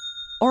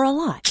or a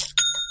lot?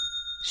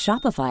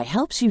 Shopify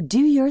helps you do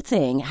your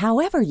thing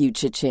however you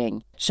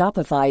cha-ching.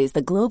 Shopify is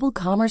the global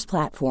commerce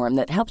platform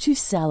that helps you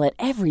sell at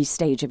every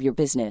stage of your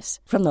business.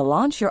 From the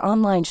launch your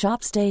online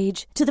shop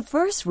stage to the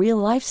first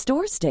real-life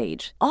store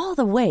stage, all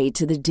the way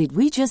to the did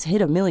we just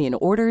hit a million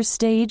orders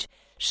stage.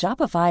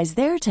 Shopify is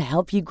there to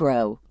help you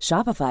grow.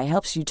 Shopify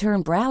helps you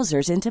turn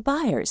browsers into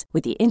buyers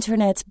with the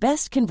internet's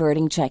best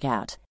converting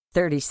checkout.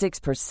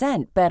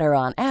 36% better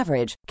on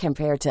average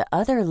compared to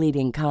other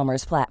leading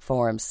commerce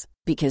platforms.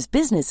 Because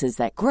businesses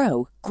that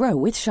grow, grow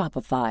with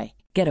Shopify.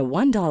 Get a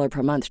 $1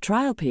 per month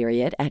trial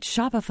period at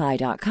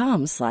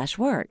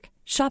shopify.com/work.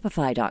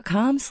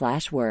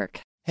 Shopify.com/work.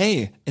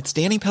 Hey, it's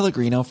Danny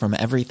Pellegrino from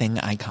Everything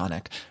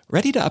Iconic.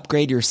 Ready to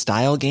upgrade your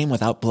style game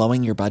without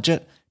blowing your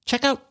budget?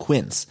 Check out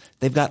Quince.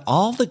 They've got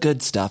all the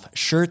good stuff,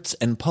 shirts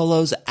and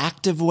polos,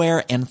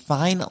 activewear, and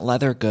fine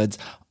leather goods,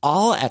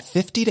 all at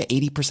 50 to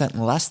 80%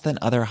 less than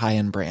other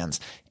high-end brands.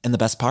 And the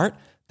best part?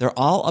 They're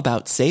all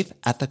about safe,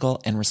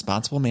 ethical, and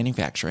responsible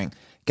manufacturing.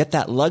 Get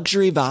that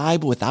luxury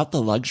vibe without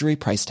the luxury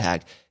price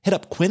tag. Hit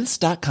up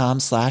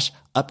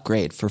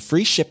quince.com/upgrade for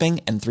free shipping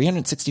and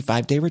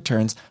 365-day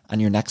returns on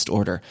your next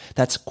order.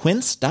 That's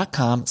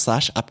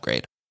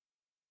quince.com/upgrade.